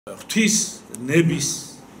ღვთის ნების,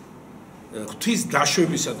 ღვთის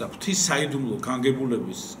დაშვებისა და ღვთის საიდუმლო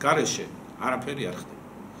განგებულების გარეშე არაფერი არ ხდება.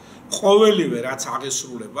 ყოველივე რაც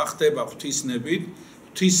აღესრულება ხდება ღვთის ნებით,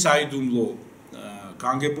 ღვთის საიდუმლო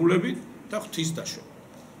განგებულებით და ღვთის დაშვებით.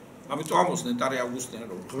 ამიტომ ამბობს ნეტარი ავგუსტინე,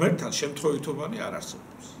 რომ ღმერთთან შემთხვევითობანი არ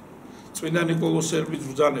არსებობს. წმინდა ნიკოლოზ სერბიც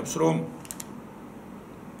ბრძანებს, რომ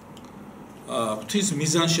ღვთის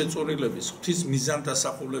მიზანშეწონილების, ღვთის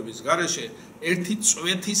მიზანდასახულების გარეშე ერთი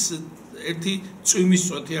წვიმის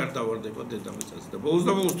წვეთი არ დავარდება დედამიწაზე. და ბოლოს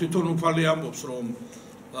და ბოლოს თვითონ უფალი ამბობს, რომ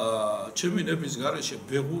ჩემი ნების გარეშე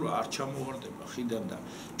ბეღურა არ ჩამოვარდება ხიდან და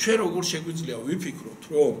ჩვენ როგორ შეგვიძლია ვიფიქროთ,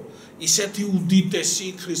 რომ ისეთი უდიდესი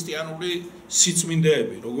ქრისტიანული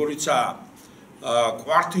სიწმინდეები, როგორიცაა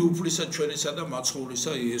კვართი უფლისა ჩვენისა და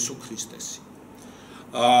მაცხოვრისა იესო ქრისტესი,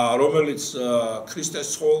 რომელიც ქრისტეს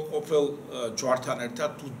ცხოველმყოფელ ჯვართან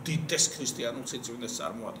ერთად უდიდეს ქრისტიანულ სიწმინდეს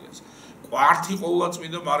წარმოადგენს. კვართი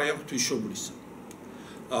ყოვლადწმინდა მარიამ ღვთისმშობლისა,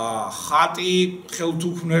 ხატი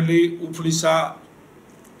ხელთუქმნელი უფლისა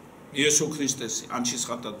იესო ქრისტესი, ანჩის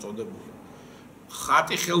ხატად წოდებული.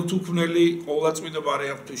 ხატი ხელთუქმნელი ყოვლადწმინდა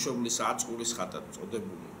მარიამ ღვთისმშობლისა, აწყურის ხატად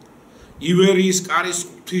წოდებული. ივერიის კარის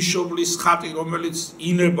ღვთისმშობლის ხატი, რომელიც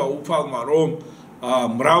ინება უფალმა, რომ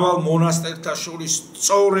მრავალ მონასტერთა შორის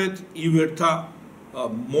სწორედ ივერთა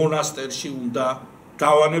მონასტერში უნდა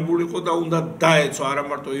დავანებულიყო და უნდა დაეცვა არა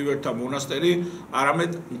მარტო ივერთა მონასტერი,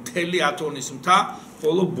 არამედ მთელი ათონის მთა,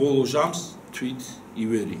 ხოლო ბოლო ჟამს თვით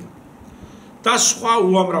ივერია. და სხვა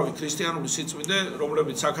უამრავი ქრისტიანული სიწმინდე,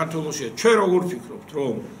 რომლებიც საქართველოშია, ჩვენ როგორ ვფიქრობთ,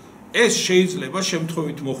 რომ ეს შეიძლება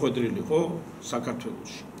შემთხვევით მოხვედრილიყო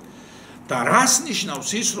საქართველოში. და რას ნიშნავს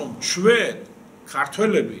ის, რომ ჩვენ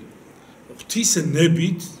ქართველები ღვთის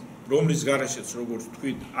ნებით, რომლის გარეშეც როგორც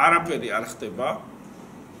თქვით, არაფერი არ ხდება,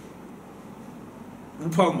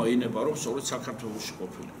 უფალმა ინება, რომ სწორედ საქართველოში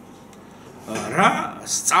ყოფილიყო. რა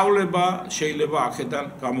სწავლება შეიძლება აქედან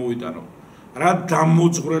გამოვიტანო? რა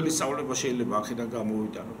დამოძღვრელი სწავლება შეიძლება აქედან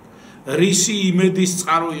გამოვიტანო? რისი იმედის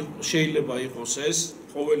წყარო შეიძლება იყოს ეს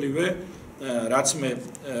ყოველივე, რაც მე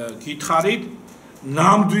გითხარით,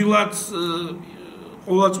 ნამდვილად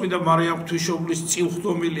ყოვლადწმინდა მარიამ ღვთისმშობლის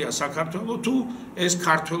წილხვდომილია საქართველო, თუ ეს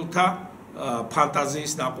ქართველთა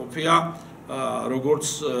ფანტაზიის ნაყოფია, როგორც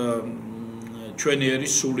ჩვენიერი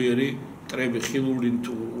სულიერი მტრები, ხილული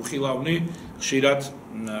თუ უხილავნი, ხშირად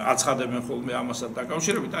აცხადებენ ხოლმე ამასთან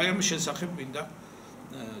დაკავშირებით. აი ამის შესახებ მინდა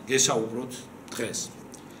გესაუბროთ დღეს.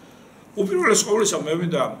 უპირველეს ყოვლისა მე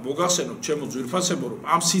მინდა მოგახსენოთ ჩემო ძვირფასებო, რომ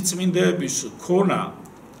ამ სიწმინდეების ქონა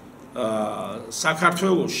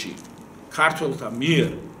საქართველოში ქართველთა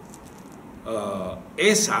მიერ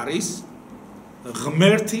ეს არის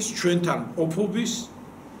ღმერთის ჩვენთან ყოფობის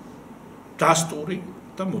დასტური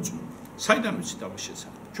და მოწმობა. საიდან ვიცით ამის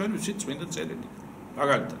შესახებ? ჩვენ ვიცით წმინდა წერილი.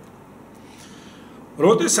 მაგალითად,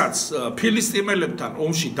 როდესაც ფილისტიმელებთან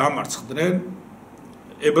ომში დამარცხდნენ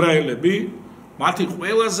ებრაელები, მათი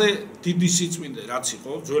ყველაზე დიდი სიწმინდე რაც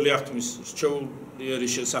იყო, ძველი აღთმის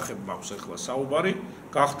რჩეულის შესახებ მაქვს ახლა საუბარი,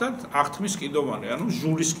 გახდათ აღთმის კიდობანი, ანუ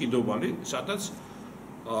ჟულის კიდობანი, სადაც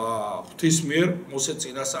ღვთის მიერ მოსე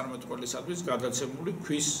წინასწარმეტყველისათვის გადაცემული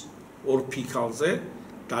ქვის ორ ფიქალზე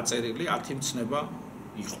დაწერილი 10 მცნება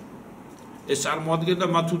იყო. ეს წარმოადგენდა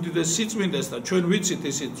მათ უდიდეს სიწმინდეს და ჩვენ ვიცით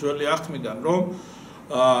ისიც ძველი აღთმიდან, რომ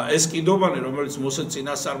ეს კიდობანი, რომელიც მოსე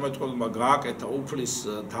წინასწარმეტყველმა გააკეთა უფლის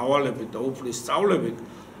დავალებით და უფლის სწავლებით,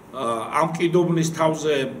 ამ კიდობნის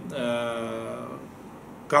თავზე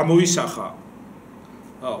გამოისახა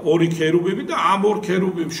ორი ქერუბიმი და ამ ორ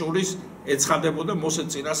ქერუბიმ შორის ეცხადებოდა მოსე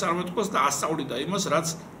წინასწარმეტყველს და ასწავლიდა იმას, რაც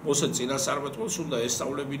მოსე წინასწარმეტყველს უნდა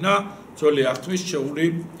ესწავლებინა ძველი აღთმის რჩეული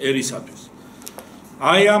ერისათვის.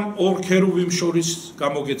 აი ამ ორ ქერუბიმ შორის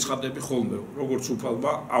გამოგეცხადები ხოლმე, როგორც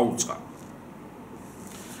უფალმა აუწყა.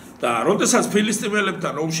 და როდესაც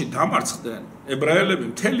ფილისტიმელებთან ომში დამარცხდნენ ებრაელები,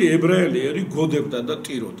 მთელი ებრაელი ერი გოდებდა და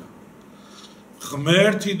ტიროდა.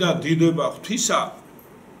 ღმერთი და დიდება ღვთისა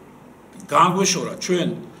გაგვეშორა ჩვენ,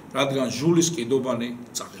 რადგან ჟულის კიდობანი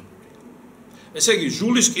წაღებული. ესე იგი,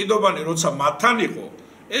 ჟულის კიდობანი როცა მათთან იყო,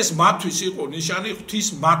 ეს მათთვის იყო ნიშანი ღვთის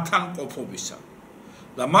მათთან ყოფობისა.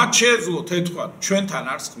 და მათ შეეძლოთ ეთქვათ, ჩვენთან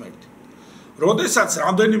არს ღმერთი. როდესაც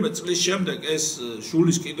რამდენიმე წლის შემდეგ ეს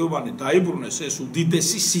ჟულის კიდობანი დაიბრუნეს, ეს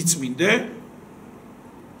უდიდესი სიწმინდე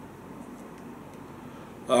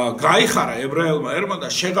გაიხარა ებრაელმა ერმა და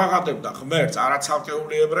შეღაღადებდა ღმერთს, არა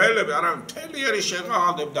ცალკეული ებრაელები, არამედ მთელი ერი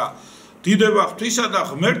შეღაღადებდა დიდება ღვთისა და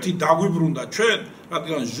ღმერთი დაგვიბრუნდა ჩვენ,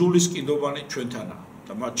 რადგან ჟულის კიდობანი ჩვენთანაა.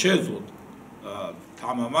 და მათ შეეძლოთ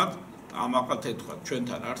თამამად ამაყად ეთქვათ,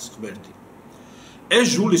 ჩვენთან არს ღმერთი. ეს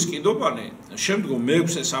ჟულის კიდობანი შემდგომ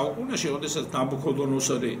მე-6 საუკუნეში, როდესაც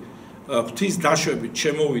ნაბუქოდონოსორი ღვთის დაშვებით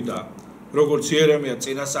შემოვიდა როგორც იერემია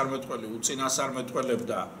წინასწარმეტყველი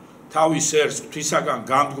უწინასწარმეტყველებდა თავის ერს ღვთისაგან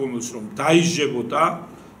განდგომილს რომ დაისჯებოდა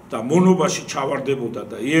და მონობაში ჩავარდებოდა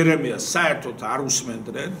და იერემიას საერთოდ არ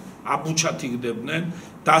უსმენდნენ, აბუჩად იგდებდნენ,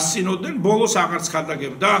 დასცინოდნენ, ბოლოს აღარც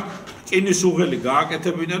ხადაგებდა, რკინის უღელი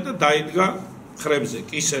გააკეთებინა და დაიდგა ხრებზე,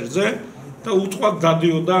 კისერზე და უთყვად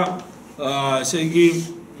დადიოდა ესე იგი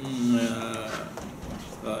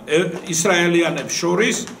ისრაელიანებს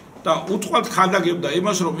შორის და უთყვად ხადაგებდა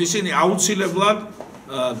იმას, რომ ისინი აუცილებლად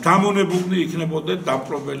დამონებულნი იქნებოდნენ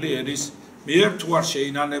დამპყრობელი ერის მიერ, თუ არ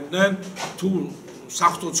შეინანებდნენ, თუ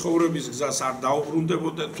საფრთხო ცხოვრების გზას არ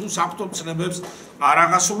დაუბრუნდებოდნენ, თუ საფრთხო ცნებებს არ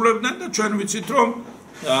აღასრულებდნენ და ჩვენ ვიცით, რომ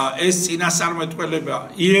ეს წინასწარმეტყველება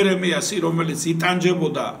იერემიასი, რომელიც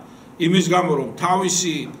იტანჯებოდა იმის გამო, რომ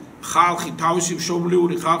თავისი ხალხი, თავისი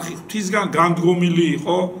მშობლიური ხალხი ღვთისგან განდგომილი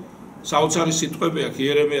იყო, საოცარი სიტყვები აქვს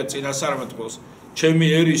იერემია წინასწარმეტყველს, ჩემი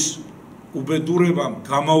ერის უბედურებამ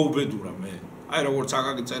გამაუბედურა მე. აი როგორც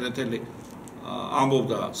აკაკი წერეთელი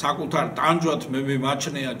ამბობდა, საკუთარ ტანჯვად მე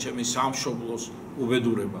მიმაჩნია ჩემი სამშობლოს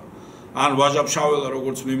უბედურება. ან ვაჟა-ფშაველა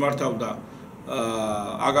როგორც მიმართავდა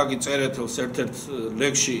აკაკი წერეთელს ერთ-ერთ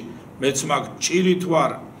ლექსში, მეც მაგ ჭირით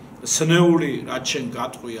ვარ სნეული, რაც შენ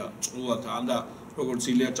გატყვია წყულად, ან და როგორც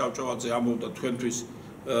ილია ჭავჭავაძე ამბობდა თქვენთვის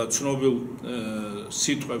ცნობილ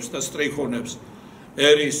სიტყვებს და სტრიქონებს,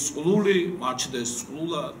 ერის წყლული მაჩდეს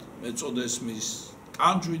წყლულად, მეწოდეს მის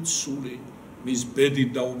ტანჯვით სული, მის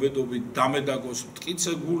ბედით და უბედობით დამედაგოს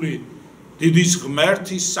მტკიცე გული, დიდის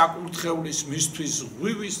ღმერთის საკურთხევლის მისთვის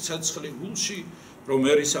ღვივის ცეცხლი გულში, რომ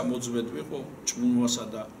ერისა მოძმედ ვიყო ჭმუნვასა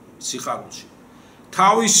და სიხარულში.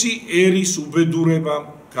 თავისი ერის უბედურებამ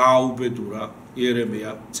გააუბედურა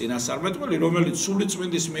იერემია წინასწარმეტყველი, რომელიც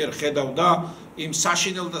სულიწმინდის მიერ ხედავდა იმ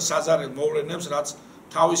საშინელ და საზარელ მოვლენებს, რაც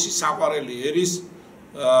თავისი საყვარელი ერის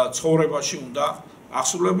ცხოვრებაში უნდა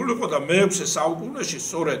აღსრულებულიყო და მე-6 საუკუნეში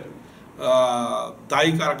სწორედ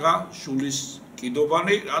დაიკარგა შულის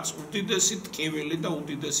კიდობანი, რაც უდიდესი ტკივილი და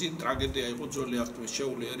უდიდესი ტრაგედია იყო ძველი აღთქმის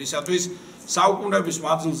შეეული ერისათვის. საუკუნეების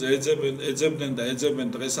მანძილზე ეძებდნენ და ეძებენ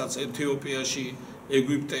დღესაც ეთიოპიაში,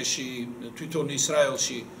 ეგვიპტეში, თვითონ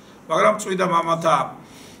ისრაელში, მაგრამ წმინდა მამათა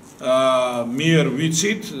მიერ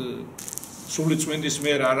ვიცით, სულიწმინდის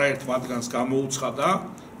მიერ არაერთ მათგანს გამოუცხადა,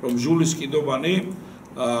 რომ ჟულის კიდობანი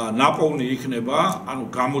ნაპოვნი იქნება, ანუ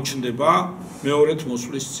გამოჩნდება მეორედ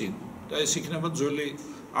მოსვლის წინ. და ეს იქნება ძველი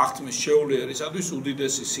აღთქმის შეეული ერისათვის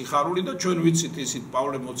უდიდესი სიხარული და ჩვენ ვიცით ისიც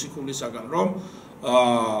პავლე მოციქულისაგან, რომ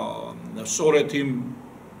სწორედ იმ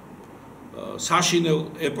საშინელ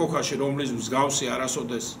ეპოქაში, რომლის მსგავსი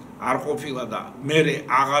არასოდეს არ ყოფილა და მერე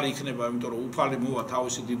აღარ იქნება, იმიტომ რომ უფალი მოვა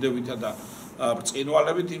თავისი დიდებითა და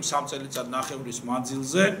ბრწყინვალებით, იმ 3 წელიწადნახევრის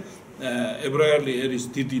მანძილზე ებრაელი ერის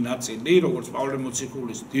დიდი ნაწილი, როგორც პავლე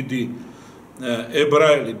მოციქულის დიდი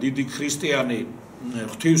ებრაელი, დიდი ქრისტიანი,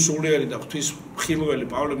 ღვთისმსულიერი და ღვთისმხილველი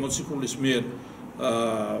პავლე მოციქულის მიერ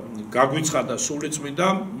გაგვიცხადა სულიწმინდა,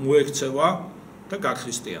 მოექცევა და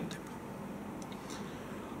გაქრისტიანდება.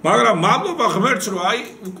 მაგრამ მადლობა ღმერთს, რომ აი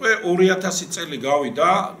უკვე 2000 წელი გავიდა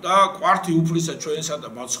და კვართი უფლისა ჩვენსა და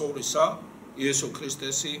მაცხოვრისა იესო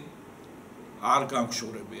ქრისტესი არ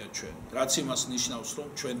გამხურებია ჩვენ, რაც იმას ნიშნავს, რომ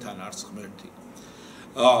ჩვენთან არც ღმერთი.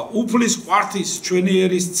 უფლის კვართის ჩვენი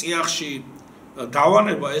ერის წიაღში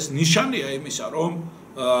დავანება ეს ნიშანია იმისა, რომ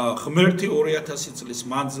ღმერთი 2000 წლის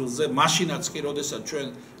მანძილზე, მაშინაც კი, როდესაც ჩვენ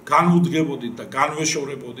განუდგებოდით და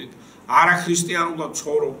განვეშორებოდით, არაქრისტიანულად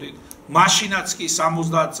ცხოვრობდით, მაშინაც კი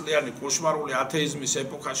 70 წლიანი კოშმარული ათეიზმის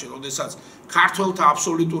ეპოქაში, როდესაც ქართველთა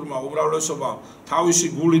აბსოლუტურმა უმრავლესობამ თავისი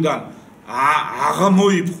გულიდან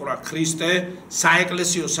აღმოიფყრა ქრისტე,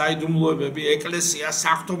 საეკლესიო საიდუმლოებები, ეკლესია,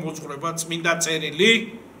 საღვთო მოძღვრება, წმინდა წერილი,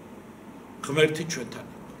 ღმერთი ჩვენთან.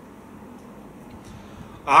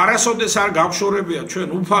 არასოდეს არ გავშორებია ჩვენ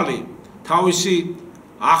უფალი თავისი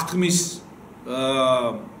აღთქმის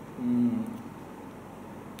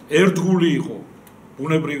ერთგული იყო,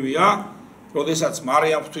 ბუნებრივია, როდესაც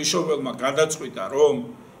მარიამ ღვთისმშობელმა გადაწყვიტა, რომ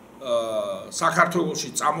საქართველოში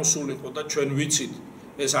წამოსულიყო და ჩვენ ვიცით,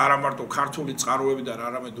 ეს არა მარტო ქართული წყაროებიდან,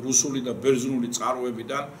 არამედ რუსული და ბერძნული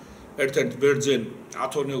წყაროებიდან, ერთ-ერთ ბერძენ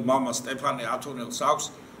ათონელ მამა სტეფანე ათონელს აქვს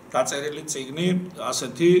დაწერილი წიგნი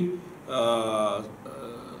ასეთი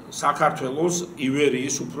საქართველოს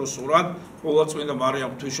ივერიის უფროსურად ყოვლადწმინდა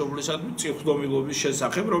მარიამ ღვთისმშობლისადმი წილხვდომილობის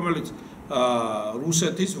შესახებ, რომელიც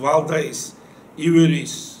რუსეთის ვალდაის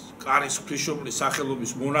ივერიის კარის ღვთისმშობლის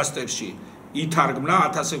სახელობის მონასტერში ითარგმნა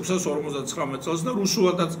 1659 წელს და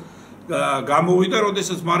რუსულადაც გამოვიდა,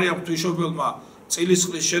 როდესაც მარიამ ღვთისმშობელმა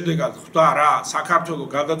წილისყრის შედეგად ხვდა რა საქართველო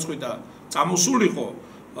გადაწყვიტა წამოსულიყო,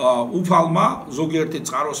 უფალმა ზოგიერთი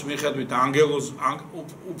წყაროს მიხედვით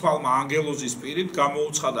უფალმა ანგელოზის პირით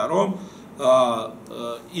გამოუცხადა, რომ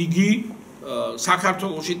იგი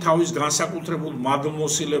საქართველოში თავის განსაკუთრებულ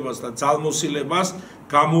მადლმოსილებას და ძალმოსილებას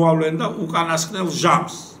გამოავლენ და უკანასკნელ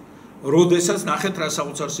ჟამს, როდესაც ნახეთ რა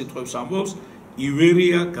საოცარ სიტყვებს ამბობს,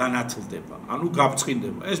 ივერია განათლდება, ანუ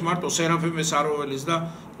გაბწყინდება. ეს მარტო სერაფიმე საროველის და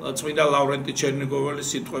წმინდა ლავრენტი ჩერნიგოველის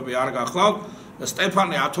სიტყვები არ გახლავთ.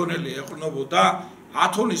 სტეფანე ათონელი ეყრდნობოდა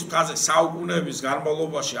ათონის მთაზე საუკუნეების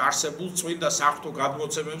განმავლობაში არსებულ წმინდა საღვთო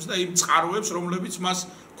გადმოცემებს და იმ წყაროებს, რომლებიც მას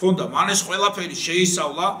ჰქონდა. მან ეს ყველაფერი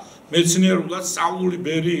შეისწავლა, მეცნიერულად სწავლული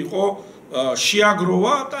ბერი იყო,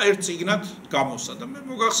 შეაგროვა და ერთ წიგნად გამოსცა. და მე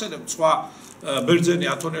მოგახსენებთ სხვა ბერძენი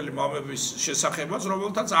ათონელი მამების შესახებაც,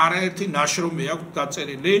 რომელთაც არაერთი ნაშრომი აქვს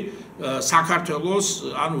დაწერილი საქართველოს,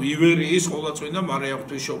 ანუ ივერიის ყოვლადწმინდა მარიამ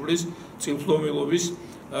ღვთისმშობლის წილხვდომილობის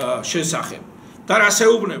შესახებ. და რას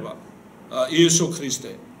ეუბნება იესო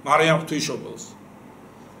ქრისტე მარიამ ღვთისმშობელს?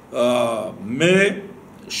 მე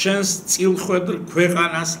შენს წილხვედრ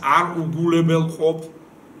ქვეყანას არ უგულებელ ყოფ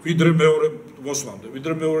ვიდრე მეორე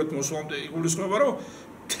მოსვლამდე იგულისხმება, რომ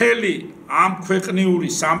მთელი ამ ქვეყნიური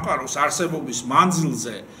სამყაროს არსებობის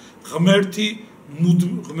მანძილზე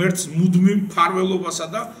ღმერთს მუდმივ მფარველობასა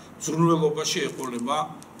და ზრუნველობაში ეყოლება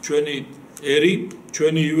ჩვენი ერი,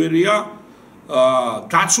 ჩვენი ივერია,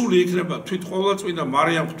 დაცული იქნება თვით ყოვლადწმინდა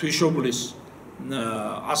მარიამ ღვთისმშობლის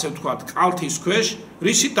ასე ვთქვათ კალთის ქვეშ,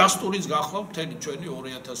 რისი დასტურიც გახლავთ მთელი ჩვენი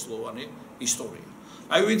 2000 წლოვანი ისტორია.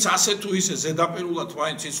 აი ვინც ასე თუ ისე ზედაპირულად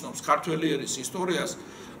მაინც იცნობს ქართველი ერის ისტორიას,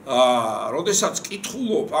 როდესაც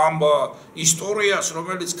კითხულობ ამ ისტორიას,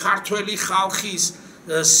 რომელიც ქართველი ხალხის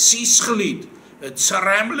სისხლით,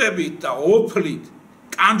 ცრემლებით და ოფლით,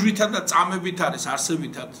 კანჯვითა და წამებით არის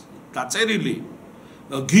არსებითად დაწერილი,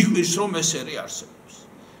 გიყვირს რომ ეს ერი არსებობს.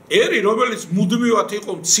 ერი, რომელიც მუდმივად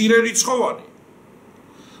იყო მცირერიცხოვანი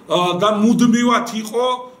და მუდმივად იყო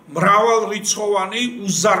მრავალრიცხოვანი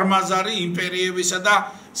უზარმაზარი იმპერიებისა და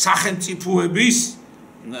სახელმწიფოების,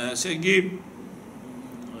 ესე იგი,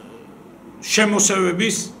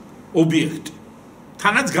 შემოსევების ობიექტი.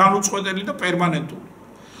 თანაც განუწყვეტელი და პერმანენტული.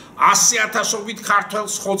 100,000-ობით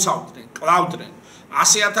ქართველს ხოცავდნენ, კლავდნენ.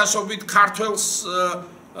 100,000-ობით ქართველს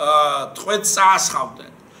ტყვეთს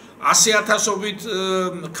წაასხავდნენ. 100,000-ობით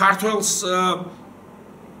ქართველს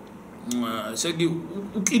ესე იგი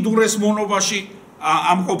უკიდურეს მონობაში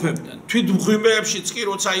ამყოფებდნენ. თვით მღვიმეებშიც კი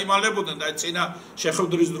როცა იმალებოდნენ და წინა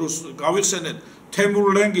შეხვედრის დროს გავიხსენეთ თემურ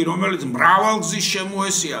ლენგი, რომელიც მრავალგზის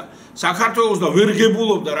შემოესია საქართველოს და ვერ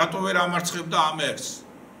გებულობდა, რატო ვერ ამარცხებდა ამ ერს.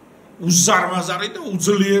 უზარმაზარი და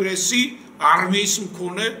უძლიერესი არმიის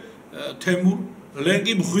მქონე თემურ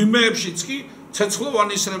ლენგი მღვიმეებშიც კი ცეცხლოვან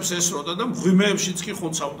ისრებს ესროდა და მღვიმეებშიც კი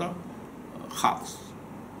ხოცავდა ხალხს.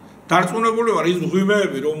 დარწმუნებული ვარ, ის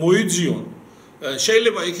მღვიმეები რომ მოიძიონ,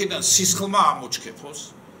 შეიძლება იქიდან სისხლმა ამოჩქეფოს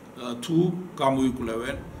თუ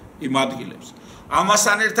გამოიკვლევენ იმ ადგილებს.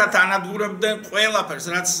 ამასთან ერთად ანადგურებდნენ ყველაფერს,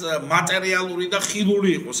 რაც მატერიალური და ხილული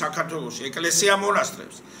იყო საქართველოში,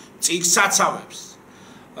 ეკლესია-მონასტრებს, წიგნსაცავებს,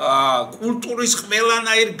 კულტურის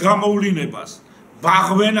ყველანაირ გამოვლინებას,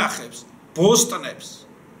 ბაღვენახებს, ბოსტნებს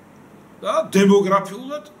და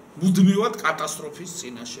დემოგრაფიულად მუდმივად კატასტროფის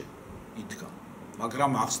წინაშე იდგა,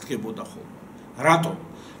 მაგრამ აღსდგებოდა ხოლმე. რატომ?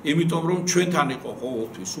 იმიტომ რომ ჩვენთან იყო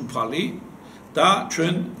ყოველთვის უფალი და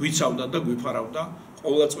ჩვენ გვიცავდა და გვიფარავდა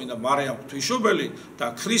ყოვლადწმინდა მარიამ ღვთისმშობელი და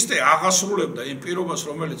ქრისტე აღასრულებდა იმ პირობას,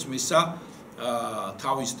 რომელიც მისცა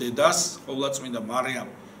თავის დედას, ყოვლადწმინდა მარიამ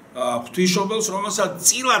ღვთისმშობელს, რომელსაც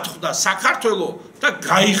წილად ხვდა საქართველო და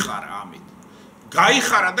გაიხარა ამით.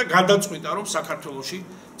 გაიხარა და გადაწყვიტა, რომ საქართველოში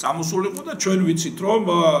წამოსულიყო და ჩვენ ვიცით, რომ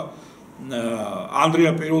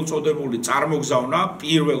ანდრია პირველწოდებული წარმოგზავნა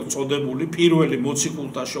პირველი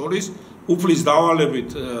მოციქულთა შორის უფლის დავალებით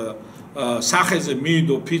სახეზე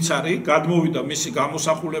მიიდო ფიცარი, გადმოვიდა მისი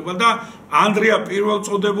გამოსახულება და ანდრია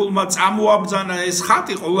პირველწოდებულმა წამოაბრძანა ეს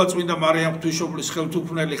ხატი, ყოვლადწმინდა მარიამ ღვთისმშობლის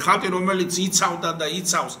ხელთუქმნელი ხატი, რომელიც იცავდა და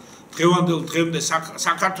იცავს დღევანდელ დღემდე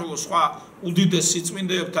საქართველოს სხვა უდიდეს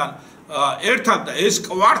სიწმინდეებთან ერთად და ეს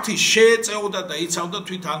კვართი შეეწეოდა და იცავდა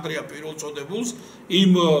თვით ანდრია პირველწოდებულს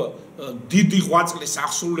იმ დიდი ღვაწლის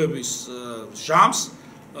აღსრულების ჟამს,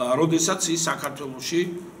 როდესაც ის საქართველოში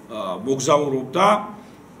მოგზაურობდა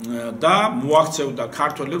და მოაქცევდა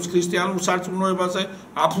ქართველებს ქრისტიანულ სარწმუნოებაზე,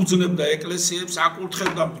 აფუძნებდა ეკლესიებს,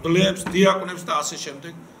 აკურთხებდა მღვდლებს, დიაკვნებს და ასე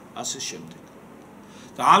შემდეგ.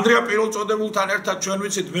 და ანდრია პირველწოდებულთან ერთად ჩვენ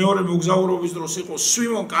ვიცით მეორე მოგზაურობის დროს იყო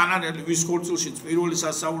სვიმონ კანანელი, ვის ხორცილშიც პირველი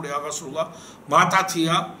სასწაული აღასრულა,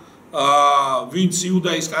 მატათია, ვინც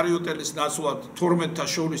იუდა ისკარიოტელის ნაცვლად 12-თა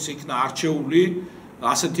შორის იქნა არჩეული,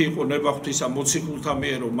 ასეთი იყო ნებაღვთისა მოციქულთა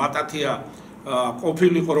მიერ, რომ მატათია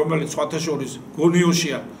ყოფილიყო, რომელიც სხვათა შორის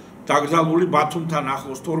გონიოშია დაკრძალული ბათუმთან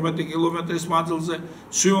ახლოს 12 კილომეტრის მანძილზე.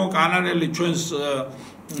 სვიმონ კანანელი ჩვენს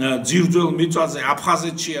ძირძველ მიწაზე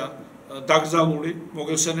აფხაზეთშია დაკრძალული,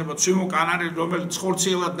 მოგეხსენებათ სვიმონ კანარი, რომელიც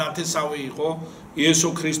ხორციელად ნათესავი იყო იესო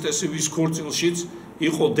ქრისტესი, ვის ქორწილშიც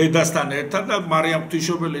იყო დედასთან ერთად და მარიამ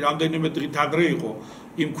ღვთისმშობელი რამდენიმე დღით ადრე იყო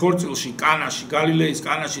იმ ქორწილში კანაში, გალილეის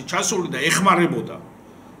კანაში ჩასული და ეხმარებოდა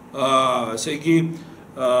ესე იგი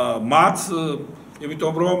მათ,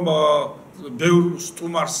 იმიტომ რომ ბევრ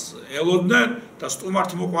სტუმარს ელოდნენ და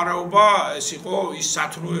სტუმართმოყვარეობა ეს იყო ის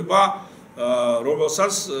სათნოება,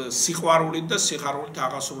 რომელსაც სიყვარულით და სიხარულით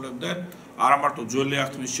აღასრულებდნენ არა მარტო ძველი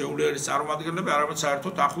აღთქმის შეულიერის წარმომადგენლები, არამედ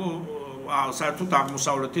საერთოდ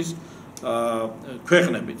აღმოსავლეთის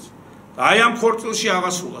ქვეყნებიც. აი ამ ქორწილში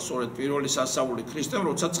აღასრულა სწორედ პირველი სასწაული ქრისტემ,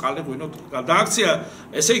 როცა წყალი ღვინოთ გადააქცია,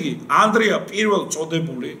 ესე იგი ანდრია პირველ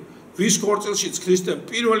წოდებული, ვის ქორწილშიც ქრისტემ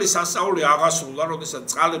პირველი სასწაული აღასრულა, როდესაც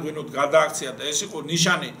წყალი ღვინოთ გადააქცია და ეს იყო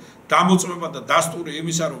ნიშანი დამოწმება და დასტური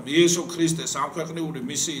იმისა, რომ იესო ქრისტეს ამქვეყნიური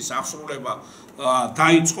მისიის აღსრულება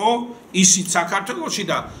დაიწყო, ისიც საქართველოში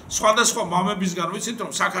და სხვადასხვა მამებისგან ვიცით,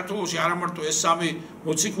 რომ საქართველოში არა მარტო ეს სამი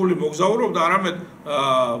მოციქული მოგზაურობდა, არამედ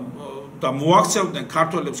და მოაქცევდნენ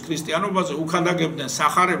ქართველებს ქრისტიანობაზე, უქადაგებდნენ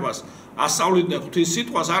სახარებას, ასწავლიდნენ ღვთის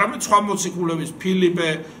სიტყვას, არამედ სხვა მოციქულების ფილიპე,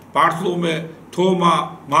 ბართლომე, თომა,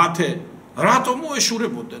 მათე, რატომ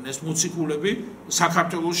მოეშურებოდნენ ეს მოციქულები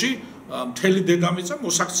საქართველოში? მთელი დედამიწა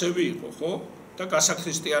მოსაქცევი იყო, ხო? და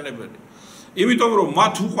გასაქრისტიანებელი. იმიტომ რომ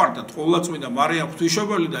მათ უყვარდათ ყოვლადწმინდა მარიამ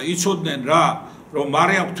ღვთისმშობელი და იცოდნენ რა, რომ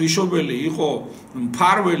მარიამ ღვთისმშობელი იყო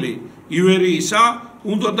მფარველი ივერიისა,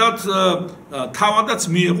 უნდათ თავადაც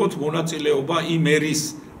მიეღოთ მონაწილეობა იმ ერის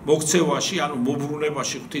მოქცევაში, ანუ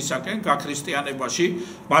მობრუნებაში ღვთისაკენ, გაქრისტიანებაში,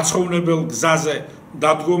 მაცხოვნებელ გზაზე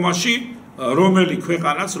დადგომაში, რომელი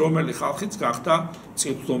ქვეყანაც, რომელი ხალხიც გახდა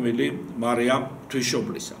წილხვდომილი მარიამ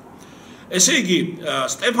ღვთისმშობლისა. ესე იგი,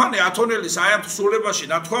 სტეფანე ათონელის აი ამ თხზულებაში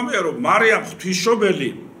ნათქვამია, რომ მარიამ ღვთისმშობელი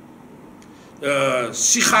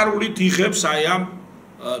სიხარულით იღებს აი ამ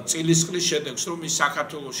წილისყრის შედეგს, რომ ის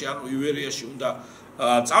საქართველოში, ანუ ივერიაში უნდა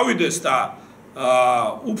წავიდეს და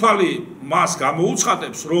უფალი მას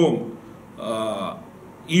გამოუცხადებს, რომ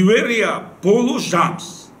ივერია ბოლო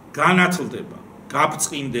ჟამს განათლდება,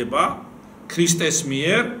 გაბწყინდება ქრისტეს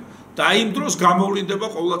მიერ და იმ დროს გამოვლინდება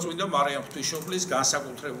ყოვლადწმინდა მარიამ ღვთისმშობლის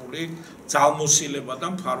განსაკუთრებული ძალმოსილება და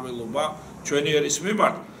მფარველობა ჩვენი ერის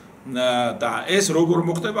მიმართ და ეს როგორ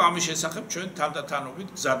მოხდება, ამის შესახებ ჩვენ თანდათანობით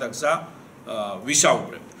გზა და გზა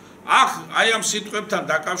ვისაუბრებთ. აი ამ სიტყვებთან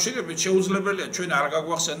დაკავშირებით შეუძლებელია ჩვენ არ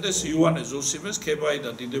გაგვახსენდეს იოანე ზოსიმეს ქებაი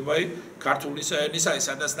და დიდებაი ქართულისა ენისა,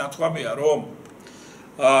 სადაც ნათქვამია, რომ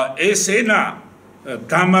ეს ენა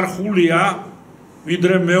დამარხულია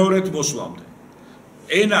ვიდრე მეორედ მოსვლამდე.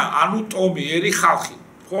 ენა ანუ ტომი, ერი ხალხი,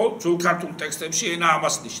 ხო? ძველ ქართულ ტექსტებში ენა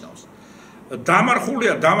ამას ნიშნავს.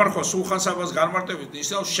 დამარხულია, დამარხვა სულხან-საბას განმარტებით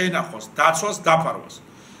ნიშნავს შენახვას, დაცვას, დაფარვას.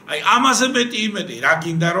 აი ამაზე მეტი იმედი რა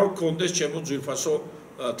გინდა რომ გქონდეს ჩემო ძვირფასო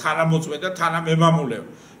თანამოწმე და თანამემამულე.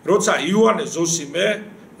 როცა იოანე ზოსიმე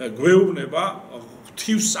გვეუბნება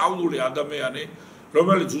ღვთისმსწავლული ადამიანი,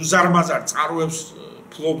 რომელიც უზარმაზარ წყაროებს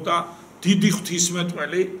ფლობდა, დიდი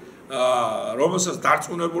ღვთისმეტყველი, რომელსაც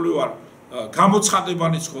დარწმუნებული ვარ,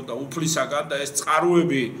 გამოცხადებანი ცხოდა უფლისაგან და ეს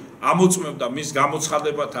წყაროები ამოწმებდა მის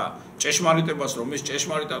გამოცხადებათა ჭეშმარიტებას, რომ ის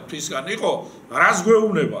ჭეშმარიტად ღვთისგან იყო, რას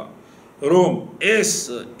გვეუბნება, რომ ეს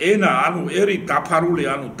ენა, ანუ ერი დაფარული,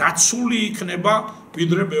 ანუ დაცული იქნება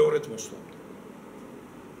ვიდრე მეორედ მოსვლამდე.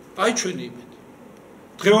 აი ჩვენი იმედი.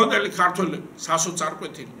 დღევანდელი ქართველები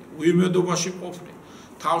სასოწარკვეთილი, უიმედობაში მყოფნი,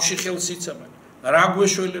 თავში ხელს იცემენ, რა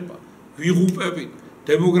გვეშველება, ვიღუპებით,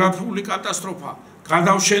 დემოგრაფიული კატასტროფა,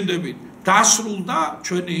 გადავშენდებით, დასრულდა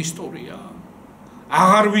ჩვენი ისტორია.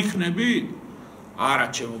 აღარ ვიქნებით? არა,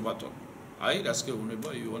 ჩემო ბატონო. აი რას გეუბნება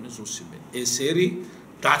იოანე ზოსიმე. ეს ერი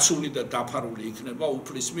დაცული და დაფარული იქნება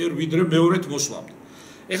უფლის მიერ ვიდრე მეორედ მოსვლამდე.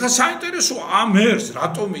 ეხლა საინტერესო ამ ერს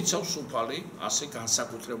რატომ იცავს უფალი ასე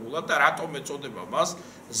განსაკუთრებულად და რატომ ეწოდება მას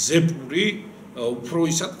ზეპური,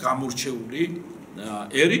 უფროისად გამორჩეული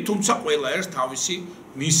ერი, თუმცა ყველა ერს თავისი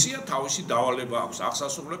მისია, თავისი დავალება აქვს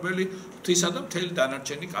აღსასრულებელი ღვთისა და მთელი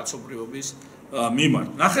დანარჩენი კაცობრიობის მიმართ.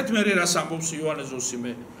 ნახეთ მე რას ამბობს იოანე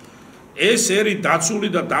ზოსიმე. ეს ერი დაცული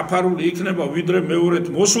და დაფარული იქნება ვიდრე მეორედ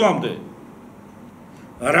მოსვლამდე,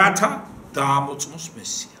 რათა დაამოწმოს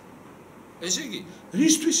მესია. ესე იგი,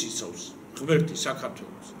 რისთვის იცავს ღმერთი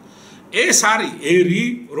საქართველოს? ეს არის ერი,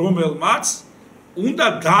 რომელმაც უნდა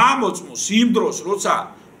დაამოწმოს იმ დროს, როცა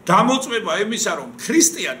დამოწმება იმისა, რომ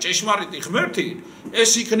ქრისტეა ჭეშმარიტი ღმერთი,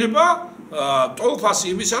 ეს იქნება ტოლფასი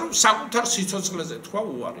იმისა, რომ საკუთარ სიცოცხლეზე თქვა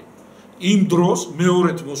უარი. იმ დროს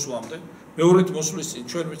მეორედ მოსვლამდე, მეორედ მოსვლის წინ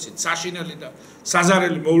ჩვენ ვიცით, საშინელი და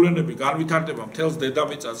საზარელი მოვლენები განვითარდება მთელს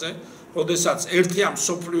დედამიწაზე, როდესაც ერთი ამ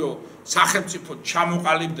მსოფლიო სახელმწიფო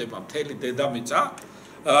ჩამოყალიბდება მთელი დედამიწა,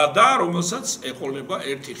 და რომელსაც ეყოლება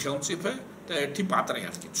ერთი ხელმწიფე და ერთი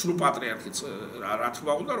პატრიარქი. სრულ პატრიარქიც რა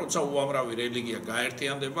თქმა უნდა, როცა უამრავი რელიგია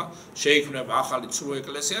გაერთიანდება, შეიქმნება ახალი სრულ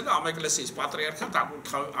ეკლესია და ამ ეკლესიის პატრიარქად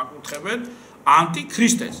აკურთხებენ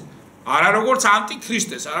ანტიქრისტეს. არა როგორც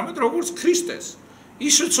ანტიქრისტეს, არამედ როგორც ქრისტეს.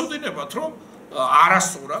 ის ეცოდინებათ, რომ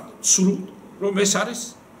არასწორად, სრულად, რომ ეს არის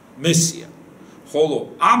მესია. ხოლო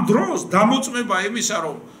ამ დროს დამოწმება იმისა,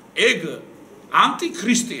 რომ ეგ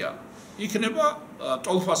ანტიქრისტია, იქნება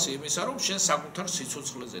ტოლფასი იმისა, რომ შენ საკუთარ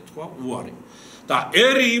სიცოცხლეზე თქვა უარი. და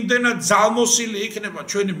ერი იმდენად ძალმოსილი იქნება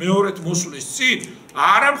ჩვენი მეორედ მოსვლის წინ,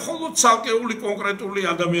 არა მხოლოდ ცალკეული კონკრეტული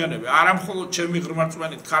ადამიანები, არა მხოლოდ ჩემი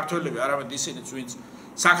ღრმარწმენით ქართველები, არამედ ისინიც, ვინც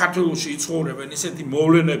საქართველოში იცხოვრებენ, ისეთი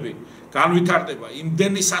მოვლენები განვითარდება,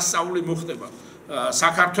 იმდენი სასწაული მოხდება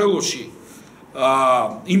საქართველოში,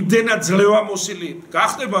 იმდენად ძლევამოსილი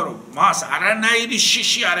გახდება, რომ მას არანაირი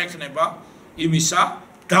შიში არ ექნება იმისა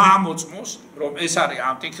დაამოწმოს, რომ ეს არის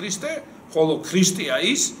ანტიქრისტე, ხოლო ქრისტეა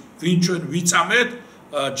ის, ვინ ჩვენ ვიწამეთ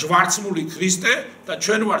ჯვარცმული ქრისტე და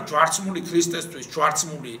ჩვენ ვართ ჯვარცმული ქრისტესთვის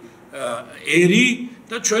ჯვარცმული ერი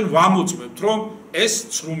და ჩვენ ვამოწმებთ, რომ ეს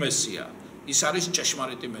ცრუ მესია, ის არის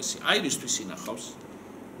ჭეშმარიტი მესია. აი რისთვის ინახავს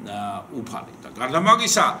უფალი და გარდა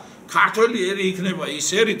მაგისა, ქართველი ერი იქნება ის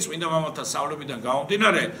ერი წმინდა მამათა სწავლებიდან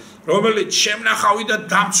გამომდინარე, რომელიც შემნახავი და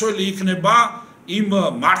დამცველი იქნება იმ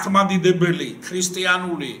მართლმადიდებელი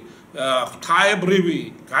ქრისტიანული ღვთაებრივი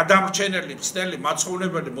გადამრჩენელი ხსნელი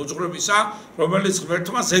მაცხოვრებელი მოძღვრებისა, რომელიც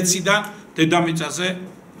ღმერთმა ზეციდან დედამიწაზე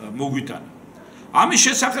მოგვიტანა. ამის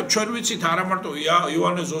შესახებ ჩვენ ვიცით არა მარტო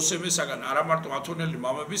იოანე ზოსემისაგან, არა მარტო ათონელი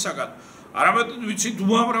მამებისაგან, არამედ ვიცით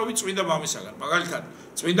უამრავი წმინდა მამისაგან. მაგალითად,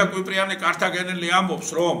 წმინდა კვიპრიანე კართაგენელი ამბობს,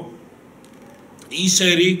 რომ ის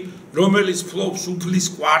ერი, რომელიც ფლობს უფლის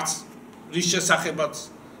კვარცხს, რის შესახებაც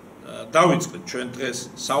დავიწყეთ ჩვენ დღეს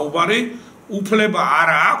საუბარი, უფლება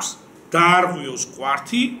არა აქვს დაარღვიოს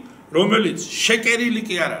კვართი, რომელიც შეკერილი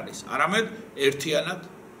კი არ არის, არამედ ერთიანად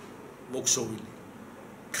მოქსოვილი.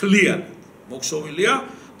 თლიანად მოქსოვილია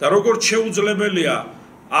და როგორც შეუძლებელია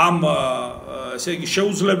ამ ესე იგი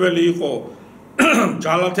შეუძლებელი იყო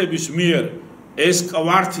ჯალათების მიერ ეს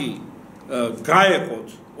კვართი გაეყოთ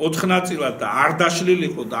 4 ნაწილად და არ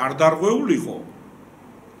დაშლილიყო და არ დარღვეულიყო,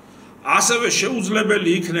 ასევე შეუძლებელი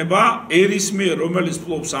იქნება ერის მიერ, რომელიც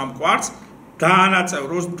ფლობს ამ კვარცხს,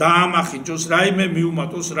 დაანაწევროს, დაამახინჯოს, რაიმე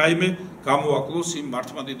მიუმატოს, რაიმე გამოაკლოს იმ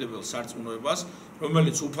მართლმადიდებელ სარწმუნოებას,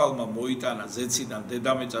 რომელიც უფალმა მოიტანა ზეციდან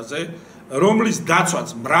დედამიწაზე, რომლის დაცვაც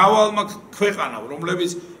მრავალმა ქვეყანამ,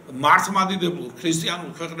 რომლებიც მართლმადიდებელ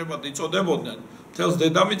ქრისტიანულ ქვეყნებად იწოდებოდნენ, მთელს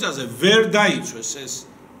დედამიწაზე ვერ დაიცვეს ეს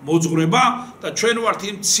მოძღვრება და ჩვენ ვართ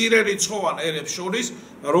იმ მცირე რიცხოვან ერებს შორის,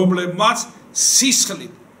 რომლებმაც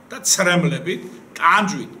სისხლით და ცრემლებით,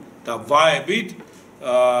 ტანჯვით და ვაებით,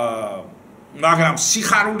 მაგრამ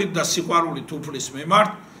სიხარულით და სიყვარულით უფლის მიმართ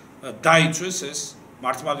დაიცვეს ეს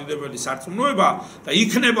მართლმადიდებელი სარწმუნოება და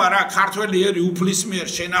იქნება რა ქართველი ერი უფლის მიერ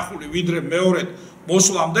შენახული ვიდრე მეორედ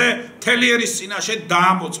მოსვლამდე მთელი ერის წინაშე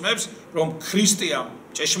დაამოწმებს, რომ ქრისტეა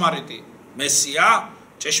ჭეშმარიტი მესია,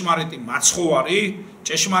 ჭეშმარიტი მაცხოვარი,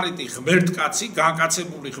 ჭეშმარიტი ღმერთკაცი,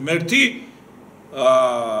 განკაცებული ღმერთი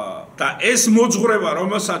და ეს მოძღვრება,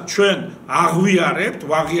 რომელსაც ჩვენ აღვიარებთ,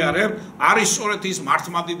 ვაღიარებთ, არის სწორედ ის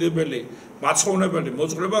მართლმადიდებელი მაცხოვრებელი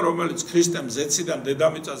მოძღვრება, რომელიც ქრისტემ ზეციდან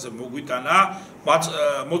დედამიწაზე მოგვიტანა,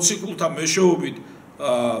 მოციქულთა მეშვეობით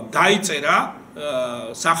დაიწერა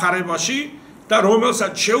სახარებაში და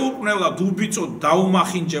რომელსაც შეუყვნელად უბიწოდ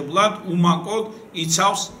დაუმახინჯებლად უმანკოდ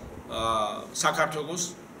იცავს საქართველოს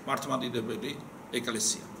მართლმადიდებელი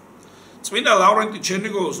ეკლესია. წმინდა ლავრენტი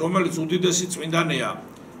ჩერნიგოვის, რომელიც უდიდესი წმინდანია,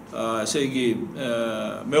 ესე იგი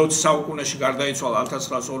მე-20 საუკუნეში გარდაიცვალა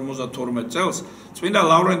 1952 წელს, წმინდა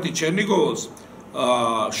ლავრენტი ჩერნიგოვის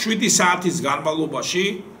 7 საათის განმავლობაში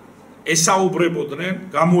ესაუბრებოდნენ,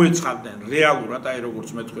 გამოეცხადნენ რეალურად, აი როგორც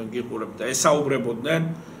მე თქვენ გიყურებთ და ესაუბრებოდნენ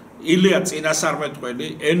ილია წინასწარმეტყველი,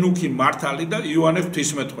 ენუქი მართალი და იოანე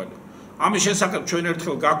ღვთისმეტყველი. ამის შესახებ ჩვენ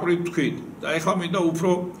ერთხელ გაკვირვით თქვით და ეხლა მინდა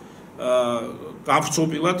უფრო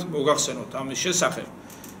გამხსობილად მოგახსენოთ ამის შესახებ.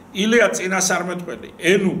 ილია წინასწარმეტყველი,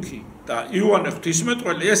 ენუქი და იოანე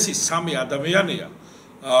ღვთისმეტყველი ეს ის სამი ადამიანია,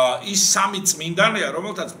 ის სამი წმინდანია,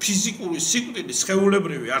 რომელთაც ფიზიკური სიკვდილი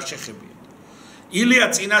სხეულებრივი არ შეხებიათ. ილია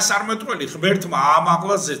წინასწარმეტყველი ღმერთმა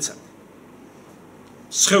აამაღლა ზეცად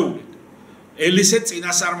სხეულით. ელისე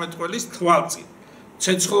წინასწარმეტყველის თვალწინ,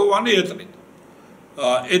 ცეცხლოვანი ეტლით.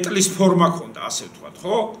 ეტლის ფორმა ქონდა, ასე ვთქვათ,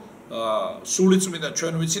 ხო? სულიწმიდა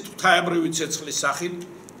ჩვენ ვიცით, ღვთაებრივი ცეცხლის სახით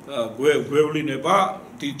გვევლინება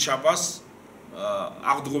დიდ შაბას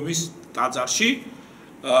აღდგომის ტაძარში.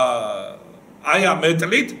 აი ამ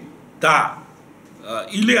ეტლით და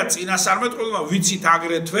ილია წინასწარმეტყველმა ვიცით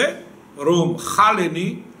აგრეთვე რომ ხალენი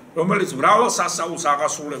რომელიც მრავალ სასაულს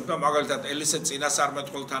აღასრულებდა მაგალითად ელისე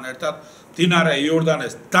წინასწარმეტყველთან ერთად მდინარე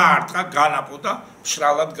იორდანეს დაარტყა განაპო და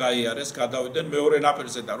მშრალად გაიარეს გადავიდნენ მეორე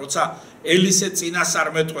ნაპირზე და როცა ელისე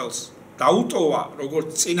წინასწარმეტყველს დაუტოვა როგორც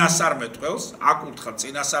წინასწარმეტყველს აკურთხა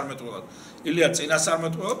წინასწარმეტყველად ილია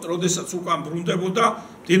წინასწარმეტყველად როდესაც უკან ბრუნდებოდა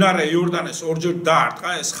მდინარე იორდანეს ორჯერ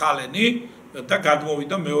დაარტყა ეს ხალენი და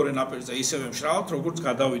გადმოვიდა მეორე ნაპირზე ისევე მშრალად როგორც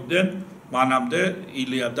გადავიდნენ მანამდე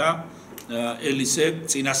ილია და ელისე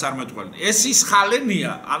წინასწარმეტყველი. ეს ის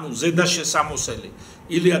ხალენია, ანუ ზედა შესამოსელი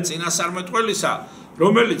ილია წინასწარმეტყველისა,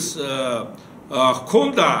 რომელიც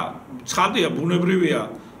ჰქონდა ცხადია ბუნებრივია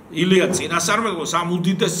ილია წინასწარმეტყველს, ამ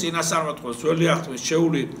უდიდეს წინასწარმეტყველს ძველი აღთქმის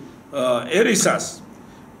შეეული ერისას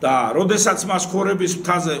და როდესაც მას ქორების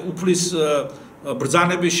მთაზე უფლის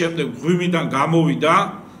ბრძანების შემდეგ ღვიმიდან გამოვიდა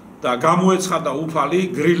და გამოეცხადა უფალი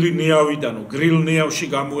გრილი ნიავიდანო, გრილ ნიავში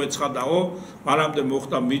გამოეცხადაო, მანამდე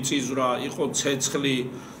მოხდა მიწისძვრა, იყო ცეცხლი,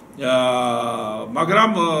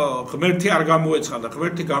 მაგრამ ღმერთი არ გამოეცხადა,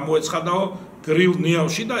 ღმერთი გამოეცხადაო გრილ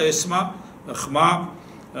ნიავში და ესმა ხმა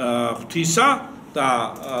ღვთისა და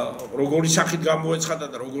როგორი სახით გამოეცხადა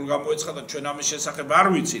და როგორ გამოეცხადა ჩვენ ამის შესახებ არ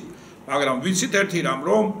ვიცით, მაგრამ ვიცით ერთი რამ,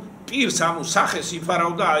 რომ პირს ანუ სახეს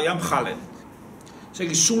იფარავდა აი ამ ხალენით. ესე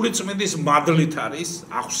იგი სულიწმინდის მადლით არის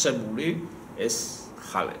აღსებული ეს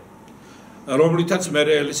ხალენი, რომლითაც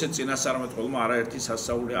მერე ელისე წინასწარმეტყველმა არაერთი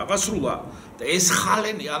სასაული აღასრულა და ეს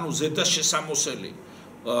ხალენი, ანუ ზედა შესამოსელი,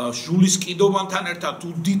 ჟულის კიდოვანთან ერთად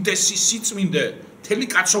უდიდესი სიწმინდე მთელი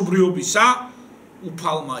კაცობრიობისა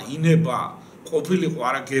უფალმა ინება ყოფილიყო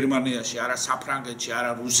არა გერმანიაში, არა საფრანგეთში,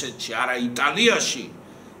 არა რუსეთში, არა იტალიაში,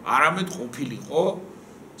 არამედ ყოფილიყო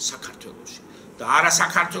საქართველოში. და არა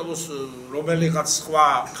საქართველოს რომელიღაც სხვა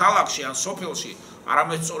ქალაქში ან სოფელში,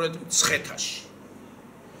 არამედ სწორედ მცხეთაში.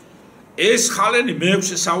 ეს ხალენი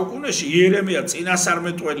მე-6 საუკუნეში იერემია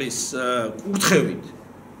წინასწარმეტყველის კურთხევით,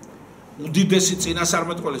 უდიდესი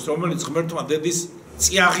წინასწარმეტყველის, რომელიც ღმერთმა დედის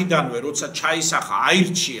წიაღიდანვე, როცა ჩაისახა,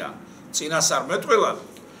 აირჩია წინასწარმეტყველად,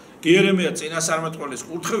 იერემია წინასწარმეტყველის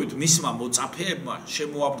კურთხევით მისმა მოწაფეებმა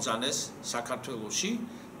შემოაბრძანეს საქართველოში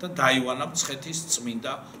და დაივანა მცხეთის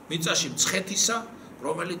წმინდა მიწაში მცხეთისა,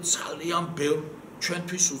 რომელიც ძალიან ბევრ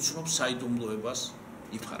ჩვენთვის უცნობ საიდუმლოებას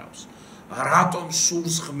იფარავს. რატომ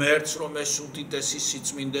სურს ღმერთს, რომ ეს უდიდესი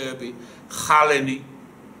სიწმინდეები, ხალენი,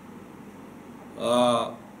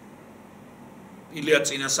 ილია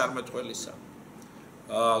წინასწარმეტყველისა,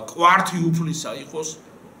 კვართი უფლისა იყოს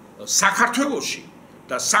საქართველოში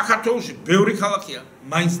და საქართველოში ბევრი ქალაქია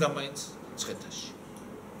მაინც და მაინც მცხეთაში.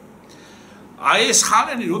 აი ეს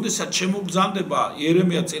ხალენი, როდესაც შემოგზანდება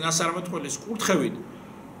იერემია წინასწარმეტყველის კურთხევით,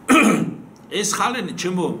 ეს ხალენი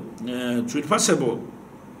ჩემო ძვირფასებო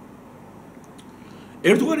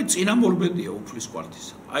ერთგვარი წინამორბედია უფლის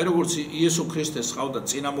კვართისა. აი როგორც იესო ქრისტეს ყავდა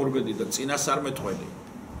წინამორბედი და წინასწარმეტყველი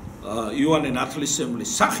იოანე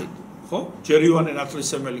ნათლისმცემლის სახით, ხო? ჯერ იოანე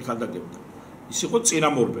ნათლისმცემელი ქადაგებდა. ის იყო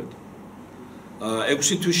წინამორბედი.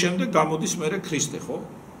 6 თვის შემდეგ გამოდის მერე ქრისტე, ხო?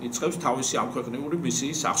 იწყებს თავისი ამქვეყნიური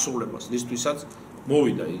მისიის აღსრულებას, რისთვისაც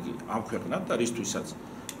მოვიდა იგი ამ ქვეყნად და რისთვისაც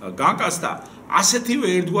განკაცდა. ასეთივე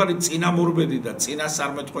ერთგვარი წინამორბედი და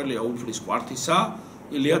წინასწარმეტყველია უფლის კვართისა,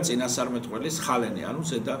 ილია წინასწარმეტყველის ხალენი, ანუ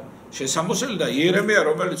ზედა შესამოსელი და იერემია,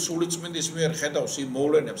 რომელიც სულიწმინდის მიერ ხედავს იმ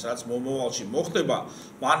მოვლენებს, რაც მომავალში მოხდება,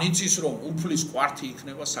 მან იცის, რომ უფლის კვართი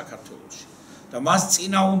იქნება საქართველოში. და მას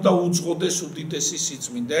წინა უნდა უძღოდეს უდიდესი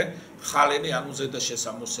სიწმინდე ხალენი, ანუ ზედა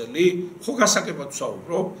შესამოსელი, ხო გასაგებად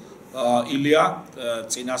ვსაუბრობ ილია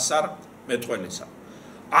წინასწარმეტყველისა.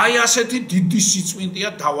 აი ასეთი დიდი სიწმინდეა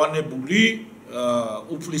დავანებული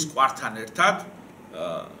უფლის კვართთან ერთად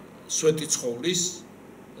სვეტიცხოვლის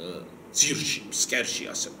ძირში, სკერში,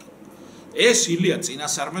 ასე ვთქვათ. ეს ილია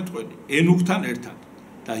წინასწარმეტყველი ენუქთან ერთად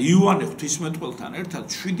და იოანე ღვთისმეტყველთან ერთად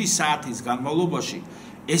 7 საათის განმავლობაში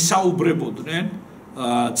ესაუბრებოდნენ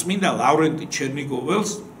წმინდა ლავრენტი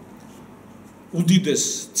ჩერნიგოველს, უდიდეს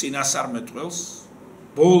წინასწარმეტყველს,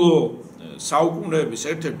 ბოლო საუკუნეების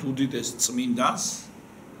ერთ-ერთ უდიდეს წმინდანს,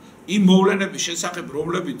 იმ მოვლენების შესახებ,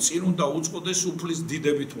 რომლებიც წინ უნდა უწყოდეს უფლის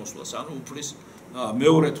დიდებით მოსვლას, ანუ უფლის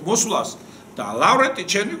მეორედ მოსვლას და ლავრენტი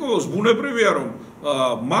ჩერნიგოველს ბუნებრივია, რომ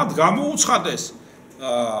მათ გამოუცხადეს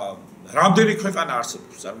რამდენი ქვეყანა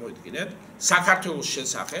არსებობს, წარმოიდგინეთ, საქართველოს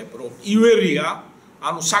შესახებ, რომ ივერია,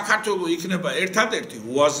 ანუ საქართველო იქნება ერთადერთი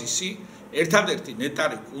ოაზისი, ერთადერთი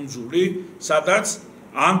ნეტარი კუნძული, სადაც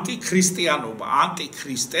ანტიქრისტიანობა,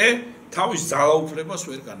 ანტიქრისტე თავის ძალაუფლებას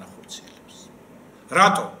ვერ განახორციელებს.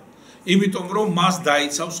 რატომ? იმიტომ რომ მას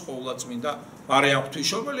დაიცავს ყოვლადწმინდა მარიამ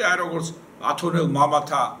ღვთისმშობელი, აი როგორც ათონელ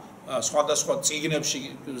მამათა სხვადასხვა წიგნებში,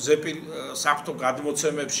 ზეპირ საფრთხო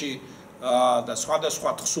გადმოცემებში და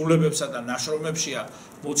სხვადასხვა თხზულებებსა და ნაშრომებშია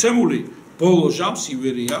მოცემული, ბოლო ჟამს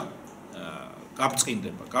ივერია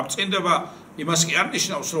გაბწყინდება. გაბწყინდება იმას კი არ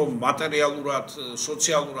ნიშნავს, რომ მატერიალურად,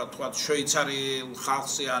 სოციალურად თქვა შვეიცარიელ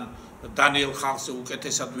ხალხზე ან დანიელ ხალხზე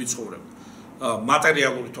უკეთესად ვიცხოვრებ.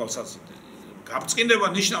 მატერიალური თვალსაზრისით. გაბწყინდება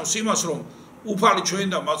ნიშნავს იმას, რომ უფალი ჩვენ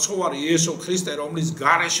და მაცხოვარი იესო ქრისტე, რომლის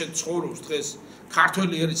გარეშე ცხოვრობს დღეს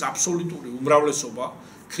ქართველი ერის აბსოლუტური უმრავლესობა,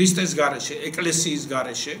 ქრისტეს გარეშე, ეკლესიის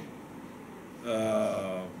გარეშე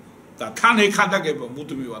და თან ეხადაგება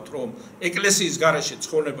მუდმივად, რომ ეკლესიის გარეშე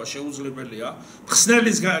ცხოვრება შეუძლებელია,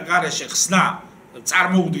 ხსნელის გარეშე ხსნა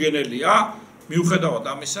წარმოუდგენელია, მიუხედავად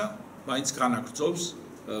ამისა, მაინც განაგრძობს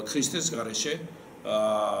ქრისტეს გარეშე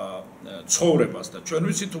ცხოვრებას და ჩვენ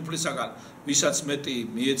ვიცით უფლისაგან, ვისაც მეტი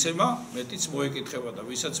მიეცემა, მეტიც მოეკითხება და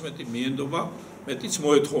ვისაც მეტი მიენდობა, მეტიც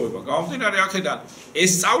მოეთხოვება. გამომდინარე აქედან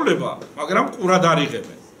ეს სწავლება, მაგრამ ყურად არ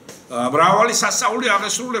იღებენ. მრავალი სასწაული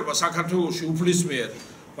აღესრულება საქართველოში უფლის მიერ,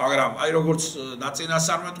 მაგრამ აი როგორც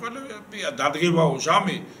ნაწინასწარმეტყველებია, დადგებაო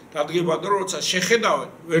ჟამი, დადგება დრო, როცა შეხედავენ,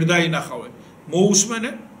 ვერ დაინახავენ,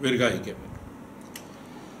 მოусმენენ, ვერ გაიგებენ.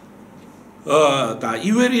 და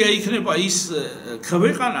ივერია იქნება ის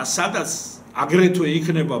ქვეყანა, სადაც აგრეთვე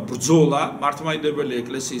იქნება ბრძოლა მართლმადიდებელი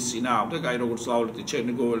ეკლესიის წინააღმდეგ, აი როგორც ლავრენტი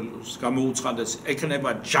ჩერნიგოველს გამოუცხადეს,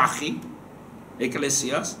 ექნება ჯახი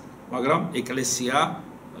ეკლესიას, მაგრამ ეკლესია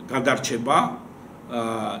გადარჩება,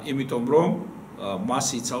 იმიტომ რომ მას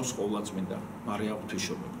იცავს ყოვლადწმინდა მარია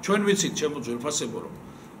ღვთისმშობელი. ჩვენ ვიცით, ჩემო ძვირფასებო, რომ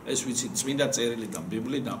ეს ვიცით წმინდა წერილიდან,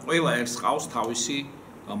 ბიბლიდან, ყველა ერთს ყავს თავისი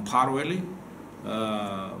მფარველი,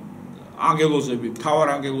 ანგელოზები, მთავარ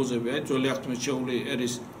ანგელოზები, აი ძველი აღთქმისჩეული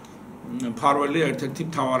ერის მფარველი ერთ-ერთი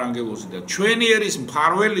მთავარ ანგელოზი და ჩვენი ერის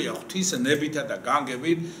მფარველია ღვთის ნებითა და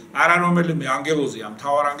განგებით, არა რომელიმე ანგელოზი, ამ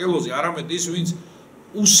მთავარ ანგელოზი, არამედ ის, ვინც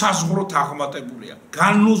უსაზღვროდ აღმატებულია,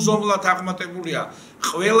 განუზომლად აღმატებულია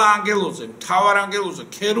ყველა ანგელოზე, მთავარ ანგელოზე,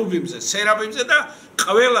 ქერუბიმზე, სერაფიმზე და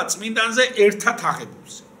ყველა წმინდანზე ერთად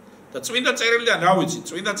აღებულზე. და წმინდა წერილიდან რა ვიცით?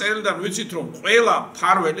 წმინდა წერილიდან ვიცით, რომ ყველა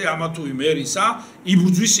მფარველი ამა თუ იმ ერისა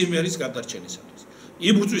იბრძვის იმ ერის გადარჩენისათვის.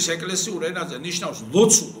 იბრძვის ეკლესიურ ენაზე ნიშნავს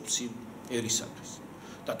ლოცულობს იმ ერისათვის.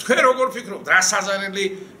 და თქვენ როგორ ფიქრობთ, რა საზარელი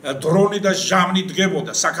დრონი და ჟამნი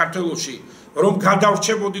დგებოდა საქართველოში, რომ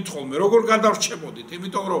გადავრჩებოდით ხოლმე, როგორ გადავრჩებოდით?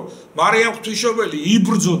 იმიტომ რომ მარია ღვთისმშობელი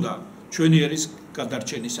იბრძოდა ჩვენი ერის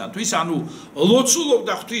გადარჩენისათვის, ანუ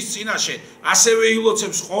ლოცულობდა ღვთის წინაშე, ასევე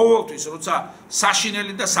ილოცებს ყოველთვის, როცა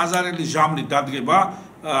საშინელი და საზარელი ჟამნი დადგება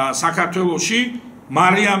საქართველოში,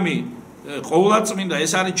 მარიამი ყოვლადწმინდა,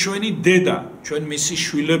 ეს არის ჩვენი დედა, ჩვენ მისი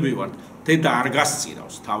შვილები ვართ. დედა არ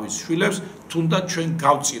გასწირავს თავის შვილებს, თუნდაც ჩვენ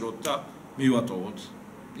გავწიროთ და მივატოვოთ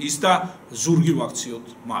ის და ზურგი ვაქციოთ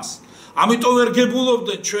მას. ამიტომ ვერ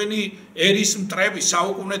გებულობდნენ ჩვენი ერის მტრები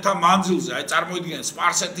საუკუნეთა მანძილზე, აი წარმოიდგინეთ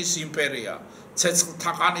სპარსეთის იმპერია,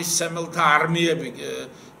 ცეცხლთაყანის სემელთა არმიები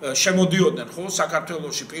შემოდიოდნენ ხო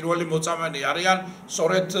საქართველოში, პირველი მოწამენი არიან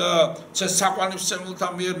სწორედ ცეცხლთაყანის სემელთა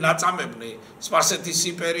მიერ ნაწამებნი, სპარსეთის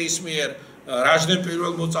იმპერიის მიერ რაჟდენ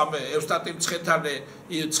პირველ მოწამე ევსტატი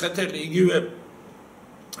მცხეთელი, იგივე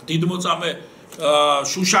დიდმოწამე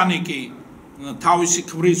შუშანიკი თავისი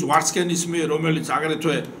ქმრის ვარსკენის მიერ, რომელიც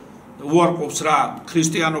აგრეთვე უარყოფს რა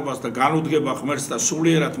ქრისტიანობას და განუდგება ღმერთს და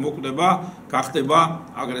სულიერად მოკვდება, გახდება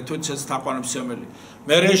აგრეთვე ცეცხლთაყვანისმცემელი.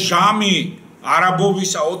 მერე ჟამი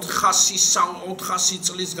არაბობისა 400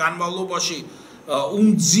 წლის განმავლობაში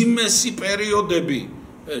უმძიმესი პერიოდები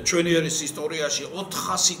ჩვენი ერის ისტორიაში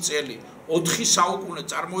 400 წელი, 4 საუკუნე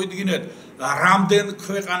წარმოიდგინეთ, რამდენ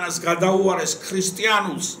ქვეყანას გადაუარეს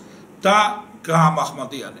ქრისტიანულს და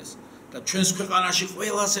გაამახმადიანეს. და ჩვენს ქვეყანაში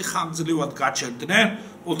ყველაზე ხანგრძლივად გაჩერდნენ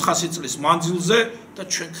 400 წლის მანძილზე და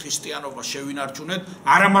ჩვენ ქრისტიანობა შევინარჩუნეთ,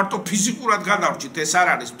 არა მარტო ფიზიკურად გადავრჩით, ეს არ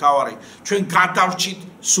არის მთავარი, ჩვენ გადავრჩით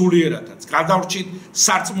სულიერადაც, გადავრჩით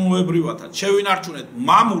სარწმუნოებრივადაც, შევინარჩუნეთ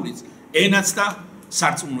მამულიც, ენაც და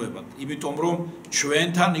სარწმუნოებად, იმიტომ რომ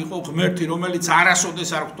ჩვენთან იყო ღმერთი, რომელიც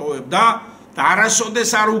არასოდეს არ ღვთოვებდა და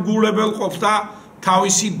არასოდეს არ უგულებელყოფდა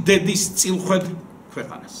თავისი დედის წილხვედ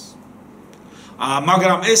ქვეყანას.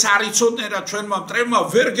 მაგრამ ეს არ იცოდნენ რა ჩვენმა მტრებმა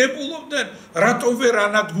ვერ გებულობდნენ, რატომ ვერ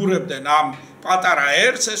ანადგურებდნენ ამ პატარა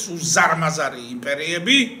ერს, ეს უზარმაზარი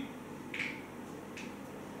იმპერიები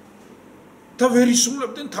და ვერ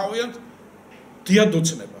ისრულებდნენ თავიანთ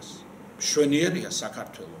დიადოცნებას. მშვენიერია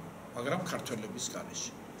საქართველო, მაგრამ ქართველების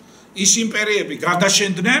გარეშე. ის იმპერიები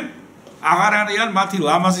გადაშენდნენ, აღარ არიან მათი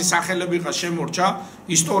ლამაზი სახელები ხა შემორჩა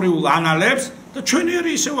ისტორიულ ანალებს და ჩვენი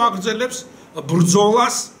ერი ისევ აგრძელებს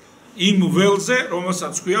ბრძოლას იმ ველზე,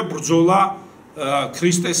 რომელსაც ქვია ბრძოლა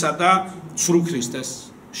ქრისტესა და ცრუ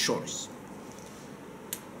ქრისტეს შორის.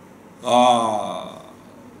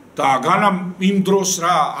 და განამ იმ დროს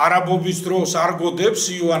რა არაბობის დროს არ გოდებს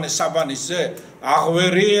იოანე საბანისზე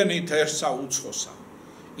აღვერიენითერსა უცხოსა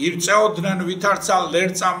ირწეოდნენ ვითარცა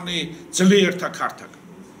ლერწამნი ძლიერთა ქართაგან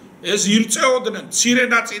ეს ირწეოდნენ მცირე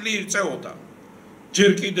ნაწილი ირწეოდა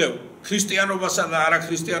ჯერ კიდევ ქრისტიანობასა და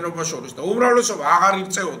არაქრისტიანობას შორის და უმრავლესობა აღარ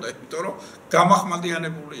ირწეოდა იმიტომ რომ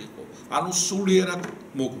გამახმადიანებული იყო ანუ სულიერად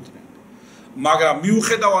მოგვიდნენ მაგრამ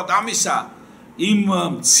მიუხედავად ამისა იმ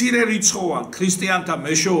მცირე რიცხოვან ქრისტიანთა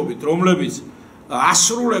მეშვეობით რომლებიც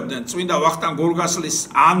ასრულებდნენ წმინდა ვახტანგ გორგასლის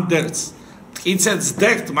ანდერts ტყიცებს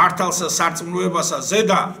დეგთ მართალსა სარწმუნოებასა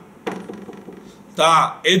ზედა და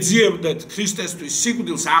ეძიებდეთ ქრისტესთვის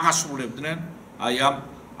სიკვდილს აღასრულებდნენ აი ამ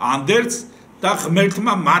ანდერts და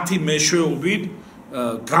ღმერთმა მათი მეშვეობით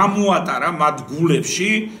გამოატარა მათ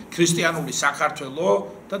გულებში ქრისტიანული საქართველო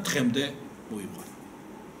და დღემდე მოიყვანა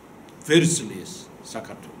ვერ ზლიეს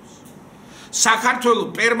საქართველოს საქართველო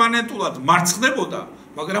პერმანენტულად მარცხდებოდა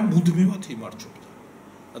მაგრამ მუდმივად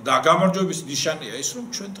იმარჯვებდა და გამარჯვების ნიშანია ის რომ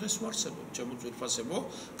ჩვენ დღეს ვარსებობ ჩემო ძვირფასებო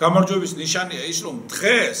გამარჯვების ნიშანია ის რომ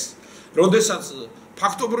დღეს როდესაც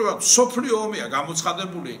ფაქტობრივად სოფლიო ომია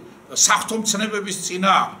გამოცხადებული საფრთხომცნებების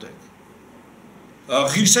წინააღმდეგ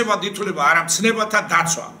ღირსებად ითვლება არა მცნებათა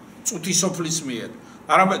დაცვა წუთი სოფლის მიერ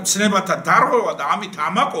არამედ მცნებათა დარღვევა და ამით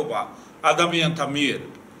ამაყობა ადამიანთა მიერ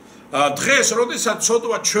დღეს როდესაც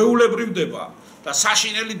ცოდვა ჩვეულებრივდება და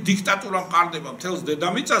საშინელი დიქტატურა მყარდება მთელს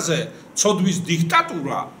დედამიწაზე ცოდვის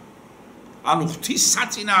დიქტატურა ანუ ღვთის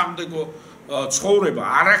საწინააღმდეგო ცხოვრება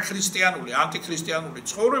არაქრისტიანული ანტიქრისტიანული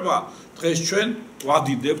ცხოვრება დღეს ჩვენ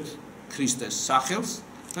ვადიდებთ ქრისტეს სახელს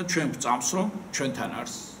და ჩვენ ვწამს რომ ჩვენთან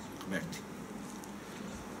არის ღმერთი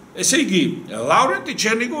ესე იგი ლავრენტი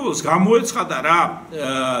ჩერნიგოვილს გამოეცხადა რა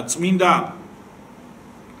წმინდა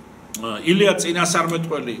ილია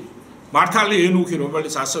წინასწარმეტყველი მართალი ენუქი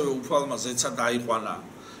რომელიც ასევე უფალმა ზეცა დაიყვანა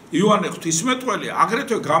იოანე ღვთისმეტყველი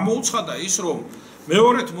აგრეთვე გამოუცხადა ის რომ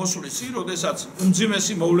მეორედ მოსulis წინ როდესაც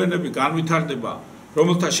უმძიმესი მოვლენები განვითარდება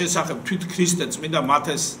რომელთა შესახებ თვით ქრისტე წმინდა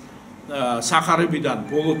მათეს სახარებიდან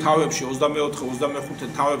ბოლო თავებში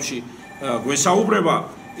 24-25 თავებში გვესაუბრება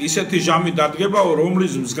ისეთი ჟამი დადგებაო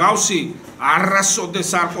რომლის მსგავსი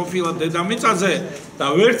არასოდეს არ ყოფილა დედამიწაზე და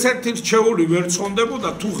ვერც ერთი რჩეული ვერ ცხონდებოდა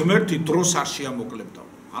თუ ღმერთი დროს არ შეამოკლებდა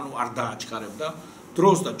ანუ არ დააჩქარებდა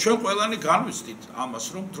დროს და ჩვენ ყველანი განვიცდით ამას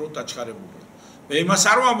რომ დრო დაჩქარებულა მე იმას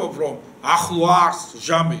არ ვამბობ რომ ახლო არს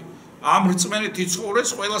ჟამი ამ რწმენით იცხოვრეს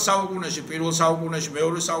ყველა საუკუნეში პირველ საუკუნეში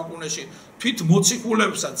მეორე საუკუნეში თვით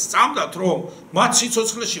მოციქულებსაც სწამდათ რომ მათ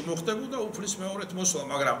სიცოცხლეში მოხდებოდა უფლის მეორედ მოსვლა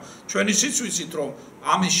მაგრამ ჩვენ ისიც ვიცით რომ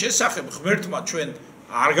ამის შესახებ ღმერთმა ჩვენ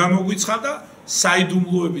არ გამოგვიცხადა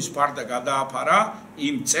საიდუმლოების ფარდა გადააფარა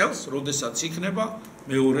იმ წელს როდესაც იქნება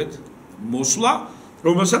მეორედ მოსვლა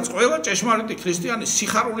რომელსაც ყველა ჭეშმარიტი ქრისტიანი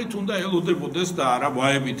სიხარულით უნდა ელოდებოდეს და არა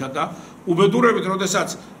ვაებითა და უბედურებით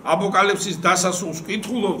როდესაც აპოკალიფსის დასასრულს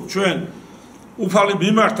ვკითხულობთ ჩვენ უფალი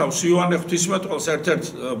მიმართავს იოანე ღვთისმეტყველს ერთ-ერთ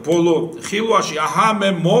ბოლო ხილვაში აჰა მე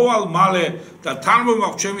მოვალ მალე და თან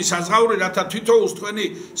მომაქვს ჩემი საზღაური რათა თვითოულს თქვენი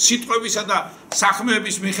სიტყვებისა და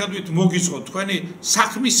საქმეების მიხედვით მოგიძღოთ თქვენი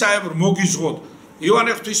საქმისაებრ მოგიძღოთ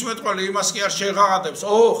იოანე ღვთისმეტყველი იმას კი არ შეღაღადებს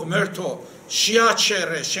ო ღმერთო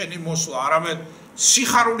შეაჩერე შენი მოსვლა არამედ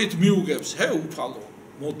სიხარულით მიუგებს ჰე უფალო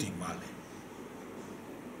მოდი მალე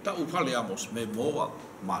და უფალი ამბობს მე მოვალ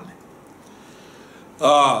მალე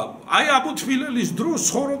აი აბუთვილელის დროს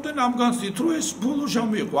ცხოვრობდნენ ამ განცდით რომ ეს ბოლო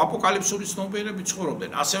ჟამი იყო აპოკალიფსური ცნობიერები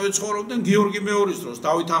ცხოვრობდნენ ასევე ცხოვრობდნენ გიორგი მეორის დროს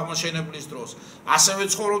დავით აღმაშენებლის დროს ასევე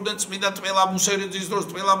ცხოვრობდნენ წმინდა ტყელა მუსერიძის დროს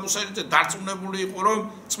ტყელა მუსერიძე დარწმუნებული იყო რომ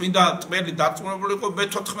წმინდა ტყელი დარწმუნებული იყო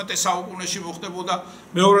მე-14 საუკუნეში მოხდებოდა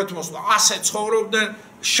მეორედ მოსვლა ასე ცხოვრობდნენ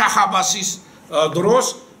შახაბასის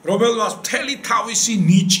დროს რომელმაც მთელი თავისი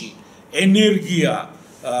ნიჭი ენერგია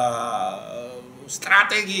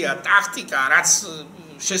სტრატეგია ტაქტიკა რაც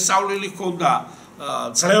შესავლილი ჰქონდა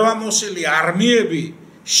ძლევამოსილი არმიები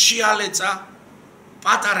შეალეწა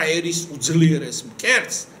პატარა ერის უძლიერეს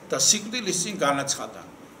მკერდს და სიკვდილის წინ განაცხადა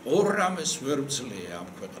ორ რამეს ვერ ვძლია ამ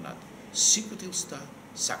ქვეყნად სიკვდილს და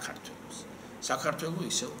საქართველოს საქართველო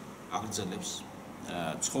ისევ აგრძელებს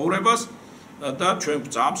ცხოვრებას და ჩვენ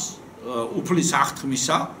გვწამს უფლის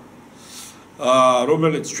აღთქმისა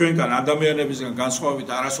რომელიც ჩვენგან ადამიანებისგან განსხვავებით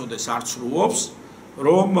არასოდეს არ ცრუობს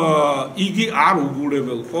რომ იგი არ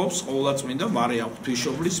უგულებელ ყოფს ყოვლადწმინდა მარიამ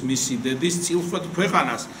ღვთისმშობლის მისი დედის წილხვედ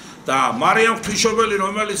ქვეყანას და მარიამ ღვთისმშობელი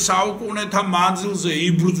რომელიც საუკუნეთა მანძილზე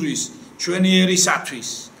იბრძვის ჩვენი ერისათვის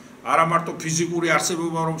არა მარტო ფიზიკური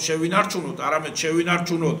არსებობა რომ შევინარჩუნოთ არამედ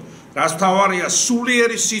შევინარჩუნოთ რაც თავარია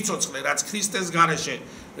სულიერი სიცოცხლე რაც ქრისტეს გარეშე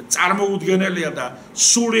წარმოუდგენელია და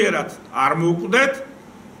სულიერად არ მოვკვდეთ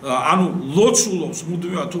ანუ ლოცულობს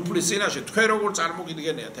მუდმივად უფლის წინაშე თქვენ როგორ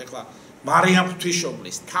წარმოგიდგენიათ ეხლა მარიამ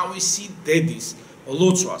ღვთისმშობლის თავისი დედის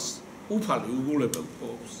ლოცვას უფალი უგულებელ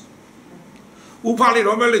ყოფს. უფალი,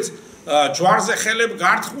 რომელიც ჯვარზე ხელებ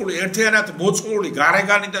გარტყული, ერთიანად მოწყვლული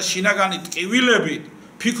გარეგანი და შინაგანი ტკივილებით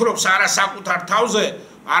ფიქრობს არა საკუთარ თავზე,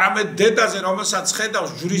 არამედ დედაზე, რომელსაც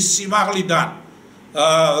ხედავს ჯვრის სიმაღლიდან,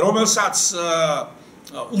 რომელსაც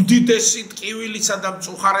უდიდესი ტკივილისა და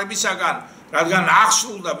მწუხარებისაგან, რადგან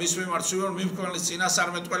აღსრულდა მის მიმართ მიმქმნელის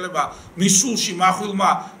წინასწარმეტყველება, მის სულში მახვილმა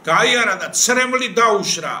გაიარა და ცრემლი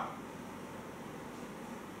დაუშრა.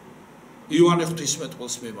 იოანე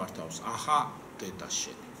ღვთისმეტყველს მიმართავს, ახა დედა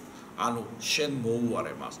შენი, ანუ შენ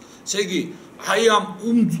მოუარე მას. ესე იგი, აი ამ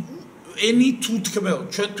ენით უთქმელ,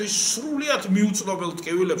 ჩვენთვის სრულიად მიუწნობელ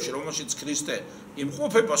ტკივილებში, რომელშიც ქრისტე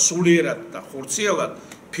იმყოფება სულიერად და ხორციელად,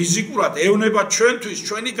 ფიზიკურად ევნება ჩვენთვის,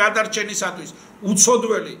 ჩვენი გადარჩენისათვის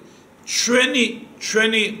უცოდველი,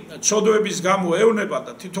 ჩვენი ცოდვების გამო ევნება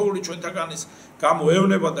და თითოეული ჩვენთაგანის გამო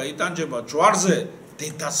ევნება და იტანჯება ჯვარზე,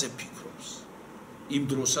 დედაზე ფიქრობს. იმ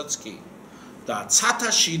დროსაც კი და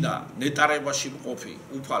ცათაშინა ნეტარებაში მყოფი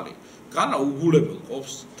უფალი განა უგულებელ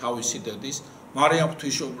ყოფს თავისი დედის მარიამ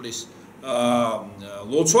ღვთისმშობლის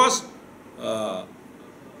ლოცვას,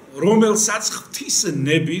 რომელსაც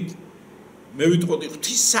ღვთისნებით, მე ვიტყოდი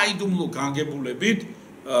ღვთისსაიდუმლო განგებულებით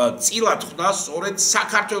წილად ხვდა სწორედ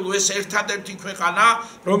საქართველოს ეს ერთადერთი ქვეყანა,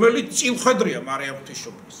 რომელიც წილხვედრია მარიამ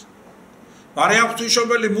ღვთისმშობლის. მარიამ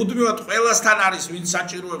ღვთისმშობელი მუდმივად ყველასთან არის, ვინც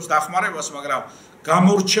საჭიროებს დახმარებას, მაგრამ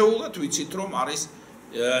გამორჩეულად ვიცით, რომ არის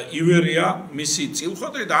ივერია მისი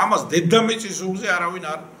წილხვედრი და ამას დედამიწის ზურგზე არავინ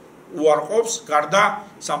არ უარყოფს, გარდა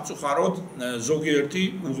სამწუხაროდ ზოგიერთი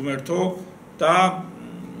უღმერთო და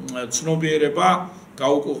ცნობიერება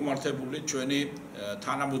გაუკუღმართებული ჩვენი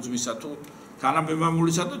თანამოძმისა თუ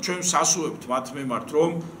თანამემამულისა და ჩვენ სასუებთ მათ მიმართ,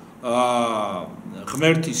 რომ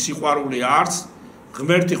ღმერთი სიყვარული არც,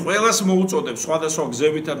 ღმერთი ყველას მოუწოდებს სხვადასხვა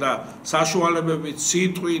გზებითა და საშუალებებით,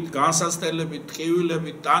 სიტყვით, განსაცდელებით,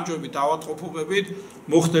 ტკივილებით, ტანჯვებით, ავადმყოფობებით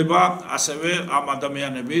მოხდება ასევე ამ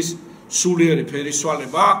ადამიანების სულიერი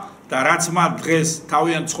ფერისვალება და რაც მათ დღეს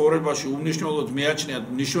თავიანთ ცხოვრებაში უმნიშვნელოდ მიაჩნიათ,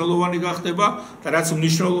 მნიშვნელოვანი გახდება და რაც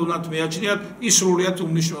მნიშვნელოვნად მიაჩნიათ, ის სრულიად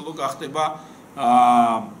უმნიშვნელო გახდება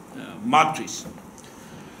მათთვის.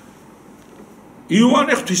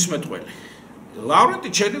 იოანე ღვთისმეტყველი. ლავრენტი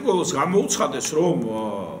ჩერნიგოვის გამოუცხადეს, რომ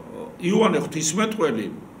იოანე ღვთისმეტყველი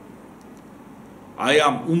აი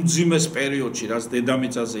ამ უმძიმეს პერიოდში, რაც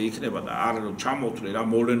დედამიწაზე იქნება და არ ჩამოთვლი რა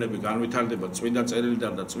მოვლენები განვითარდება წმინდა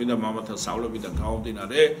წერილიდან და წმინდა მამათა სწავლებიდან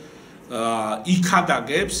გამომდინარე,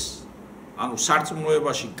 იქადაგებს, ანუ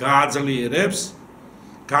სარწმუნოებაში გააძლიერებს,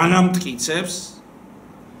 განამტკიცებს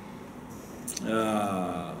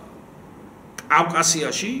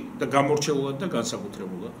კავკასიაში და გამორჩეულად და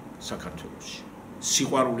განსაკუთრებულად საქართველოში.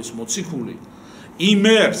 სიყვარულის მოციქული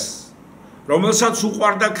იმერს, რომელსაც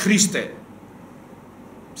უყვარდა ქრისტე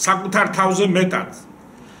საკუთარ თავზე მეტად,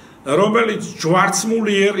 რომელიც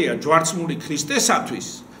ჯვარცმულიერია, ჯვარცმული ქრისტესათვის,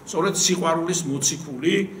 სწორედ სიყვარულის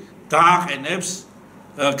მოციქული დააყენებს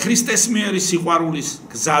ქრისტეს მიერი სიყვარულის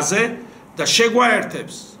გზაზე და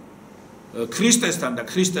შეგვაერთებს ქრისტესთან და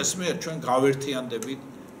ქრისტეს მიერ ჩვენ გავერთიანდებით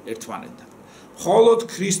ერთმანეთთან. მხოლოდ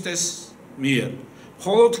ქრისტეს მიერ,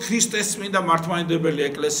 მხოლოდ ქრისტეს წმინდა მართლმადიდებელი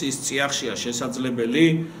ეკლესიის წიაღშია შესაძლებელი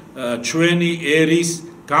ჩვენი ერის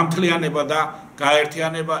გამთლიანება და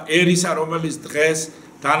გაერთიანება, ერისა, რომელიც დღეს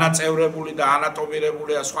დანაწევრებული და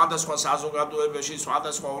ანატომირებულია სხვადასხვა საზოგადოებებში,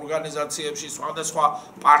 სხვადასხვა ორგანიზაციებში, სხვადასხვა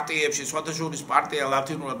პარტიებში, სხვადასხვა პარტია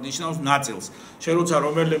ლათინურად ნიშნავს ნაწილს. შენ როცა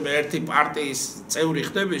რომელიმე ერთი პარტიის წევრი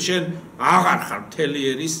ხდები, შენ აღარ ხარ მთელი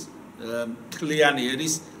ერის, მთლიანი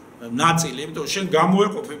ერის ნაწილი, იმიტომ შენ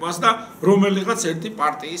გამოეყოფ იმას და რომელიღაც ერთი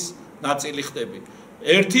პარტიის ნაწილი ხდები.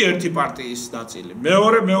 ერთი პარტიის ნაწილი,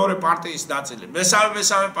 მეორე პარტიის ნაწილი,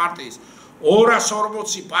 მესამე პარტიის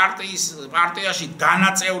 240 პარტიაში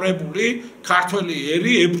დანაწევრებული ქართველი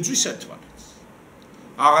ერი ებრძვის ერთმანეთს.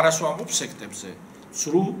 აღარას ვამბობ სექტებზე,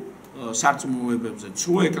 ცრუ სარწმუნოებებზე,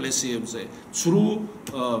 ცრუ ეკლესიებზე, ცრუ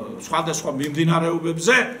სხვადასხვა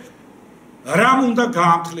მიმდინარეობებზე, რამ უნდა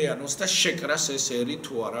გაამთლიანოს და შეკრას ეს ერი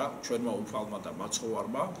თუ არა ჩვენმა უფალმა და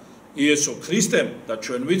მაცხოვარმა იესო ქრისტემ და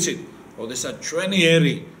ჩვენ ვიცით, როდესაც ჩვენი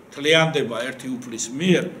ერი თლიანდება ერთი უფლის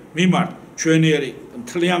მიმართ, ჩვენი ერი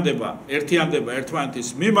თლიანდება, ერთიანდება ერთმანეთის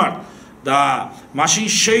მიმართ და მაშინ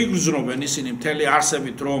შეიგრძნობენ ისინი მთელი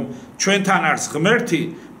არსებით, რომ ჩვენთან არის ღმერთი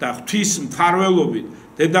და ღვთის მფარველობით,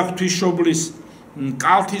 დედა ღვთისმშობლის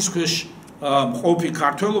კალთის ქვეშ მყოფი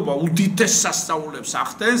ქართველობა უდიდეს სასწაულებს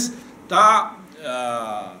ახდენს და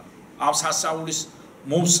ამ სასწაულის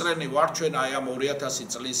მომსწრენი ვარ ჩვენ აი ამ 2000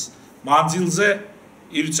 წლის მანძილზე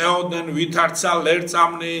ირწეოდნენ ვითარცა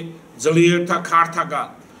ლერწამნი ძლიერთა ქართაგან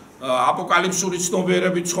აპოკალიფსური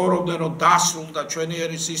ცნობიერები ცხოვრობდნენ, რომ დასრულდა ჩვენი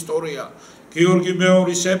ერის ისტორია, გიორგი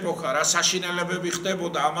მეორის ეპოქა, რა საშინელებები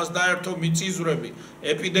ხდებოდა, ამას დაერთო მიწისძვრები,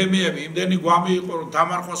 ეპიდემიები, იმდენი გვამი იყო, რომ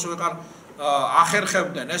დამარხვას ვეღარ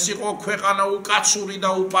ახერხებდნენ. ეს იყო ქვეყანა უკაცური და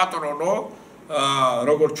უპატრონო,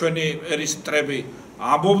 როგორც ჩვენი ერის მტრები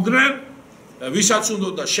ამბობდნენ, ვისაც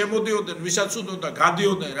უნდოდა შემოდიოდნენ, ვისაც უნდოდა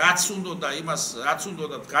გადიოდნენ, რაც უნდოდა იმას, რაც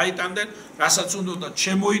უნდოდა გაიტანდნენ, რასაც უნდოდა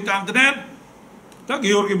შემოიტანდნენ. და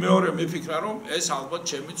გიორგი მეორე მიფიქრა, რომ ეს ალბათ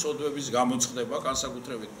ჩემი ცოდვების გამოცხდება,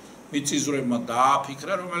 განსაკუთრებით მიწისძვრებმა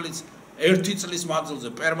დააფიქრა, რომელიც 1 წლის მანძილზე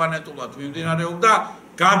პერმანენტულად მიმდინარეობდა,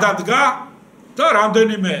 გადადგა და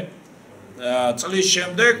რამდენიმე წლის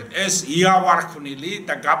შემდეგ ეს იავარქმნილი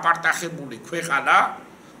და გაპარტახებული ქვეყანა,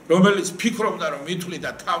 რომელიც ფიქრობდა, რომ მithვლიდა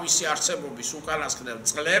თავისი არსებობის უკანასკნელ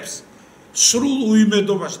წლებს, სრულ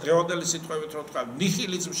უიმედობაში, დღევანდელი სიტყვებით რო თქვა,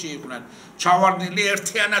 ნიჰილიზმში იყვნენ ჩავარდნილი,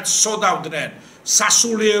 ერთიანად სოდავდნენ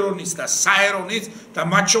სასულიერონის და საერონის და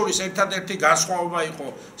მათ შორის ერთადერთი განსხვავება იყო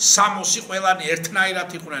სამოსი, ყველანი ერთნაირად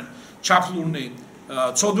იყვნენ ჩაფლულნი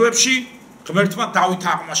ცოდვებში. ღმერთმა დავით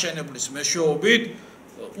აღმაშენებლის მეშვეობით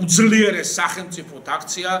უძლიერეს სახელმწიფოდ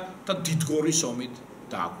აქცია და დიდგორის ომით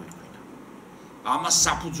დააგვირგვინა. ამას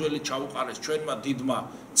საფუძველი ჩაუყარეს ჩვენმა დიდმა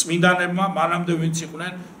წმინდანებმა, მანამდე ვინც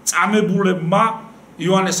იყვნენ წამებულებმა.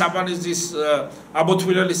 იოანეს აბანეძის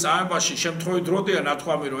აბოთვილელის წამებაში შემთხვევით როდია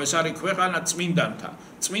ნათქვამი, რომ ეს არის ქვეყანა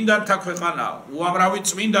წმინდანთა ქვეყანა, უამრავი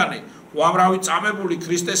წმინდანი, უამრავი წამებული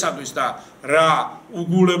ქრისტესადვის და რა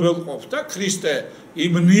უგულებელ ყოფს და ქრისტე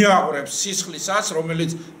იმ ნიაღვრებს სისხლისას,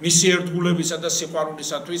 რომელიც მისი ერთგულებისა და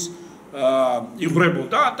სიყვარულისათვის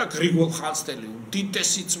იღვრებოდა და გრიგოლ ხანძთელი,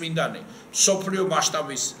 უდიდესი წმინდანი, მსოფლიო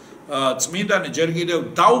მასშტაბის წმინდანი, ჯერ კიდევ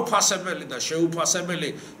დაუფასებელი და შეუფასებელი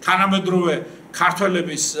თანამედროვე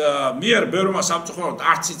ქართველების მიერ ბევრმა სამწუხაროდ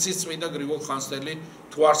არც იცის წმინდა გრიგოლ ხანძთელი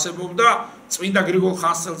თუ არსებობდა. წმინდა გრიგოლ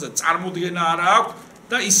ხანძთელზე წარმოდგენა არა აქვს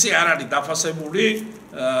და ისე არ არის დაფასებული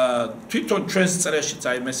თვითონ ჩვენს წრეშიც,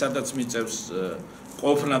 აი მე სადაც მიწევს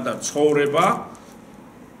ყოფნა და ცხოვრება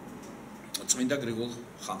წმინდა გრიგოლ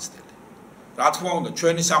ხანძთელი. რა თქმა უნდა,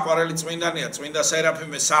 ჩვენი საყვარელი წმინდანია წმინდა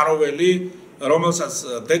სერაფიმე საროველი, რომელსაც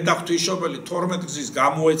დედა ღვთისმშობელი 12 გზის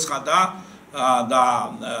გამოეცხადა და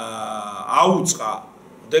აუწყა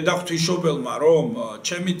დედა ღვთისმშობელმა, რომ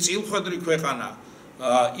ჩემი წილხვედრი ქვეყანა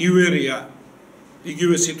ივერია,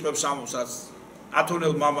 იგივე სიტყვებს ამოსაც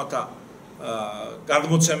ათონელ მამათა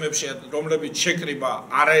გადმოცემებში, რომლებიც შეკრიბა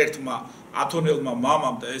არაერთმა ათონელმა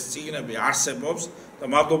მამამ და ეს წიგნები არსებობს და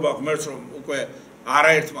მადლობა ღმერთს, რომ უკვე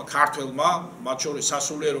არაერთმა ქართველმა, მათ შორის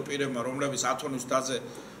სასულიერო პირებმა, რომლებიც ათონის დაზე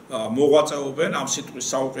მოღვაწეობენ ამ სიტყვის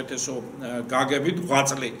საუკეთესო გაგებით,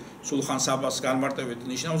 ღვაწლი სულხან საბას განმარტებით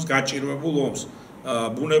ნიშნავს გაჭირვებულ ომს.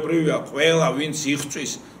 ბუნებრივია, ყველა ვინც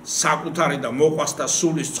იღწვის საკუთარი და მოყვასთა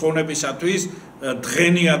სულის ცხონებისათვის,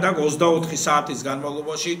 დღენია და 24 საათის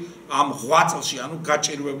განმავლობაში ამ ღვაწლში, ანუ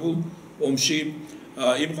გაჭირვებულ ომში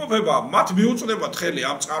იმყოფება. მათ მიუწვდებათ ხელი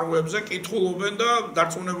ამ წყაროებზე, კითხულობენ და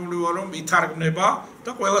დარწმუნებული ვარ, რომ ითარგმნება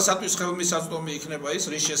და ყველასათვის ხელმისაწვდომი იქნება ის,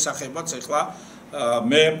 რის შესახებაც ახლა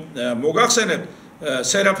მე მოგახსენებ.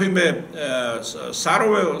 სერაფიმე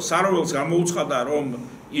საროველს გამოუცხადა, რომ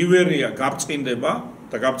ივერია გაბწყინდება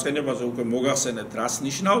და გაბწყინებაზე უკვე მოგახსენეთ რას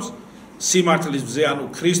ნიშნავს. სიმართლის მზე, ანუ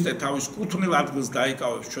ქრისტე თავის კუთვნილ ადგილს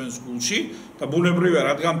დაიკავებს ჩვენს გულში და ბუნებრივია,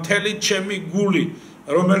 რადგან მთელი ჩემი გული,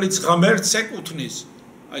 რომელიც ღმერთს ეკუთვნის,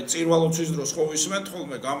 აი წირვალოცვის დროს ხო ვისმენთ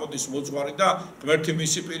ხოლმე, გამოდის მოძღვარი და ღმერთი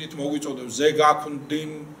მისი პირით მოგვიწოდებს, ზე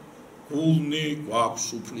გაქვდინ გულნი გვაქვს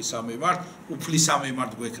უფლისა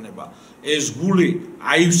მიმართ გვექნება. ეს გული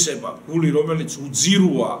აივსება, გული რომელიც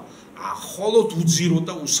უძიროა, ხოლოდ უძირო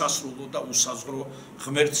და უსასრულო და უსაზღვრო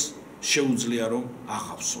ღმერთს შეუძლია რომ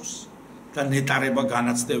აღავსოს და ნეტარება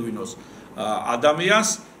განაცდევინოს ადამიანს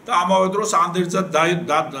და ამავე დროს ანდერძად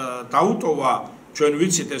დაუტოვა, ჩვენ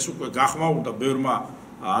ვიცით, ეს უკვე გახმაურდა ბევრმა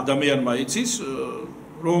ადამიანმა იცის,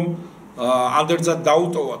 რომ ანდერძად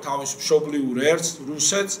დაუტოვა თავის მშობლიურ ერს,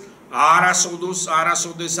 რუსეთს,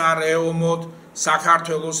 არასოდეს არ ეომოთ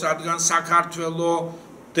საქართველოს, რადგან საქართველო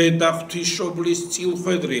დედა ღვთისმშობლის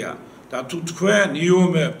წილხვედრია და თუ თქვენ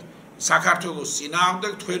იომებთ საქართველოს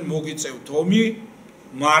წინააღმდეგ, თქვენ მოგიწევთ ომი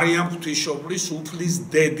მარიამ ღვთისმშობლის უფლის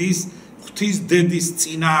დედის, ღვთის დედის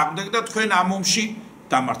წინააღმდეგ და თქვენ ამ ომში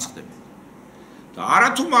დამარცხდებით. და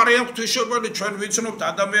არათუ მარიამ ღვთისმშობელი ჩვენ ვიცნობთ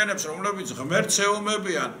ადამიანებს, რომლებიც ღმერთს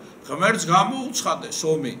ეომებიან, ღმერთს გამოუცხადეს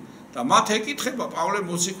ომი და მათ ეკითხება პავლე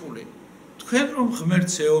მოციქული, თქვენ რომ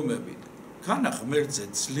ღმერთს ეომებით, განა ღმერთზე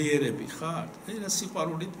ძლიერები ხართ? აი რა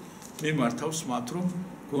სიყვარულით მიმართავს მათ, რომ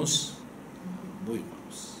გონს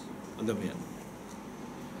მოიყვანოს ადამიანს.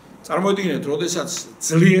 წარმოიდგინეთ, როდესაც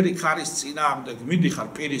ძლიერი ხარის წინააღმდეგ მიდიხარ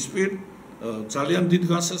პირისპირ ძალიან დიდ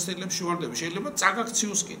განსასწრებელში ვარდები, შეიძლება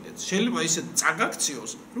წაგაქციოს კიდეც, შეიძლება ისეთ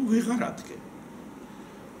წაგაქციოს, რომ ვეღარ ადგე.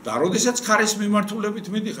 და როდესაც ქარის მიმართულებით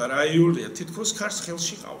მიდიხარ, აი იულია, თითქოს ქარს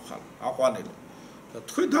ხელში ყავხარ, აყვანილო. და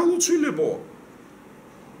თქვენ დაუცვილებო,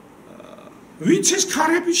 ვინც ეს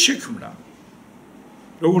ქარების შექმნა.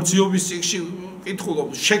 როგორც იობის წიგნში კითხულობ,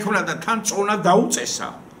 შექმნა და თან წონა დაუწესა.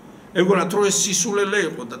 ეგონათ რომ ეს სისულელე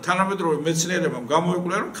იყო და თანამედროვე მეცნიერებამ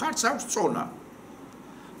გამოიკვლია, რომ ქარს აქვს წონა.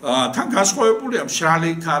 თან განსხვავებულია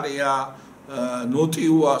მშრალი ქარია,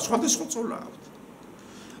 ნოტიოა, სხვადასხვა წონა აქვს.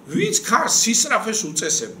 ვინც ქარს სისწრაფეს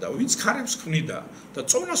უწესებდა, ვინც ქარებს ქმნიდა და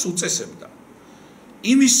წონას უწესებდა.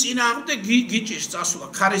 იმის წინააღმდეგ გიჭირს წასვლა,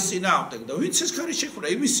 ქარის წინააღმდეგ და ვინც ეს ქარი შექმნა,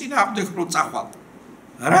 იმის წინააღმდეგ რო წახვალ.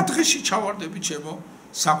 რა დღეში ჩავარდები ჩემო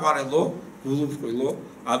საყვარელო, გულუბრყვილო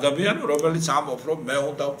ადამიანი, რომელიც ამბობს, რომ მე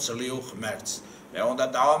უნდა ვძლიო ღმერთს, მე უნდა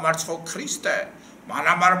დავამარცხო ქრისტე,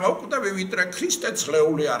 მანამ არ მოვკვდები, ვიდრე ქრისტე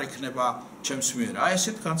ძლეული არ იქნება ჩემს მიერ. აი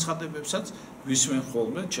ესეთ განცხადებებსაც ვისმენ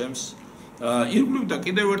ხოლმე ჩემს ირგვლივ და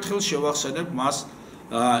კიდევ ერთხელ შევახსენებ მას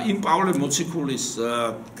იმ პავლე მოციქულის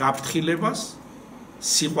გაფრთხილებას,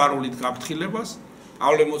 სიყვარულით გაფრთხილებას,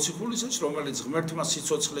 პავლე მოციქულისაც, რომელიც ღმერთმა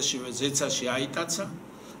სიცოცხლეშივე ზეცაში აიტაცა,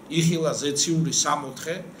 იხილა ზეციური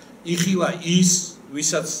 60-ხე, იხილა ის,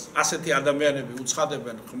 ვისაც ასეთი ადამიანები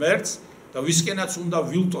უცხადებენ ღმერთს და ვისკენაც უნდა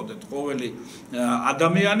ვილტოდეთ ყოველი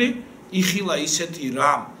ადამიანი, იხილა ისეთი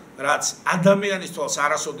რამ, რაც ადამიანის თვალს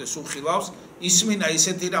არასოდეს უხილავს, ისმინა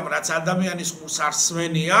ისეთი რამ, რაც ადამიანის ყურს არ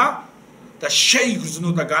სვენია და შეიგრძნო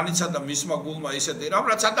და განიცადა მისმა გულმა ისეთი რამ,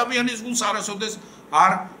 რაც ადამიანის გულს არასოდეს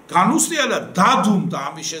არ განუსწია და დადუმდა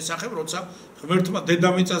ამის შესახებ, როცა ღმერთმა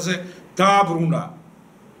დედამიწაზე დააბრუნა.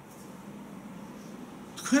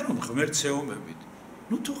 თქვენ რომ ღმერთს ეომებით,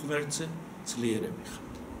 ნუ თუ ღმერთზე ძლიერები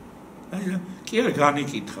ხართ. აი რა, კი არ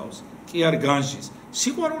განიკითხავს, კი არ განჟის,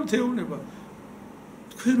 სიყვარულით ეუბნება.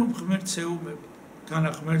 თქვენ რომ ღმერთს ეომებით,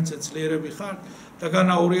 განა ღმერთზე ძლიერები ხართ და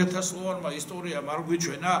განა 2000 წლოვანმა ისტორიამ არ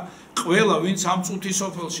გვიჩვენა, ყველა ვინც ამ წუთის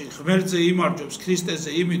სოფელში ღმერთზე იმარჯვებს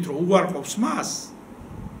ქრისტეზე იმით, რომ უარყოფს მას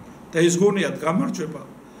და ეს გონიათ გამარჯვება,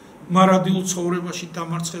 მარადიულ ცხოვრებაში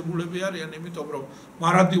დამარცხებულები არიან, იმიტომ რომ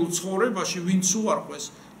მარადიულ ცხოვრებაში ვინც უარყვეს,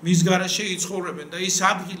 მის გარეშე იცხოვრებენ და ის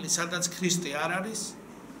ადგილი, სადაც ქრისტე არ არის,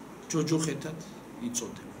 ჯოჯოხეთად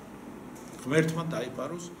იწოდება. ღმერთმა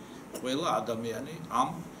დაიფაროს ყველა ადამიანი ამ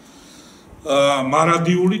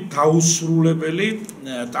მარადიული დაუსრულებელი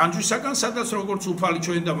ტანჯვისაგან, სადაც როგორც უფალი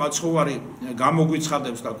ჩვენ და მაცხოვარი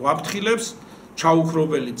გამოგვიცხადებს და გვაფრთხილებს,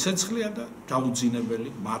 ჩაუქრობელი ცეცხლია და დაუძინებელი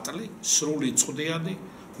მატლი, სრული წვდიანი,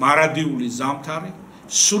 მარადიული ზამთარი,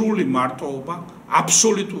 სრული მარტოობა,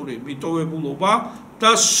 აბსოლუტური მიტოვებულობა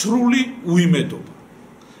და სრული უიმედობა.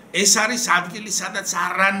 ეს არის ადგილი, სადაც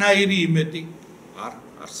არანაირი იმედი არ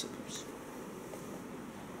არსებობს.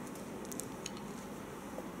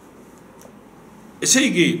 ესე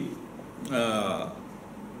იგი,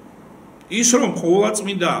 ის რომ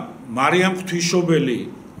ყოვლადწმინდა მარიამ ღვთისმშობელი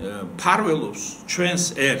ფარველობს ჩვენს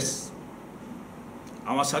ერს,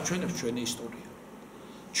 ამას აჩვენებს ჩვენი ისტორია.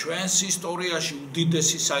 ჩვენს ისტორიაში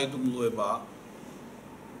უდიდესი საიდუმლოებაა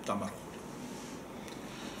დამარხული.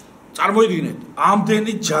 წარმოიდგინეთ,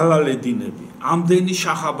 ამდენი ჯალალედინები, ამდენი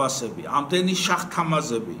შახაბასები, ამდენი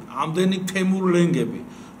შახთამაზები, ამდენი თემურლენგები,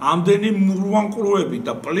 ამდენი მურვანყრუები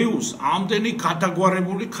და პლუს ამდენი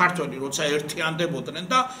გადაგვარებული ქართველი, როცა ერთიანდებოდნენ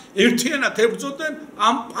და ერთიანად ებრძოდნენ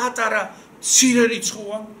ამ პატარა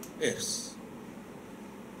ცირერიცხოვან ერს.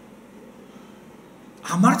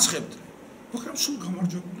 ამარცხებდნენ, მაგრამ სულ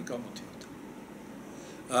გამარჯვებული გამოდიოდა.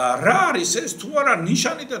 რა არის ეს თუ არა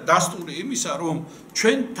ნიშანი და დასტური იმისა, რომ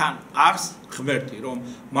ჩვენთან არს ღმერთი, რომ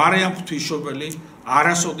მარიამ ღვთისმშობელი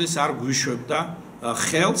არასოდეს არ გვიშვებდა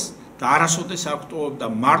ხელს და არასოდეს არ გვტოვებდა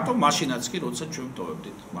მარტო, მაშინაც კი როცა ჩვენ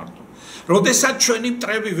ვტოვებდით მარტო. როდესაც ჩვენი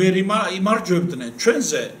მტრები ვერ იმარჯვებდნენ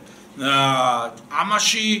ჩვენზე,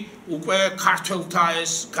 ამაში უკვე ქართველთა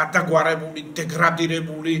ეს გადაგვარებული,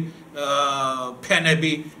 დეგრადირებული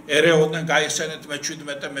ფენები ერეოდნენ, გაიხსენეთ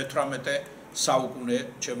მე-17-მე-18 საუკუნე,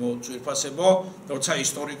 ჩემო ძვირფასებო, როცა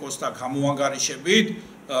ისტორიკოსთა გამოანგარიშებით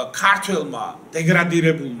ქართველმა,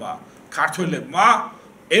 დეგრადირებულმა ქართველებმა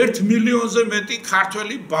 1 მილიონზე მეტი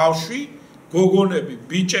ქართველი ბავშვი, გოგონები,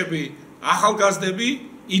 ბიჭები, ახალგაზრდები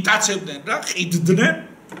იტაცებდნენ და ყიდდნენ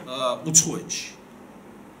უცხოეთში.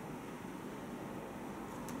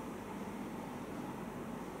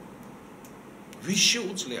 ვის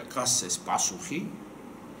შეუძლია გასცეს პასუხი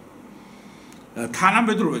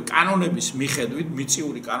თანამედროვე კანონების მიხედვით,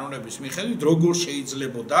 მიწიური კანონების მიხედვით, როგორ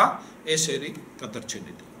შეიძლებოდა ეს ერი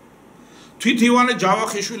გადარჩენილიყო. თვით ივანე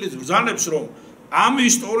ჯავახიშვილიც ბრძანებს, რომ ამ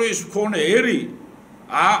ისტორიის მქონე ერი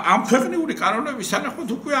ამ ქვეყნიური კანონების თანახმად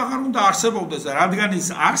უკვე აღარ უნდა არსებობდეს და რადგან ის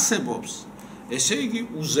არსებობს, ესე იგი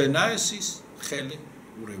უზენაესის ხელი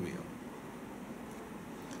ურევია.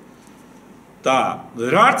 და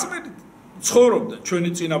რა რწმენით ცხოვრობდნენ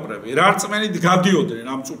ჩვენი წინაპრები, რა რწმენით გადიოდნენ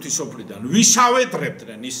ამ წუთისოფლიდან,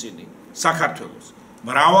 ვისავედრებდნენ ისინი საქართველოს,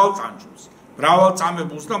 მრავალ ტანჯულს, მრავალ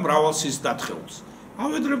წამებულს და მრავალ სისდათხეულს.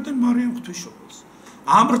 ავედრებდნენ მარიამ ღვთისმშობელს.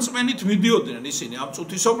 ამ რწმენით მიდიოდნენ ისინი ამ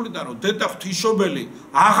წუთისოფლიდან, რომ დედა ღვთისმშობელი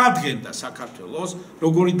აღადგენდა საქართველოს,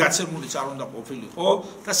 როგორი დაცემულიც არ უნდა ყოფილიყო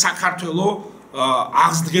და საქართველო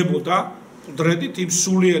აღსდგებოდა მკვდრედით იმ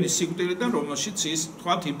სულიერი სიკვდილიდან, რომელშიც ის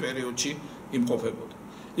თქვათ იმ პერიოდში იმყოფებოდა.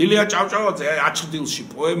 ილია ჭავჭავაძე აჩრდილში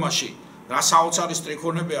პოემაში რა საოცარი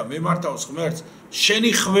სტრიქონებია მიმართავს ღმერთს,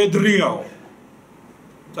 შენი ხვედრიაო.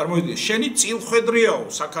 წარმოიდგინე, შენი წილხვედრიაო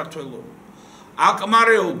საქართველო.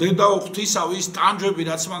 აკმარეო დედაო ღვთისავ ის ტანჯვები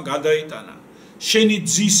რაც მან გადაიტანა. შენი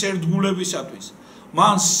ძის ერთგულებისათვის.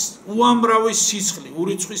 მან უამრავი სისხლი,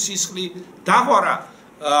 ურიცხვი სისხლი დაღვარა,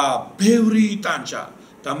 ბევრი იტანჯა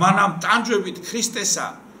და მან ამ ტანჯვებით ქრისტესა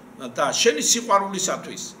და შენი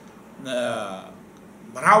სიყვარულისათვის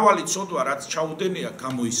მრავალი ცოდვა რაც ჩაუდენია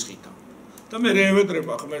გამოისხიდა. და მე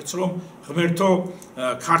ევედრება ღმერთს რომ ღმერთო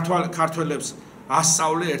ქართველებს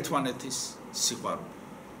ასწავლე ერთმანეთის სიყვარული.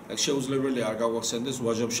 შეუძლებელი არ გავახსენდეს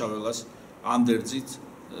ვაჟა-ფშაველას ანდერძით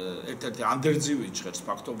ერთ-ერთი ანდერძივი ჭხერს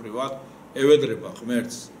ფაქტობრივად ევედრება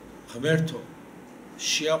ღმერთს ღმერთო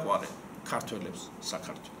შეაყვარე ქართველებს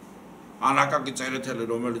საქართველოს. ან აკაკი წერეთელი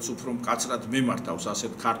რომელიც უფრო მკაცრად მიმართავს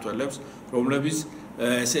ასეთ ქართველებს რომლებიც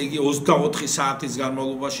ესე იგი 24 საათის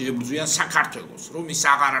განმავლობაში ებრძვიან საქართველოს რომ ის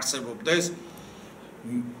აღარ არსებობდეს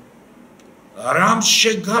რამ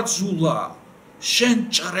შეგაძულა შენ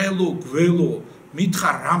ჭრელო გველო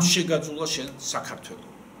მითხარ რამ შეგაძულა შენ საქართველო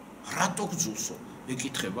რატო გძულსო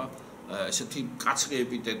ეკითხება ესეთი მკაცრი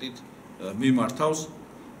ეპიტეტით მიმართავს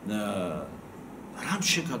რამ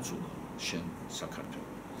შეგაძულა შენ საქართველო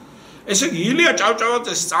ესე იგი ილია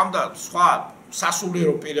ჭავჭავაძე სწამდა სხვა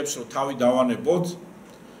სასულიერო პირებს რომ თავი დავანებოთ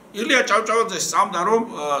ილია ჭავჭავაძე სწამდა რომ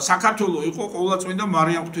საქართველო იყო ყოვლადწმინდა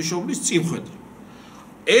მარიამ ღვთისმშობლის წილხვედრი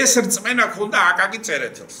ეს რწმენა ქონდა აკაკი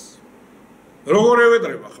წერეთელს როგორ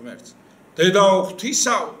ევედრება ღმერთს დედაო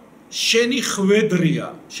ღვთისავ შენი ხვედრია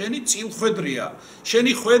შენი წილხვედრია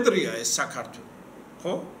შენი ხვედრია ეს საქართველო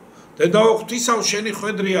ხო დედაო ღვთისავ შენი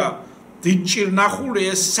ხვედრია დიჭირნახული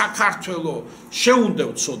ეს საქართველო შეუნდევ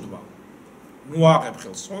ცოდვა ნუ აღებ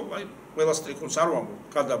ხელს ხო აი ყველა სტრიქონს არ ვამბობ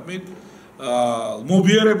გადაბმით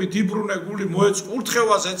მობიერებით იბრუნე გული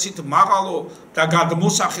მოეწყურთხევა ზეცით მაღალო და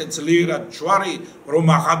გადმოსახე ძლიერად ჯვარი რომ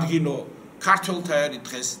აღადგინო ქართველთა ერი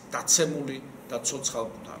დღეს დაცემული და ცოცხალ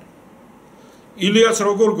მკვდარი ილიას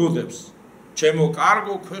როგორ გოდებს ჩემო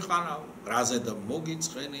კარგო ქვეყანა რაზე და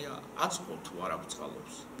მოგიწყენია აწყო თუ არ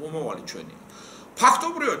აღწყალობს მომავალი ჩვენია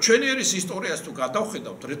ფაქტობრივად ჩვენი ერის ისტორიას თუ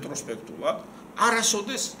გადავხედავთ რეტროსპექტულად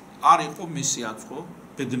არასოდეს არ იყო მისი აწყო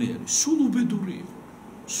ბედნიერი სულ უბედური იყო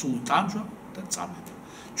სულ ტანჯვა და წამება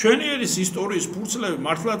ჩვენი ერის ისტორიის ფურცლები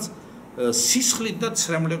მართლაც სისხლით და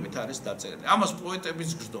ცრემლებით არის დაწერილი ამას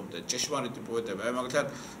პოეტებიც გრძნობდნენ ჭეშმარიტი პოეტები აი მაგალითად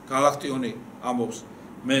გალაქტიონი ამბობს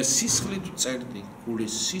მე სისხლით წერდი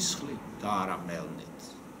გულის სისხლი და არა მელნით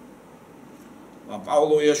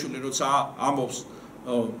პავლოიაშვილი როცა ამბობს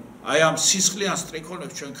აი ამ სისხლიან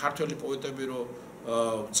სტრიქონებს ჩვენ ქართველი პოეტები რო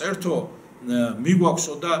წერთო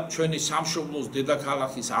მიგვაქვსო და ჩვენი სამშობლოს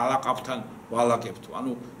დედაქალაქის ალაყაფთან ვალაგებთო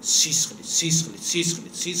ანუ სისხლი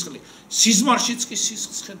სიზმარშიც კი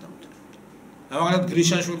სისხლს ხედავთ მაგალითად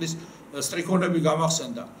გრიშაშვილის სტრიქონები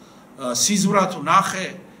გამახსენდა სიზმრად ნახე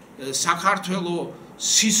საქართველო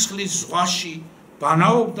სისხლის ზღვაში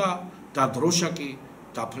ბანაობდა და დროშაკი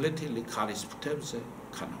დაფლეთილი ქარის ფრთებზე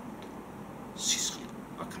ქანაობდა სისხლი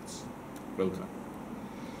აქაც ყველგან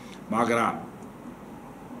მაგრამ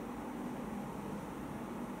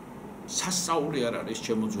სასწაული არ არის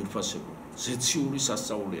ჩემო ძვირფასებო ზეციური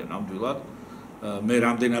სასწაულია ნამდვილად მე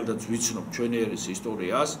რამდენადაც ვიცნობ ჩვენი ერის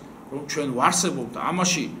ისტორიას რომ ჩვენ ვარსებობთ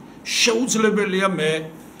ამაში შეუძლებელია მე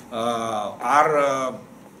არ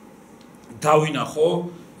დავინახო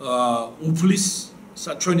უფლის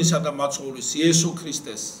ჩვენისა და მაცხოვრის იესო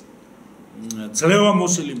ქრისტეს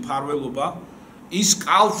ძლევამოსილი მფარველობა ის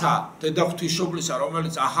კალთა დედა ღვთისმშობლისა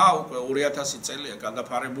რომელიც აჰა უკვე 2000 წელია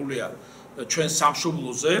გადაფარებულია ჩვენ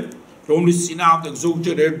სამშობლოზე რომლის წინააღმდეგ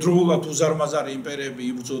ზოგჯერ ერთდროულად უზარმაზარი იმპერიები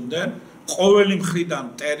იბრძოდნენ ყოველი მხრიდან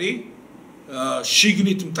მტერი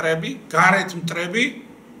შიგნით მტრები გარეთ მტრები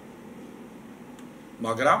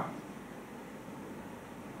მაგრამ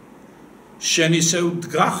შენ ისევ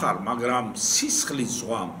დგახარ მაგრამ სისხლის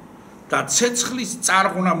ზღვამ და ცეცხლის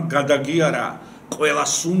წარღვნამ გადაგიარა ყველა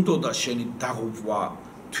სუნდო და შენი დაღუპვა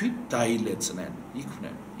თვით დაილეწნენ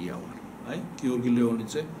იქვნენ იავარ აი გიორგი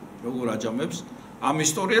ლეონიძე როგორ აჯამებს ამ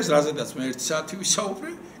ისტორიას, რაზედაც მე 1 საათი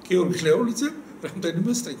ვისაუბრე, გიორგი ლეონიძემ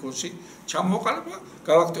რამდენიმე სტრიქონში ჩამოყალიბა,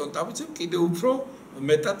 გალაქტიონ ტაბიძემ კიდე უფრო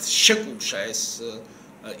მეტად შეკუმშა ეს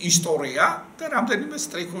ისტორია და რამდენიმე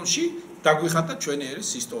სტრიქონში დაგვიხატა ჩვენი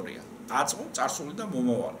ერის ისტორია. დაწყო წარსული და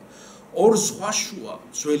მომავალი. ორ ზღვაშუა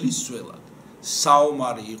ძველის ძველად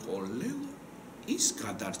საომარი იყო ლელო, ის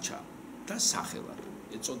გადარჩა და სახელად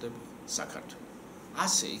ეწოდება საქართველო.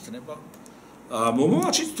 ასე იქნება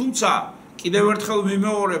მომავალში, თუმცა კიდევ ერთხელ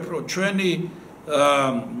ვიმეორებ, რომ ჩვენი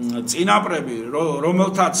წინაპრები,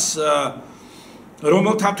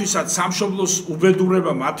 რომელთათვისაც სამშობლოს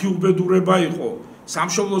უბედურება, მათი უბედურება იყო,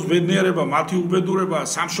 სამშობლოს ბედნიერება, მათი უბედურება,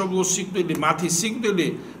 სამშობლოს სიკვდილი, მათი სიკვდილი,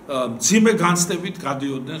 მძიმე განცდებით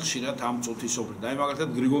გადიოდნენ ხშირად ამ წუთისობრით. აი მაგალითად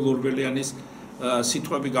გრიგოლ ორბელიანის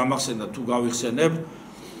სიტყვები გამახსენდა თუ გავიხსენებ.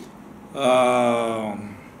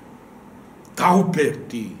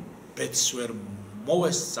 გაუბერდი, ბედს ვერ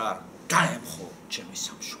მოვესწარ, დაემხო ჩემი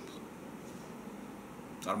სამშობლო.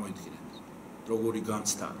 წარმოიდგინეთ, როგორი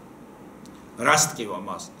განცდა. რას ტკივა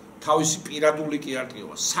მას? თავისი პირადული კი არ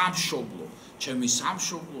ტკივა, სამშობლო, ჩემი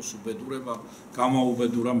სამშობლოს უბედურება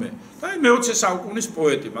გამაუბედურა მე. და აი მე-20 საუკუნის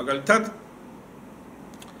პოეტი, მაგალითად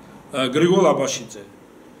გრიგოლ აბაშიძე.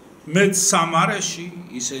 მეც სამარეში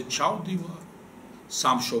ისე ჩავდივარ,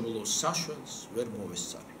 სამშობლოს საშველს ვერ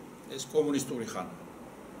მოვესწარ. ეს კომუნისტური ხანაა.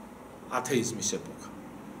 ათეიზმის ეპოქა.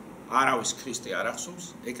 არავის ქრისტე არ ახსოვს,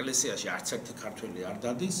 ეკლესიაში არც ერთი ქართველი არ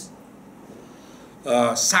დადის.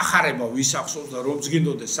 სახარება ვის ახსოვს და რომ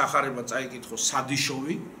ზგინდოდეს სახარება წაიკითხოს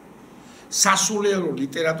სადიშოვი. სასულიერო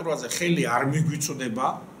ლიტერატურაზე ხელი არ მიგვიწვდება.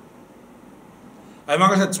 აი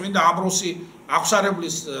მაგალითად წმინდა ამბროსი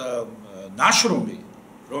აღსარებლის ნაშრომი,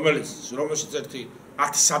 რომელშიც ერთი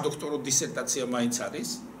 10 სადოქტორო დისერტაცია მაინც არის.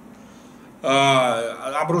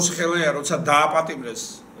 ამბროსი ხელაია როცა დააპატიმრეს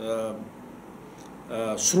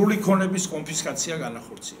სრული ქონების კონფისკაცია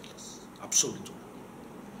განახორციელეს. აბსოლუტურად.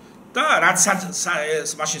 და რაც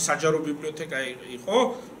მაშინ საჯარო ბიბლიოთეკა იყო,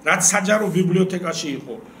 რაც საჯარო ბიბლიოთეკაში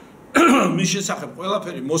იყო, მის შესახებ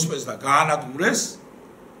ყველაფერი მოსწეს და გაანადგურეს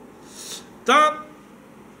და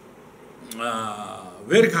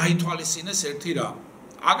ვერ გაითვალისწინეს ერთი რამ.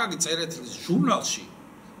 აკაკი წერეთლის ჟურნალში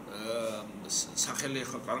სახელი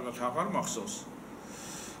ახლა კარგად აღარ მახსოვს.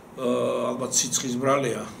 ალბათ სიცხის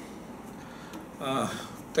ბრალია.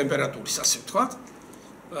 ტემპერატურის ასე ვთქვათ.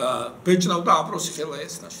 ბეჭდავდა ამბროსი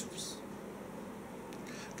ხელაიას ნაშრომს.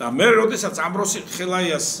 და მე როდესაც ამბროსი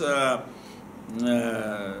ხელაიას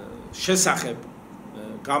შესახებ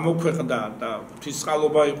გამოქვეყნდა და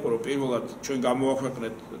ღვთისმშობლობა იყო, რომ პირველად ჩვენ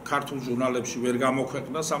გამოვაქვეყნეთ ქართულ ჟურნალებში, ვერ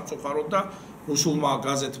გამოქვეყნდა სამწუხაროდ და რუსულმა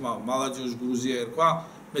გაზეთმა მალაძიოს გრუზია ერქვა,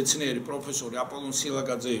 მეცნიერი პროფესორი აპოლონ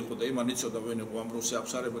სილაგაძე იყო და იმან იცოდა ვენ იყო ამბროსი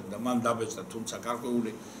აფსარებელი და მან დაბეჭდა, თუმცა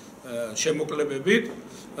გარკვეული შემოკლებებით.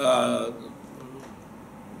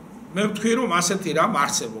 მე ვთქვი, რომ ასეთი რამ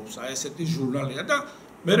არსებობს, აი ესეთი ჟურნალია და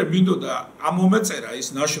მე მინდოდა ამ მომეწერა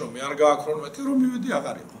ის ნაშრომი არ გააქრონმეთე, რომ მივედი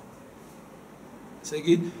აღარ იყო. ესე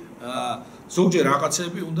იგი, ზოგჯერ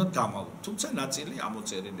რაღაცები უნდა დამალო, თუმცა ნაწილი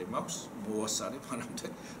ამოწერილი მაქვს, მოვასწარი, მანამდე,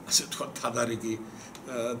 ასე ვთქვათ, თადარიგი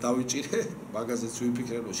დავიჭირე, მაგაზეც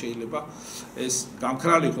ვიფიქრე, რომ შეიძლება ეს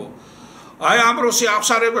გამქრალიყო. აი ამბროსი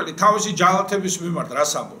აღსარებელი თავისი ჯალათების მიმართ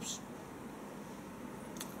რას ამბობს?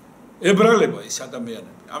 ებრალება ის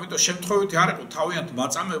ადამიანები. ამიტომ შემთხვევითი არ იყო თავიანთ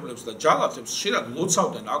მაწამებლებს და ჯალათებს ხშირად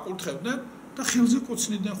ლოცავდნენ, აკურთხებდნენ და ხილზე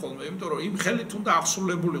კოცნიდნენ ხოლმე, იმიტომ რომ იმ ხელით უნდა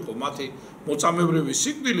აღსრულებულიყო მათი მოწამებრივი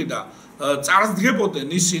სიკვდილი და წარსდგებოდნენ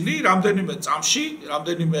ისინი რამდენიმე წამში,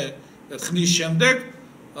 რამდენიმე ხნის შემდეგ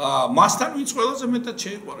მასთან ვინც ყველაზე მეტად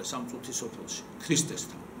შეიყვარეს ამ წუთის სოფელში,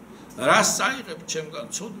 ქრისტესთან. რას წაიღებ ჩემგან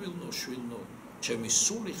ცოდვილნო შვილნო, ჩემი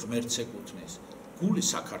სული ღმერთს ეკუთვნის, გული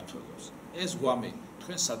საქართველოს. ეს გვამი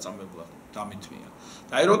თქვენ საწამებლად დამithვია.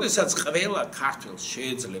 და აი როდესაც ყველა ქართველს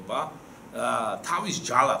შეიძლება თავის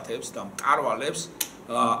ჯალათებს და მკარვალებს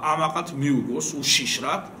ამაყად მიუგოს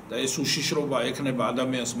უშიშრად და ეს უშიშრობა ექნება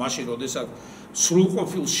ადამიანს მაშინ, როდესაც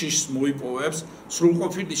სრულყოფილ შიშს მოიპოვებს,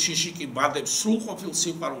 სრულყოფილი შიში კი ბადებს სრულყოფილ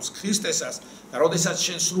სიყვარულს ქრისტესას და როდესაც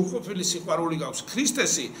შენ სრულყოფილი სიყვარული გაქვს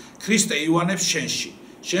ქრისტესი, ქრისტე ივანებს შენში.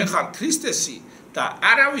 შენ ხარ ქრისტესი და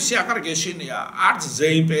არავისი აღარ გეშინია, არც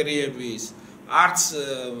ზეიმპერიების, არც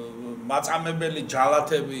მაწამებელი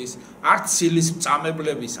ჯალათების, არც ცილის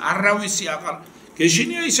მწამებლების, არავისი აღარ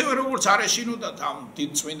გეშინია ისევე როგორც არ ეშინოდათ ამ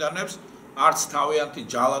დიდ წმინდანებს, არც თავიანთი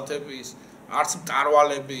ჯალათების, არც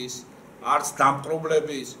მკარვალების, არც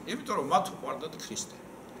დამპყრობლების, იმიტომ რომ მათ უყვარდათ ქრისტე.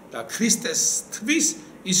 და ქრისტესთვის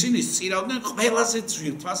ისინი სწირავდნენ ყველაზე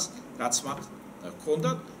ძვირფას, რაც მათ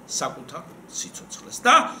ჰქონდათ საკუთარ სიცოცხლეს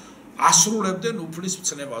და ასრულებდნენ უფლის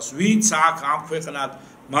მცნებას. ვინც აქ ამ ქვეყნად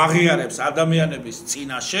მაღიარებს ადამიანების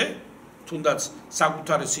წინაშე, თუნდაც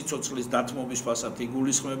საკუთარი სიცოცხლის დათმობის ფასად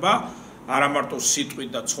იგულისხმება, არა მარტო სიტყვით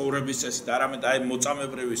და ცხოვრების წესით, არამედ აი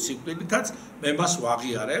მოწამებრივი სიკვდილითაც მე მას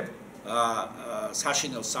ვაღიარებ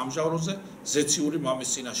საშინელ სამჟავროზე, ზეციური მამის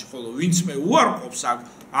წინაშე, ხოლო ვინც მე უარყოფს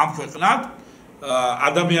ამ ქვეყნად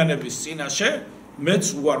ადამიანების წინაშე, მეც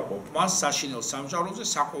უარყოფ მას საშინელ სამჟავროზე,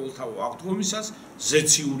 საყოველთაო აღდგომისას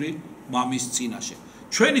ზეციური მამის წინაშე.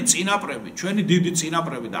 ჩვენი წინაპრები, ჩვენი დიდი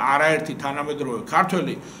წინაპრები და არაერთი თანამედროვე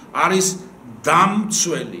ქართველი არის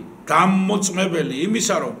დამცველი, დამოწმებელი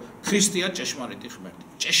იმისა, რომ ქრისტეა ჭეშმარიტი ღმერთი,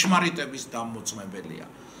 ჭეშმარიტების დამოწმებელია.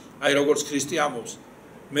 აი როგორც ქრისტე ამბობს,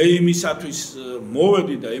 მე იმისათვის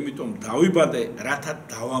მოვედი და იმიტომ დავიბადე, რათა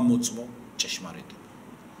დავამოწმო ჭეშმარიტება.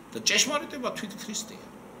 და ჭეშმარიტება თვით ქრისტეა.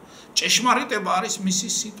 ჭეშმარიტება არის მისი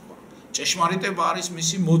სიტყვა, ჭეშმარიტება არის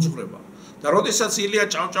მისი მოძღვრება. და როდესაც ილია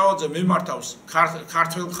ჭავჭავაძე მიმართავს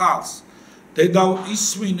ქართველ ხალხს, დედავ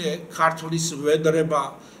ისმინე ქართლის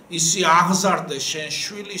ვედრება, ისი აღზარდე შენ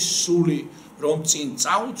შვილის სული, რომ წინ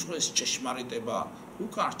წაუწვეს ჭეშმარიტება,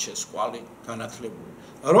 უკარჩეს კვალი განათლებული.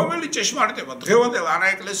 რომელი ჭეშმარიტება დღევანდელ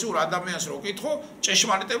არაეკლესიურ ადამიანს რო კითხო,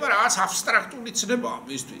 ჭეშმარიტება რაღაც აბსტრაქტული ცნებაა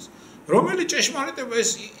მისთვის. რომელი ჭეშმარიტება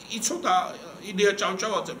ეს იცოდა ილია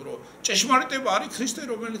ჭავჭავაძემ, რომ ჭეშმარიტება არის ქრისტე,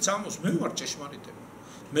 რომელიც ამბობს, მე ვარ ჭეშმარიტება.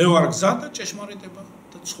 მე ვარ გზა და ჭეშმარიტება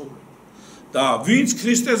და ცხოვრება. და ვინც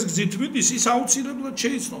ქრისტეს გზით მიდის, ის აუცილებლად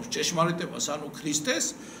შეიცნობს ჭეშმარიტებას, ანუ ქრისტეს,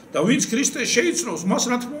 და ვინც ქრისტეს შეიცნობს, მას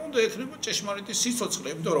რა თქმა უნდა ექნება ჭეშმარიტი სიცოცხლე,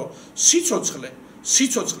 იმიტომ რომ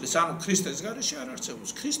სიცოცხლის, ანუ ქრისტეს გარეშე არ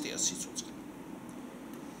არსებობს, ქრისტეა სიცოცხლე.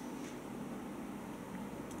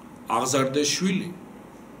 აღზარდე შვილი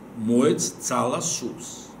მოეც ძალა სულს,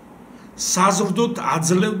 საზრდოდ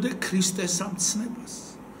აძლევდე ქრისტესა მცნებას,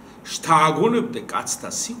 შთააგონებდე კაცთა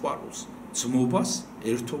სიყვარულს, ძმობას,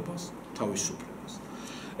 ერთობას, თავისუფლებას.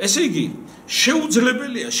 ესე იგი,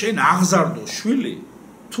 შეუძლებელია შენ აღზარდო შვილი,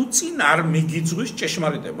 თუ წინ არ მიგიძღვის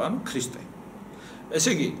ჭეშმარიტება, ანუ ქრისტე. ესე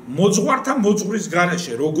იგი, მოძღვართა მოძღვრის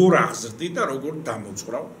გარეშე როგორ აღზრდი და როგორ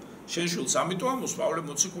დამოძღვრავ, შენ შვილს ამიტომ ამბობს პავლე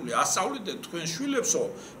მოციქული, ასწავლიდეთ თქვენ შვილებსო,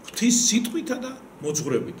 ღვთის სიტყვითა და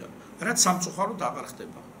მოძღვრებითა, რაც სამწუხაროდ აღარ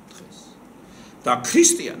ხდება დღეს. და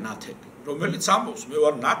ქრისტეა ნათელი, რომელიც ამბობს, მე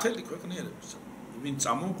ვარ ნათელი ქვეყნიერებისა, ვინ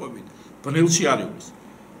წამოვყვებით ბნელში არიულის.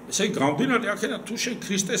 ესე იგი, გამომდინარე აქედან თუ შენ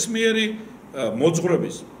ქრისტეს მიერი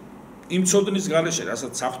მოძღვრების იმ ცოდნის გარეშე,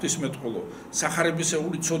 რასაც საღვთისმეტყველო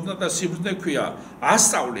სახარებისეული ცოდნა და სიბრძნე ქვია,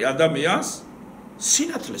 ასწავლი ადამიანს,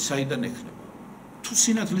 სინათლე საიდან ექნება? თუ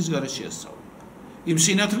სინათლის გარეშე ასწავლი. იმ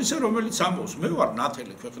სინათლისა, რომელიც ამბობს, მე ვარ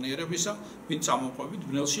ნათელი ქვეყნიერებისა, ვინ წამოვყვებით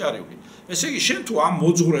ბნელში არიულის. ესე იგი, შენ თუ ამ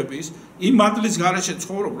მოძღვრების, იმ მადლის გარეშე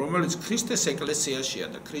ცხოვრობ, რომელიც ქრისტეს ეკლესიაშია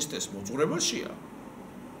და ქრისტეს მოძღვრებაშია,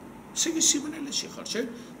 ესე იგი სიბნელეში ხარ, შენ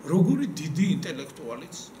როგორი დიდი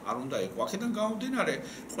ინტელექტუალიც არ უნდა იყო. აქედან გამომდინარე,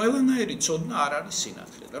 ყველანაირი ცოდნა არ არის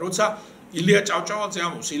სინათლე. და როცა ილია ჭავჭავაძე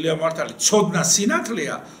ამბობს, ილია მართალი, ცოდნა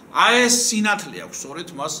სინათლეა, აი ეს სინათლე აქვს სწორედ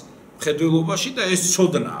მას მხედველობაში და ეს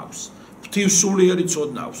ცოდნა აქვს. ღვთივსულიერი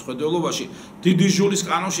ცოდნა აქვს მხედველობაში. დიდი ჟულის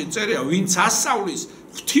კანონში წერია, ვინც ასწავლის,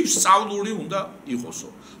 ღვთივსწავლული უნდა იყოსო.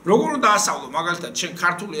 როგორ უნდა ასწავლო, მაგალითად, შენ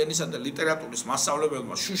ქართული ენისა და ლიტერატურის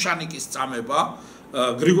მასწავლებელმა შუშანიკის წამება,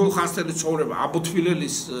 გრიგოლ ხანძთელის ცხოვრება,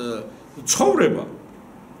 აბოთფილელის ცხოვრება,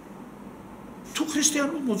 თუ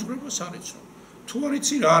ქრისტიანულ მოძღვრებას არ იცნობ, თუ არ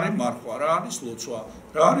იცი რა არის მარხვა, რა არის ლოცვა,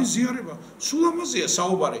 რა არის ზიარება, სულ ამაზეა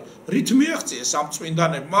საუბარი, რით მიაღწიეს ამ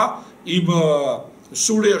წმინდანებმა იმ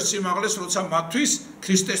სულიერ სიმაღლეს, როცა მათთვის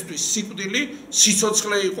ქრისტესთვის სიკვდილი,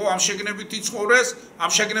 სიცოცხლე იყო, ამ შეგნებით იცხოვრეს,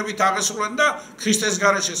 ამ შეგნებით აღესრულნენ და ქრისტეს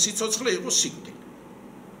გარეშე სიცოცხლე იყო სიკვდილი.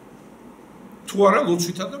 თუ არა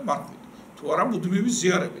ლოცვითა და მარხვით, თუ არა მუდმივი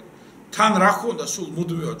ზიარებით. თან რა ჰქონდა სულ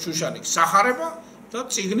მუდმივად შუშანიკს სახარება და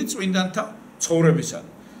წიგნი წმინდანთა ცხოვრებისა.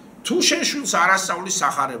 თუ შენ შვილს არ ასწავლის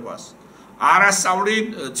სახარებას, არ ასწავლი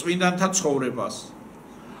წმინდანთა ცხოვრებას,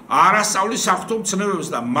 არ ასწავლი საღვთო მცნებებს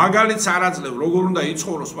და მაგალითს არ აძლევ, როგორ უნდა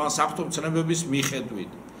იცხოვროს მან საღვთო მცნებების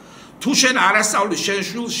მიხედვით. თუ შენ არ ასწავლი შენ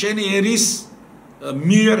შვილს შენი ერის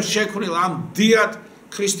მიერ შექმნილ ამ დიად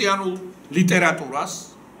ქრისტიანულ ლიტერატურას,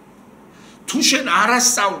 თუ შენ არ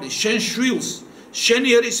ასწავლი შენ შვილს შენი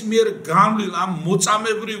ერის მიერ გამლილ ამ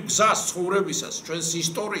მოწამებრივ გზას ცხოვრებისას, ჩვენს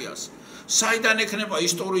ისტორიას, საიდან ექნება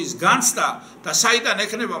ისტორიის განცდა და საიდან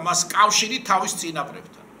ექნება მას კავშირი თავის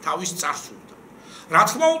წინაპრებთან, თავის წარსულთან. რა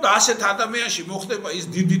თქმა უნდა, ასეთ ადამიანში მოხდება ის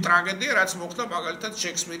დიდი ტრაგედია, რაც მოხდა მაგალითად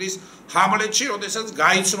შექსპირის ჰამლეტში, როდესაც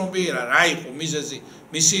გაიცნობიერა რა იყო მიზეზი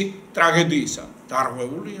მისი ტრაგედიისა.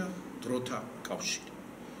 დარღვეულია დროთა კავშირი.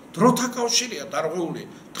 დროთა კავშირია დარღვეული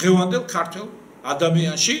დღევანდელ ქართველ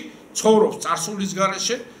ადამიანში, ცხოვრობს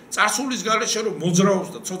წარსულის გარეშე, რომ მოძრაობს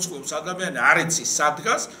და ცოცხლობს ადამიანი არ იცის სად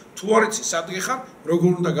დგას, თუ არ იცის სად გეხარ,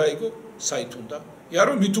 როგორ უნდა გაიგო, საით უნდა ია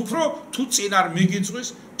რომ მით უფრო თუ წინ არ მიგიწვის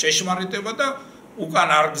ჭეშმარიტება და უკან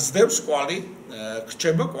არ გზდებს კვალი,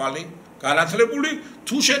 რჩება კვალი განათლებული,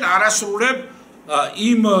 თუ შენ არასრულებ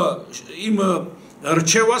იმ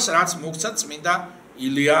რჩევას, რაც მოგცა წმინდა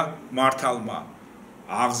ილია მართალმა.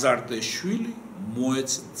 აღზარდე შვილი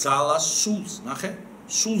მოეც ძალას სულს, ნახე?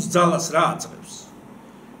 სულს ძალას რა აწყებს?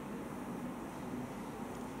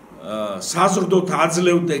 საზრდოთ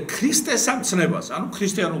აძლევდე ქრისტეს ამცნებას, ანუ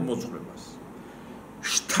ქრისტიანულ მოძღვრებას.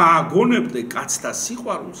 შთააგონებდე კაცთა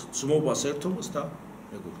სიყვარულს, ძმობას, ერთობას და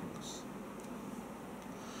მეგობრობას.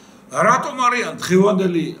 რატომ არიან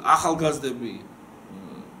დღევანდელი ახალგაზრდები,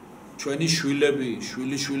 ჩვენი შვილები,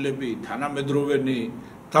 შვილიშვილები, თანამედროვენი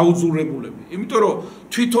დაუძურებულები? იმიტომ რომ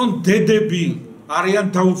თვითონ დედები არიან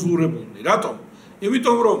დაუძურებულნი. რატომ?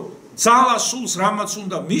 იმიტომ რომ ძალა სულს რამაც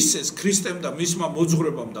უნდა მისცეს ქრისტემ და მისმა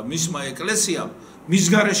მოძღვრებამ და მისმა ეკლესიამ, მის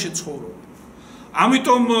გარეშე ცხოვრობენ.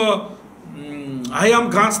 ამიტომ აი ამ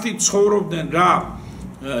განცდით ცხოვრობდნენ რა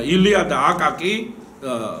ილია და აკაკი,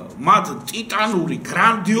 მათ ტიტანური,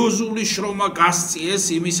 გრანდიოზული შრომა გასწიეს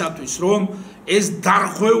იმისათვის, რომ ეს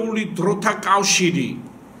დარღვეული დროთა კავშირი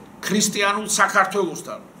ქრისტიანულ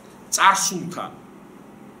საქართველოსთან, წარსულთან,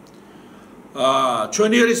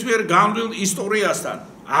 ჩვენი ერისმიერ განვლილ ისტორიასთან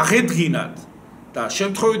აღედგინათ და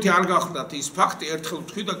შემთხვევითი არ გახდათ ის ფაქტი, ერთხელ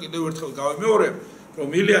ვთქვი და კიდევ ერთხელ გავიმეორებ, რომ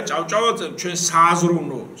ილია ჭავჭავაძემ ჩვენ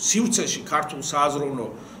სააზროვნო სივრცეში, ქართულ სააზროვნო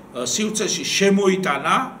სივრცეში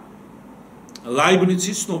შემოიტანა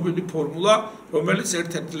ლაიბნიცის ცნობილი ფორმულა, რომელიც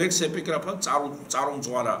ერთ-ერთ ლექს ეპიგრაფად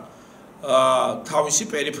წარუმძღვარა თავისი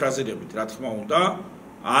პერიფრაზირებით, რა თქმა უნდა,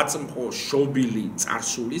 აწმყო შობილი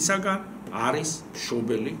წარსულისაგან არის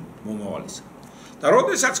შობელი მომავალისაგან. და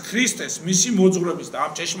როდესაც ქრისტეს მისი მოძღვრების და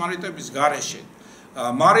ამ ჭეშმარიტების გარეშე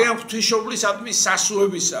მარიამ ღვთისმშობლისადმი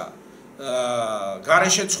სასუებისა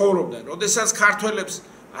გარეშე ცხოვრობდნენ, როდესაც ქართველებს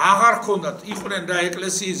აღარ ჰქონდათ, იყვნენ რა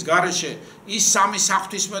ეკლესიის გარეშე ის სამი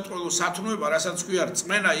საღვთისმეტყველო სათნოება, რასაც ქვია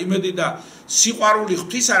რწმენა, იმედი და სიყვარული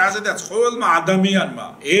ღვთისა, რაზედაც ყოველმა ადამიანმა,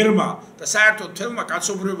 ერმა და საერთოდ თელმა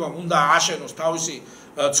კაცობრიობამ უნდა ააშენოს თავისი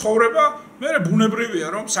ცხოვრება, მე ბუნებრივია,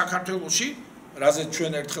 რომ საქართველოში, რაზეც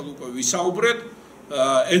ჩვენ ერთხელ უკვე ვისაუბრეთ,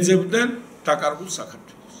 ეძებდნენ დაკარგულ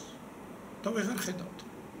საქართველოს. და ვეღარ ხედავთ.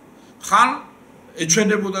 ხან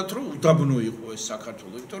ეჩვენებოდათ, რომ უდაბნო იყო ეს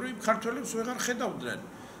საქართველო, იმიტომ რომ იმ ქართველებს ვეღარ ხედავდნენ,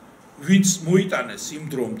 ვინც მოიტანეს იმ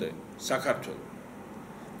დრომდე საქართველო.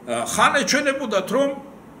 ხან ეჩვენებოდათ, რომ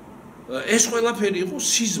ეს ყველაფერი იყო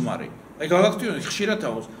სიზმარი. აი გალაქტიონი ხშირად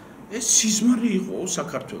აღოს, ეს სიზმარი იყო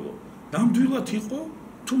საქართველო. ნამდვილად იყო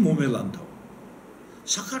თუ მომელანდაო.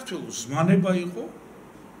 საქართველოს ზმანება იყო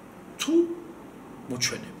თუ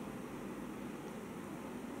მოჩვენება.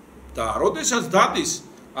 და როდესაც დადის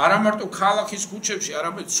არა მარტო ქალაქის ქუჩებში,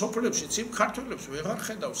 არამედ სოფლებშიც იმ ქართველებს ვეღარ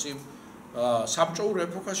ხედავს იმ საბჭოურ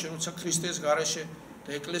ეპოქაში, როცა ქრისტეს გარეშე და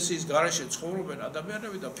ეკლესიის გარეშე ცხოვრობენ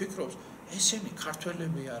ადამიანები და ფიქრობს, ესენი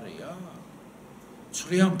ქართველები არიან?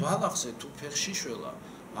 ცვლიან ბალახზე თუ ფეხში შველა,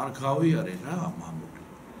 არ გავიარე რა მამული.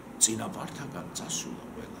 წინაპართაგან წასულა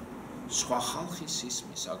ყველა. სხვა ხალხის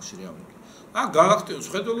ისმის აქ შრიამული. გალაქტიონის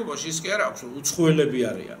ხედველობაში ის კი არ აქვს, რომ უცხოელები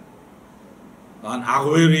არიან. ან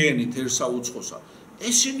აღვერიენითერსა უცხოსა.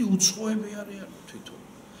 ესენი უცხოები არიან თვითონ.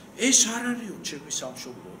 ეს არ არისო ჩემი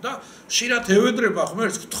სამშობლო და ხშირად ევედრება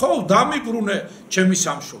ღმერთს, გთხოვ დამიბრუნე ჩემი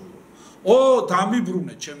სამშობლო.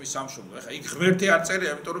 დამიბრუნე ჩემი სამშობლო. ეხლა იქ ღმერთი არ წერია,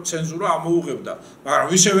 იმიტომ რომ ცენზურა ამოუღებდა. მაგრამ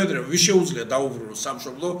ვის ევედრება, ვის შეუძლია დაუბრუნოს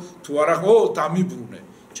სამშობლო, თუ არა, დამიბრუნე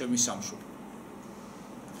ჩემი სამშობლო.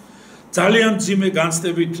 ძალიან მძიმე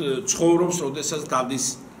განცდებით ცხოვრობს, როდესაც დადის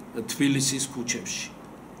თბილისის ქუჩებში.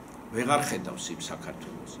 ვეღარ ხედავს იმ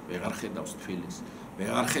საქართველოს, ვეღარ ხედავს თბილისს,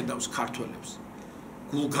 ვეღარ ხედავს ქართველებს.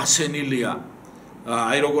 გულგასენილია,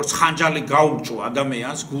 აი როგორც ხანჯალი გაუჭო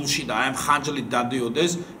ადამიანს გულში და აი ამ ხანჯლით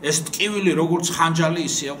დადიოდეს, ეს ტკივილი როგორც ხანჯალი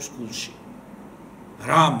ისე აქვს გულში.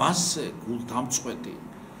 რა მასზე გულდამწყვეტი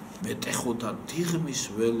მეტეხოდა დიღმის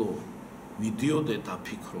ველო, მიდიოდე და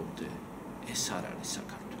ფიქრობდე, ეს არ არის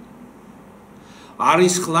საქართველო.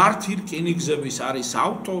 არის ხლართი რკინიგზების, არის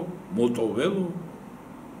ავტო, მოტო ველო,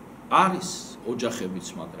 არის ოჯახებიც,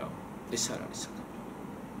 მაგრამ ეს არ არის საქართველო.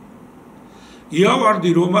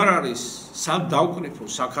 იავარდი რომ არ არის, სად დავკრიფო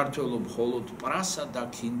საქართველო მხოლოდ პრასა და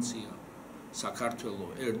ქინწია. საქართველო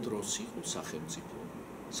ერთ დროს იყო სახელმწიფო,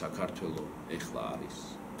 საქართველო ეხლა არის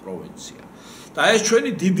პროვინცია. და ეს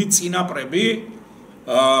ჩვენი დიდი წინაპრები,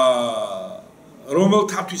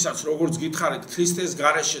 რომელთათვისაც როგორც გითხარით, ქრისტეს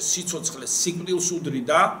გარეშე სიცოცხლეს სიკვდილს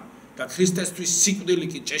უდრიდა და ქრისტესთვის სიკვდილი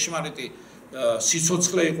კი ჭეშმარიტი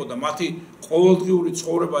სიცოცხლე იყო და მათი ყოველდღიური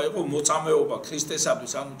ცხოვრება იყო მოწამეობა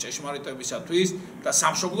ქრისტესათვის, ანუ ჭეშმარიტებისათვის და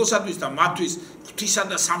სამშობლოსათვის და მათთვის ღვთისა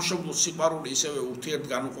და სამშობლოს სიყვარული ისევე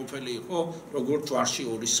ურთიერთგანუყოფელი იყო, როგორც ჯვარში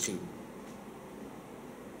ორი სხივი.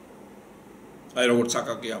 აი როგორც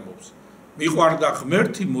აკაკი ამბობს, მიყვარდა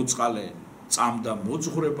ღმერთი მოწყალე, წამდა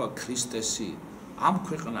მოძღვრება ქრისტესი, ამ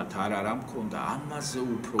ქვეყნად არ მქონდა ამაზე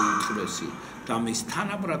უფრო უთხრესი და მის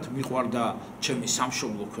თანაბრად მიყვარდა ჩემი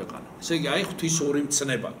სამშობლო ქვეყანა. ესე იგი, აი ღვთის ორი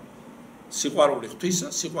მცნება. სიყვარული ღვთისა,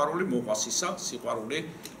 სიყვარული მოყვასისა, სიყვარული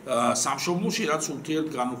სამშობლოში, რაც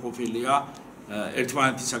ურთიერთგანუყოფილია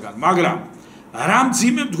ერთმანეთისაგან. მაგრამ რა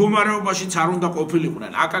მძიმე მდგომარეობაშიც არ უნდა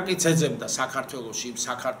ყოფილიყვნენ. აკაკიც ეძებდა საქართველოში, იმ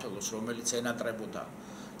საქართველოს, რომელიც ენატრებოდა.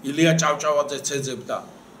 ილია ჭავჭავაძეც ეძებდა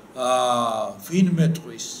ვინ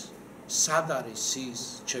მეტყვის, სად არის ის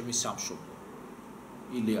ჩემი სამშობლო?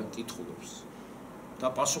 ილია კითხულობს და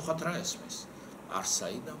პასუხად რა ესმის?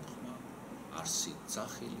 არსაიდან ხმა, არსით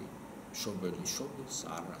ძახილი, მშობელი შობილს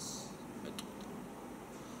არას მეტყვა.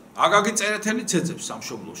 აკაკი წერეთელიც ეძებს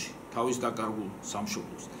სამშობლოში, თავის დაკარგულ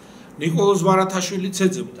სამშობლოს. ნიკოლოზ ბარათაშვილიც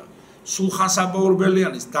ეძებდა სულხან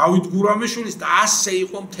საბაურბელიანის, დავით გურამიშვილის და ასე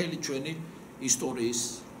იყო მთელი ჩვენი ისტორიის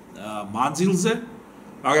მანძილზე,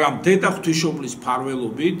 მაგრამ დედა ღვთისმშობლის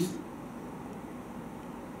მფარველობით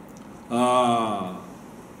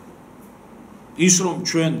ის რომ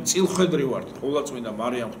ჩვენ წილხვედრი ვართ ყოვლადწმინდა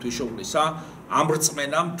მარიამ ღვთისმშობლისა, ამ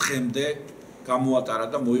რწმენამ დღემდე გამოატარა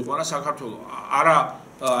და მოიყვანა საქართველო. არა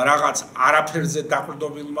რაღაც არაფერზე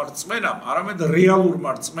დაყრდნობილმა რწმენამ, არამედ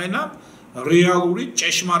რეალურმა რწმენამ, რეალური,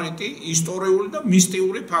 ჭეშმარიტი, ისტორიული და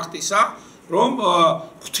მისტიური ფაქტისა, რომ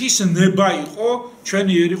ღვთის ნება იყო,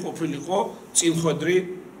 ჩვენი ერი ყოფილიყო წილხვედრი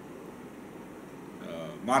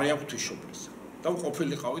მარიამ ღვთისმშობლისა. და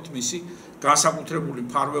ყოფილიყავით მისი განსაკუთრებული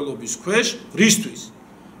მფარველობის ქვეშ,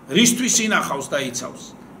 რისთვის ინახავს და იცავს,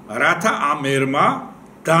 რათა ამ ერმა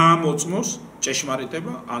დაამოწმოს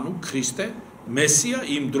ჭეშმარიტება, ანუ ქრისტე, მესია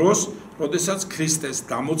იმ დროს, როდესაც ქრისტეს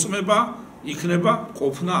დამოწმება იქნება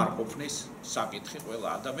ყოფნა არ ყოფნის საკითხი ყველა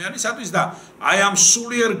ადამიანისათვის და აი ამ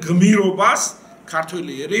სულიერ გმირობას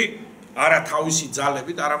ქართველი ერი არა თავისი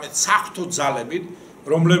ძალებით, არამედ საღვთო ძალებით,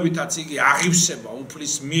 რომლებითაც იგი აღივსება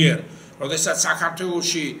უფლის მიერ, როდესაც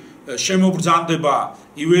საქართველოში შემობრძანდება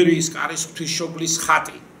ივერიის კარის ღვთისმშობლის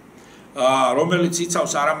ხატი, რომელიც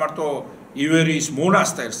იცავს არა მარტო ივერიის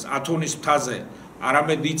მონასტერს ათონის მთაზე,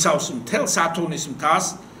 არამედ იცავს მთელს ათონის მთას,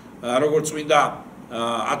 როგორც წმინდა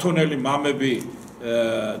ათონელი მამები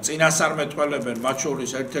წინასწარმეტყველებენ, მათ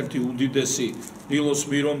შორის ერთ-ერთი უდიდესი ნილოს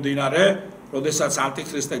მირომდინარე, როდესაც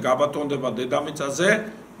ანტიქრისტე გაბატონდება დედამიწაზე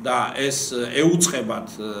და ეს ეუწყებათ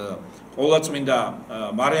ყოვლადწმინდა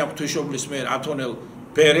მარიამ ღვთისმშობლის მიერ ათონელ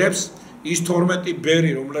ბერებს, ის 12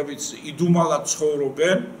 ბერი, რომლებიც იდუმალად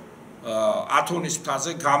ცხოვრობენ ათონის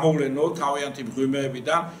მთაზე, გამოვლენო თავიანთი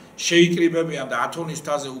მღვიმეებიდან, შეიკრიბებიან და ათონის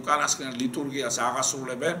მთაზე უკანასკნელ ლიტურგიას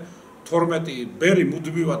აღასრულებენ. 12 ბერი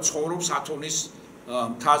მუდმივად ცხოვრობს ათონის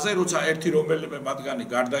მთაზე, როცა ერთი რომელიმე მათგანი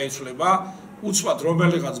გარდაიცვლება, უცბად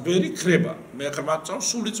რომელიღაც ბერი ქრება. მე ღრმად წავს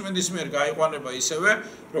სული წმინდის მიერ გაიყვანება ისევე,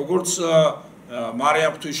 როგორც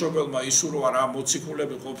მარიამ ღვთისმშობელმა ისურვა რა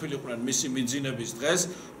მოციქულები ყოფილიყვნენ მისი მიძინების დღეს,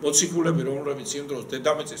 მოციქულები, რომლებიც იმ დროს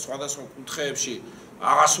დედამიწის სხვადასხვა კუთხეებში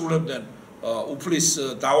აღასრულებდნენ უფლის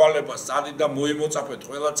დავალებას, წადით და მოიმოწაფეთ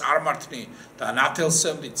ყველა წარმართნი და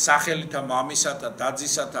ნათელსემდით სახელითა მამისათა,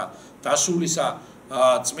 დაძისათა, დასულისა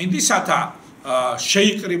წმინდისათა,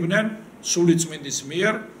 შეიკრიბნენ სული წმინდის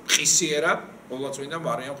მიერ ხისიერად ყოვლადწმინდა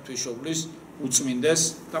მარიამ ღვთისმშობლის უწმინდეს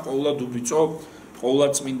და ყოვლადუბიწო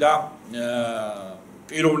ყოვლადწმინდა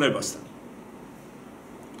პიროვნებასთან.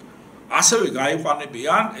 ასევე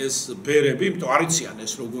გაიყვანებიან ეს ბერები, იმიტომ არ იციან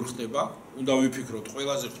ეს როგორ ხდება, უნდა ვიფიქროთ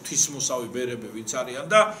ყველაზე ღვთისმოსავი ბერები ვინც არიან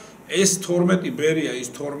და ეს 12 ბერია,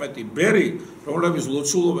 ის 12 ბერი, რომლებიც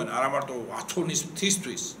ლოცულობენ არა მარტო ათონის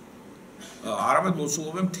მთისთვის, არამედ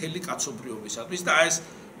ლოცულობენ მთელი კაცობრიობისათვის და ეს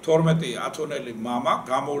 12 ათონელი მამა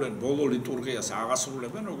გამოვლენ ბოლო ლიტურგიას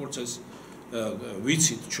აღასრულებენ, როგორც ეს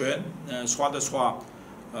ვიცით ჩვენ სხვადასხვა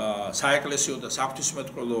საეკლესიო და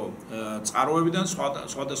საღვთისმეტყველო წყაროებიდან,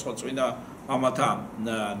 სხვადასხვა წმინდა მამათა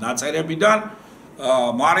ნაწერებიდან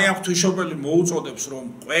მარიამ ღვთისმშობელი მოუწოდებს, რომ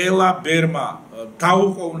ყველა ბერმა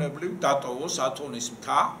დაუყოვნებლივ დატოვოს ათონის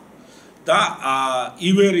მთა და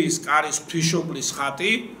ივერიის კარის ღვთისმშობლის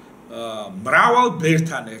ხატი მრავალ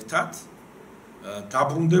ბერთან ერთად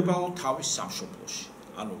დაბრუნდებაო თავის სამშობლოში,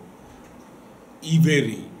 ანუ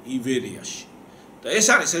ივერიაში. და ეს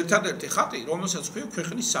არის ერთადერთი ხატი, რომელსაც ქვია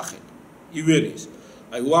ქვეყნის სახელი, ივერიის.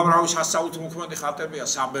 აი უამრავი სასაუთმოქმედი ხატებია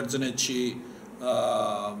საბერძნეთში,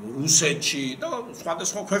 რუსეთში და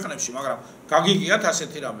სხვადასხვა ქვეყნებში, მაგრამ გაგიგიათ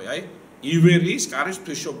ასეთი რამე, აი ივერიის კარის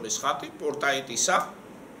ღვთისმშობლის ხატი, პორტაიტისა,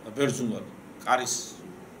 ბერძნულად კარის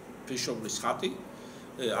ღვთისმშობლის ხატი.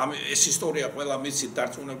 ეს ისტორია ყველა მიცით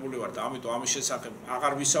დარწმუნებული ვართ, ამიტომ ამის შესახებ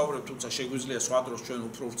აღარ ვისაუბრებ, თუმცა შეგვიძლია სხვა დროს ჩვენ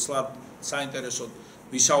უფრო ვრცლად საინტერესოდ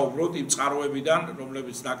ვისაუბროთ იმ წყაროებიდან,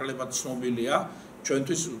 რომლებიც ნაკლებად ცნობილია.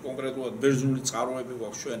 ჩვენთვის კონკრეტულად ბერძნული წყაროები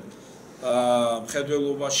გვაქვს ჩვენ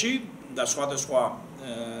მხედველობაში და სხვადასხვა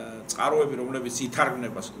წყაროები, რომლებიც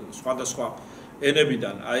ითარგმნება სხვადასხვა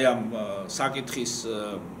ენებიდან აი ამ საკითხის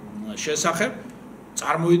შესახებ.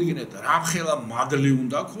 წარმოიდგინეთ, რამხელა მადლი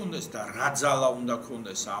უნდა ქონდეს და რა ძალა უნდა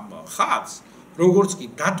ქონდეს ამ ხატს, როგორც კი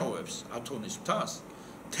დატოვებს ათონის მთას,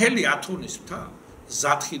 მთელი ათონის მთა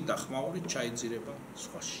ზათხით და ხმაურით ჩაიძირება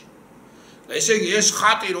ზღვაში. ესე იგი, ეს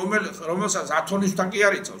ხატი, რომელსაც ათონის მთა კი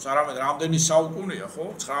არ იცავს, არამედ რამდენი საუკუნეა, ხო?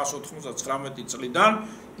 999 წლიდან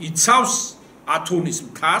იცავს ათონის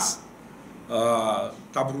მთას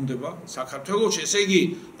დაბრუნდება საქართველოში. ესე იგი,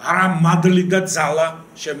 არა მადლი და ძალა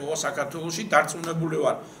შემოვა საქართველოში, დარწმუნებული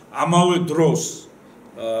ვარ, ამავე დროს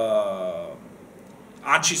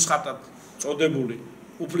აჩის ხატად წოდებული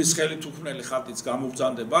უფლის ხელით უქმნელი ხატიც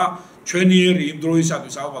გამოგზანდება. ჩვენიერი იმ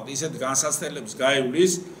დროისათვის ალბათ ისეთ განსაცდელებს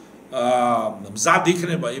გაივლის, მზად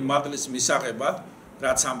იქნება იმ მადლის მისაღებად,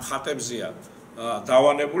 რაც ამ ხატებზეა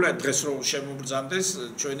დავანებული. დღეს რომ შემოგზანდეს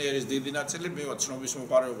ჩვენიერის დიდი ნაწილი მივა ცნობის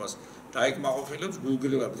მოყარეობას დაიკმაყოფილებს,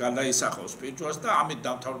 გულგრილად გადაისახავს პიჭვას და ამით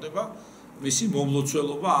დამთავრდება მისი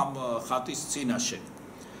მომლოცველობა ამ ხატის წინაშე.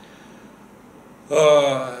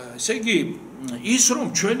 ესე იგი, ის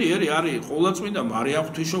რომ ჩვენიერი არის ყოვლადწმინდა მარიამ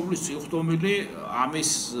ღვთისმშობლის წილხვდომილი, ამის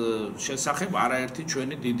შესახებ არაერთი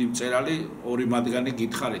ჩვენი დიდი მწერალი ორი მათგანი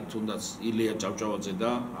გითხარით, თუნდაც ილია ჭავჭავაძე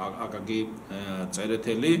და აკაკი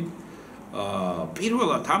წერეთელი.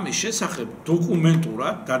 პირველად ამის შესახებ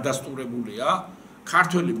დოკუმენტურად დადასტურებულია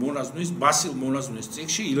ქართველი მონაზვნის, ბასილ მონაზვნის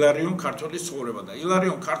წიგნში ილარიონ ქართველის ცხოვრება და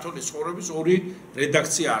ილარიონ ქართველის ცხოვრების ორი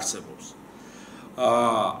რედაქცია არსებობს.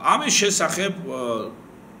 ამის შესახებ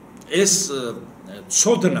ეს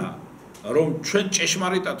ცოდნა, რომ ჩვენ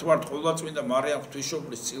ჭეშმარიტად ვართ ყოვლადწმინდა მარიამ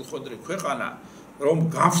ღვთისმშობლის წილხვედრი ქვეყანა, რომ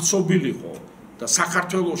გავხსობილიყო და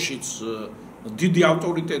საქართველოშიც დიდი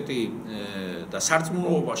ავტორიტეტი და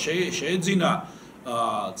სარწმუნოობა შეეძინა,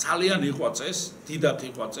 ძალიან იყვაწეს, დიდად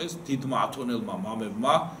იყვაწეს დიდმა ათონელმა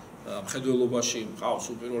მამებმა, მხედველობაში მყავს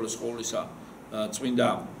უპირველეს ყოვლისა წმინდა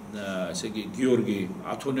ესე იგი გიორგი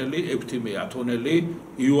ათონელი, ექვთიმე ათონელი,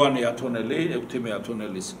 იოანე ათონელი, ექვთიმე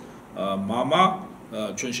ათონელის მამა.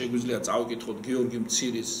 ჩვენ შეგვიძლია წავიკითხოთ გიორგი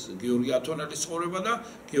მცირის, გიორგი ათონელის ცხოვრება და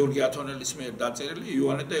გიორგი ათონელის მიერ დაწერილი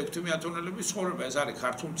იოანე და ექვთიმე ათონელების ცხოვრება. ეს არის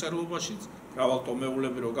ქართულ მწერლობაშიც, მრავალ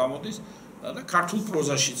ტომეულები რო გამოდის და ქართულ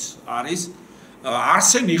პროზაშიც არის.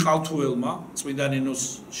 არსენ იყალთუელმა წმინდა ნინოს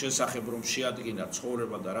შესახებ რომ შეადგინა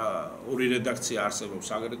ცხოვრება და რა ორი რედაქცია არსებობს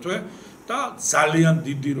აგრეთვე და ძალიან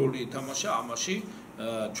დიდი როლი ითამაშა ამაში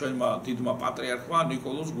ჩვენმა დიდმა პატრიარქმა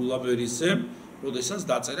ნიკოლოზ გულაბერიძემ, როდესაც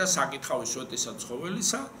დაწერა საკითხავი სვეტისა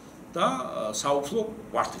ცხოველისა და საუფლო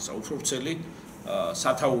ღვართისა, უფრო ვრცელი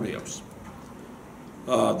სათაური აქვს.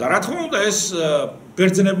 და რა თქმა უნდა ეს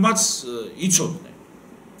ბერძნებმაც იცოდნენ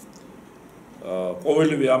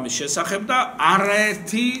ყოველივე ამის შესახებ და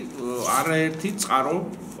არაერთი წყარო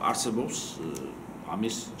არსებობს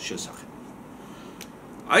ამის შესახებ.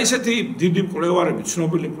 აი ესეთი დიდი მკვლევარები,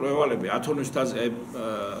 ცნობილი მკვლევარები ათონის მთაზე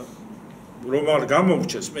რომარ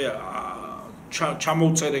გამომრჩეს, მე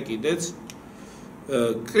ჩამოვწერე კიდეც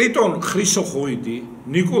კრიტონ ხრისოხოიდი,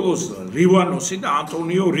 ნიკოლოზ რივანოსი და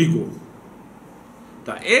ანტონიო რიგო.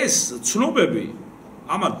 და ეს ცნობები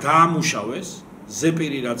ამა დაამუშავეს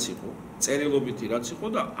ზეპირი რაც იყო, წერილობითი რაც იყო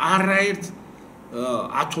და არაერთ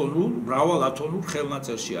ათონურ, მრავალ ათონურ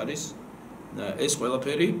ხელნაწერში არის ეს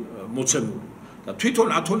ყველაფერი მოცემული. და თვითონ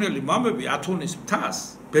ათონელი მამები ათონის მთას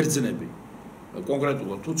ბერძნები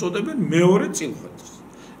კონკრეტულად უწოდებენ მეორე წილხვედრს.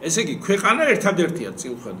 ესე იგი, ქვეყანა ერთადერთია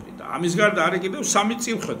წილხვედრი და ამის გარდა არის კიდევ სამი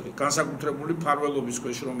წილხვედრი, განსაკუთრებული მფარველობის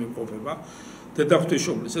ქვეშ რომ იმყოფება დედა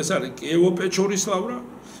ღვთისმშობლის. ეს არის კიევო-პეჩორის ლავრა,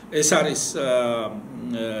 ეს არის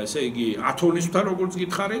ესე იგი ათონის მთა როგორც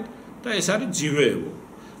გითხარით და ეს არის ძივეევო.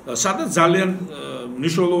 სადაც ძალიან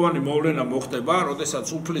მნიშვნელოვანი მოვლენა მოხდება, როდესაც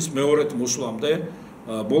უფლის მეორედ მოსვლამდე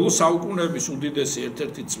ბოლო საუკუნეების უდიდესი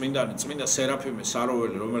ერთ-ერთი წმინდანი, წმინდა სერაფიმე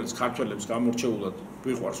საროველი, რომელიც ქართველებს გამორჩეულად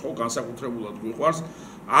გვიყვარს, ხო, განსაკუთრებულად გვიყვარს,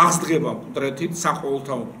 აღსდგება მკვდრეთით,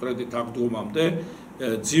 საყოველთაო მკვდრეთით აღდგომამდე,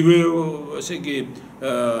 ძივეევო, ესე იგი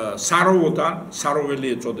საროვოდან, საროველი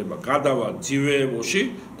ეწოდება, გადავა ძივეევოში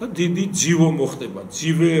და დიდი ძივო მოხდება.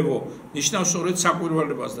 ძივეევო ნიშნავს სწორედ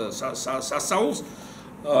საკვირველებას და სასწაულს,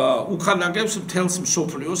 უხანაგებს მთელს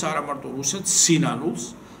მსოფლიოს, არა მარტო რუსეთს,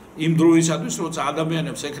 სინანულს. იმ დროისათვის, როცა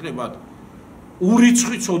ადამიანებს ექნებათ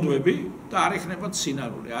ურიცხვი ცოდვები და არ ექნებათ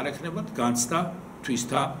სინარული, არ ექნებათ განცდა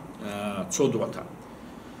თვისთა ცოდვათა.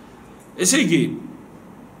 ესე იგი,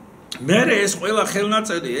 მერე ეს ყველა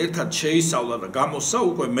ხელნაწერი ერთად შეისწავლა და გამოსცა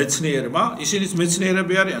უკვე მეცნიერმა, ისინიც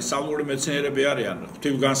მეცნიერები არიან, სწავლული მეცნიერები არიან,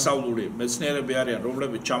 ღვთივგანსწავლული მეცნიერები არიან,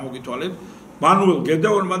 რომლებიც ჩამოგითვალეთ მანუელ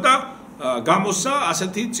გედეონმა და გამოსცა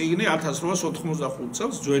ასეთი წიგნი 1885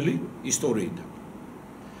 წელს ძველი ისტორიიდან.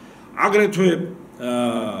 აგრეთვე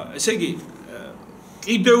ესე იგი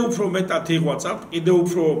კიდევ უფრო მეტად იღვაწა, კიდევ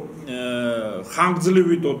უფრო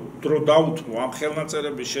ხანგრძლივი დრო დაუთმო ამ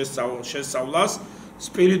ხელნაწერების შესწავლას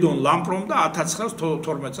სპირიდონ ლამპრომ და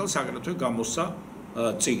 1912 წელს აგრეთვე გამოსცა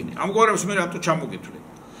წიგნი. ამგვარებს მე რატო ჩამოგითვლით?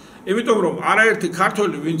 იმიტომ რომ არაერთი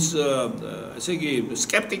ქართველი, ვინც ესე იგი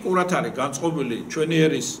სკეპტიკურად არის განწყობილი ჩვენი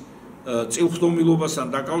ერის წილხვდომილობასთან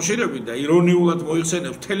დაკავშირებით და ირონიულად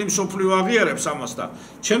მოიხსენებს მთელი მსოფლიო აღიარებს ამას და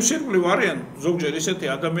ჩემს ირგვლივ არიან ზოგჯერ ისეთი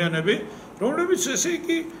ადამიანები, რომლებიც ესე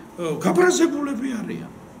იგი გაბრაზებულები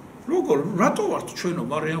არიან. როგორ რატო ვართ ჩვენო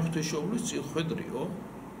მარიამ ღვთისმშობლის წილხვედრიო?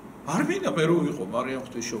 არ მინდა მე რო ვიყო მარიამ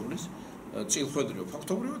ღვთისმშობლის წილხვედრიო,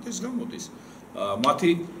 ფაქტობრივად ეს გამოდის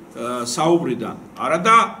მათი საუბრიდან. არა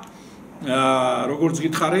და როგორც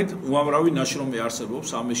გითხარით, უამრავი ნაშრომი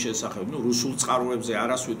არსებობს ამის შესახებ, რუსულ წყაროებზე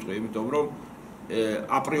არას ვიტყვი, იმიტომ რომ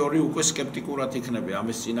აპრიორი უკვე სკეპტიკურად იქნება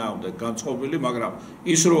ამის წინააღმდეგ განწყობილი, მაგრამ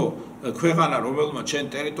ის რომ ქვეყანა, რომელმაც ჩვენ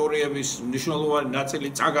ტერიტორიების მნიშვნელოვანი ნაწილი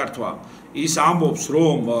წაგართვა, ის ამბობს,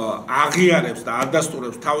 რომ აღიარებს და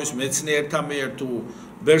ადასტურებს თავის მეცნიერთა მიერ თუ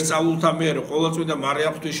ბერძნულთა მიერ ყოვლადწმინდა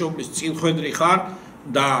მარიამ ღვთისმშობლის წილხვედრი ხარ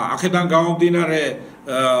და აქედან გამომდინარე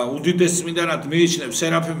უდიდეს წმინდანად მიიჩნევს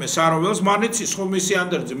სერაფიმე საროველს, მან იცის ხომ ისი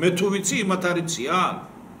ანდერძი, მე თუ ვიცი, იმათ არ იციან.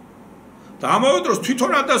 და ამავე დროს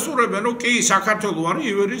თვითონ ადასტურებენ, რომ კი საქართველო არის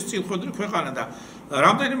ივერიის წილხვედრი ქვეყანა და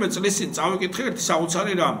რამდენიმე წლის წინ წავიკითხე ერთი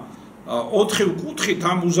საოცარი რამ, 4 კუთხით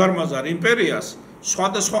ამ უზარმაზარ იმპერიას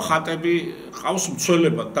სხვადასხვა ხატები ყავს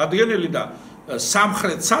მცველებად დადგენილი და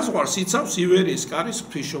სამხრეთ საზღვარს იცავს ივერიის კარის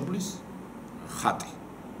ღვთისმშობლის ხატი.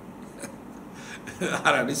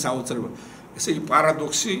 არ არის საოცრება. ესე იგი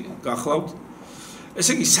პარადოქსი გახლავთ.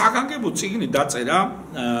 ესე იგი საგანგებო წიგნი დაწერა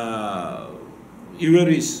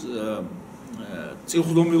ივერიის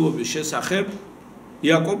წილხვდომილობის შესახებ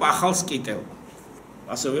იაკობ ახალსკიტელმა.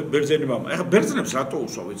 ასევე ბერძენებმა. ეხლა ბერძნებს რატო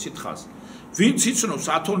უსვა ვიცით ხას? ვინც იცნობს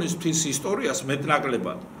ათონის მთის ისტორიას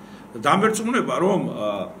მეტნაკლებად, დამერწმუნება რომ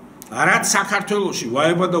რაც საქართველოში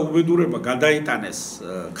ვაება და უბედურება გადაიტანეს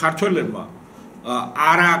ქართველებმა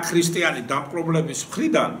არა ქრისტიანი დამპყრობლების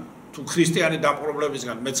მხრიდან, თუ ქრისტიანი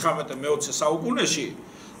დამპყრობლებისგან მე-19-მე-20 საუკუნეში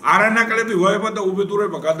არანაკლები ვაება და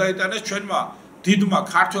უბედურება გადაიტანეს ჩვენმა დიდმა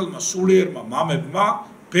ქართველმა სულიერმა მამებმა,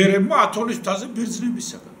 ბერებმა ათონის მთაზე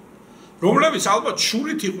ბერძნებისაგან, რომლებიც ალბათ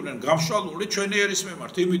შურით იყვნენ გამშვალული ჩვენი ერის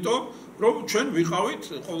მიმართ, იმიტომ რომ ჩვენ ვიყავით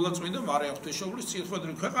ყოვლადწმინდა მარიამ ღვთისმშობლის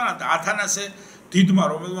წილხვედრი ქვეყანა და ათანასე დიდმა,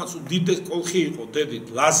 რომელმაც უდიდესი კოლხი იყო დედით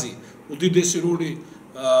ლაზი, უდიდესი როლი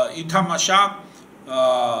ითამაშა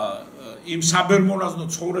იმ საბერმონაზნო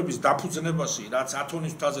ცხოვრების დაფუძნებაში, რაც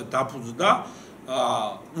ათონის მთაზე დაფუძნდა,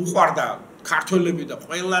 უყვარდა ქართველები და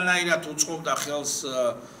ყველანაირად უწყობდა ხელს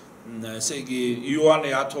ესე იგი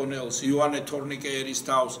იოანე ათონელს, იოანე თორნიკე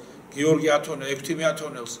ერისთავს, გიორგი ათონე, ექვთიმე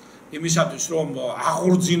ათონელს იმისათვის რომ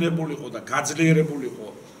აღორძინებულიყო და გაძლიერებულიყო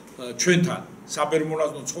ჩვენთან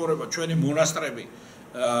საბერმონაზნო ცხოვრება, ჩვენი მონასტრები,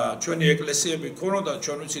 ჩვენი ეკლესიები ქონოდა,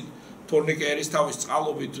 ჩვენ ვიცით თორნიკე ერისთავის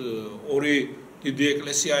წყალობით ორი დიდი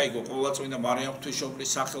ეკლესია იყო ყოვლადწმინდა მარიამ ღვთისმშობლის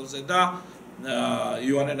სახელზე და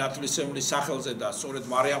იოანე ნათლისმცემლის სახელზე და სწორედ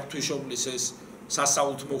მარიამ ღვთისმშობლის ეს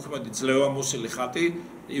სასაულთმოქმედი ძლევამოსილი ხატი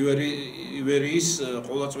ივერიის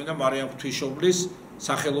ყოვლადწმინდა მარიამ ღვთისმშობლის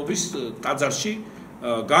სახელობის ტაძარში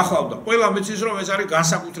გახლავდა. ყველამ იცის რომ ეს არის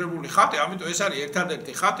განსაკუთრებული ხატი, ამიტომ ეს არის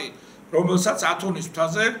ერთადერთი ხატი, რომელსაც ათონის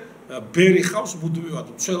მთაზე ბერი ხავს მუდმივად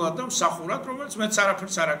მცველად და მსახურად, რომელიც მეც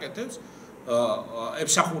არაფერს არ აკეთებს,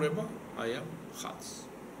 ემსახურება აი ამ ხატს.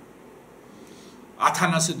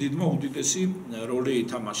 ათანასე დიდმა უდიდესი როლი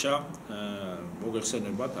ითამაშა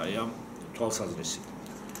მოგეხსენებათ აი ამ თვალსაზრისით.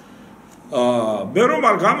 მე რომ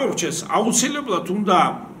არ გამორჩეს, აუცილებლად უნდა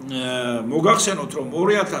მოგახსენოთ, რომ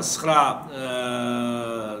 2009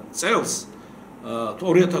 წელს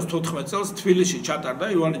 2014 წელს თბილისში ჩატარდა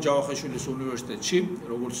ივანე ჯავახიშვილის უნივერსიტეტში,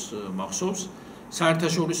 როგორც მახსოვს,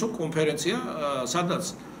 საერთაშორისო კონფერენცია, სადაც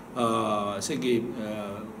ესე იგი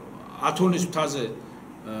ათონის მთაზე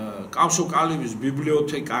კავსო კალივის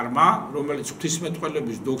ბიბლიოთეკარმა, რომელიც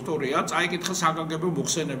ღვთისმეტყველების დოქტორია, წაიკითხა საგანგებო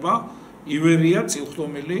მოხსენება ივერია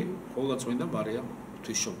წილხვდომილი ყოვლადწმინდა მარიამ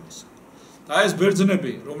ღვთისმშობლისა. და ეს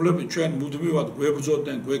ბერძნები, რომლებიც ჩვენ მუდმივად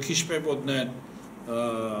გვებრძოდნენ, გვექიშპებოდნენ,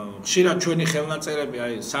 ხშირად ჩვენი ხელნაწერები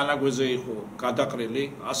აი სანაგვეზე იყო გადაყრილი,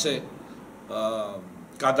 ასე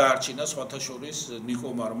გადაარჩინა სხვათა შორის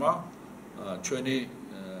ნიკომარმა ჩვენი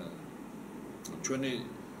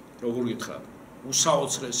როგორ გითხრათ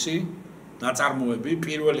უსაოცრესი ნაწარმოები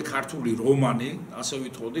პირველი ქართული რომანი ასე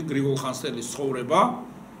ვიტყოდი გრიგოლ ხანძთელის ცხოვრება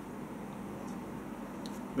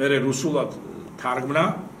მერე რუსულად თარგმნა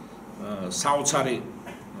საოცარი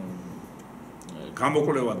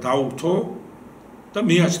გამოკვლევა დაურთო და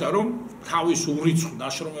მიაჩნდა რომ თავის ურიცხვ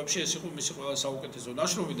ნაშრომებში ეს იყო მისი ყველა საუკეთესო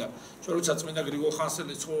ნაშრომი და ჩვენ როცა წმინდა გრიგოლ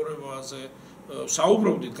ხანძთელის ცხოვრებაზე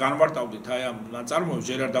საუბრობდით განმარტავდით აი ამ ნაწარმოებს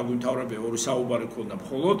ჯერ არ დაგვიმთავრებია ორი საუბარი ქონდა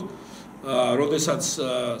მხოლოდ როდესაც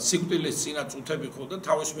სიკვდილის წინა წუთები ქონდა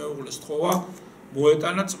თავის მეუღლის თხოვა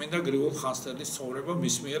მოეტანა წმინდა გრიგოლ ხანძთელის ცხოვრება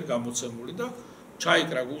მის მიერ გამოცემული და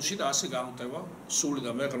ჩაიკრა გულში და ასე განუტევა სული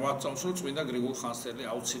და მე ღრმად წამს რომ წმინდა გრიგოლ ხანძთელი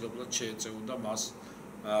აუცილებლად შეეწეოდა მას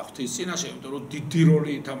ღვთის წინაშე იმიტომ რომ დიდი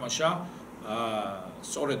როლი ითამაშა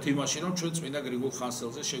სწორედ იმაში რომ ჩვენ წმინდა გრიგოლ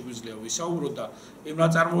ხანძთელზე შეგვიძლია ვისაუბროთ და იმ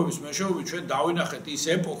ნაწარმოების მეშვეობით ჩვენ დავინახეთ ის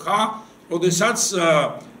ეპოქა როდესაც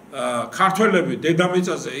ქართველები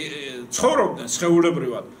დედამიწაზე ცხოვრობდნენ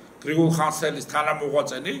სხეულებრივად გრიგოლ ხანძთელის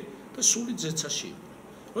თანამოღვაწენი და სული ძეცაში იყო.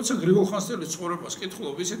 როცა გრიგოლ ხანძთელის ცხოვრებას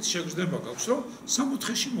კითხულობ, ისეთი შეგრძნება გაქვს, რომ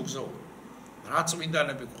 60-ში მოგზაურობ. რა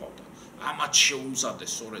წმინდანები გვყავდა. ამათ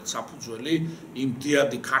შეუმზადეს სწორედ საფუძველი იმ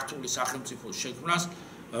დიადი ქართული სახელმწიფოს შექმნას,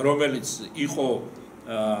 რომელიც იყო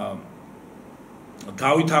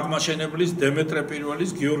დავით აღმაშენებლის, დემეტრე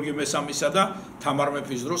პირველის, გიორგი მესამისა და თამარ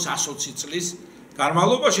მეფის დროს 120 წლის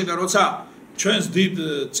განმავლობაში და როცა ჩვენს დიდ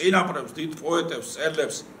წინაპრებს, დიდ პოეტებს,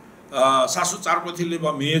 წერლებს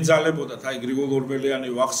სასოწარკვეთილება მიეძალებოდათ, აი გრიგოლ ორბელიანი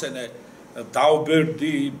ვახსენე,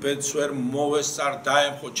 დავბერდი, ბედს ვერ მოვესწარ,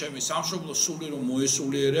 დაემხო ჩემი სამშობლო, სული რომ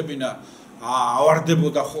მოესულიერებინა,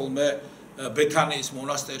 ავარდებოდა ხოლმე ბეთანიის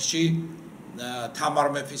მონასტერში თამარ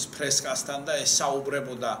მეფის ფრესკასთან და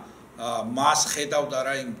ესაუბრებოდა მას ხედავდა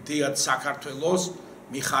რა იმ დიად საქართველოს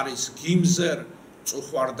მიხარის გიმზერ,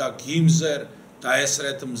 წუხვარდა გიმზერ და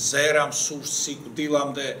ესრეთ მზერამ სურს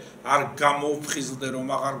სიკვდილამდე არ გამოუფხიზლდე რომ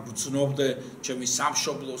აღარ გძნობდე ჩემი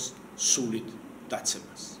სამშობლოს სულით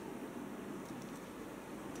დაცემას.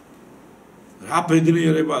 რა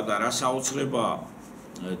ბედნიერება და რა საოცრება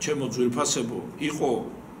ჩემო ძვირფასებო იყო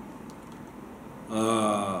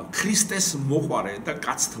ქრისტეს მოყვარე და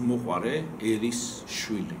კაცთმოყვარე ერის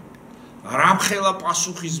შვილი. რამხელა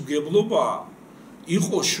პასუხისმგებლობა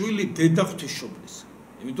იყო შვილი დედა ღვთისმშობლისა.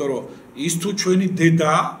 იმიტომ რომ ის თუ ჩვენი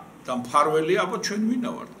დედა და მფარველია, აბა ჩვენ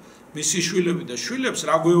ვინა ვართ. მისი შვილები და შვილებს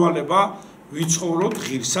რა გვევალება ვიცხოვროთ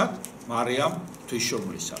ღირსად მარიამ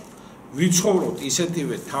ღვთისმშობლისა. ვიცხოვროთ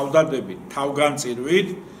ისეთივე თავდადებით, თავგანწირვით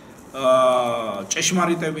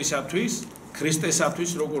ჭეშმარიტებისათვის,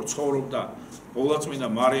 ქრისტესათვის, როგორც ცხოვრობდა ყოვლადწმინდა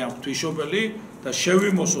მარიამ ღვთისმშობელი და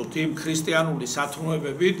შევიმოსოთ იმ ქრისტიანული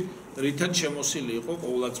სათნოებებით, რითაც შემოსილი იყო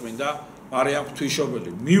ყოვლადწმინდა მარიამ ღვთისმშობელი.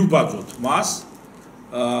 მივბაძოთ მას,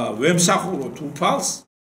 ვემსახუროთ უფალს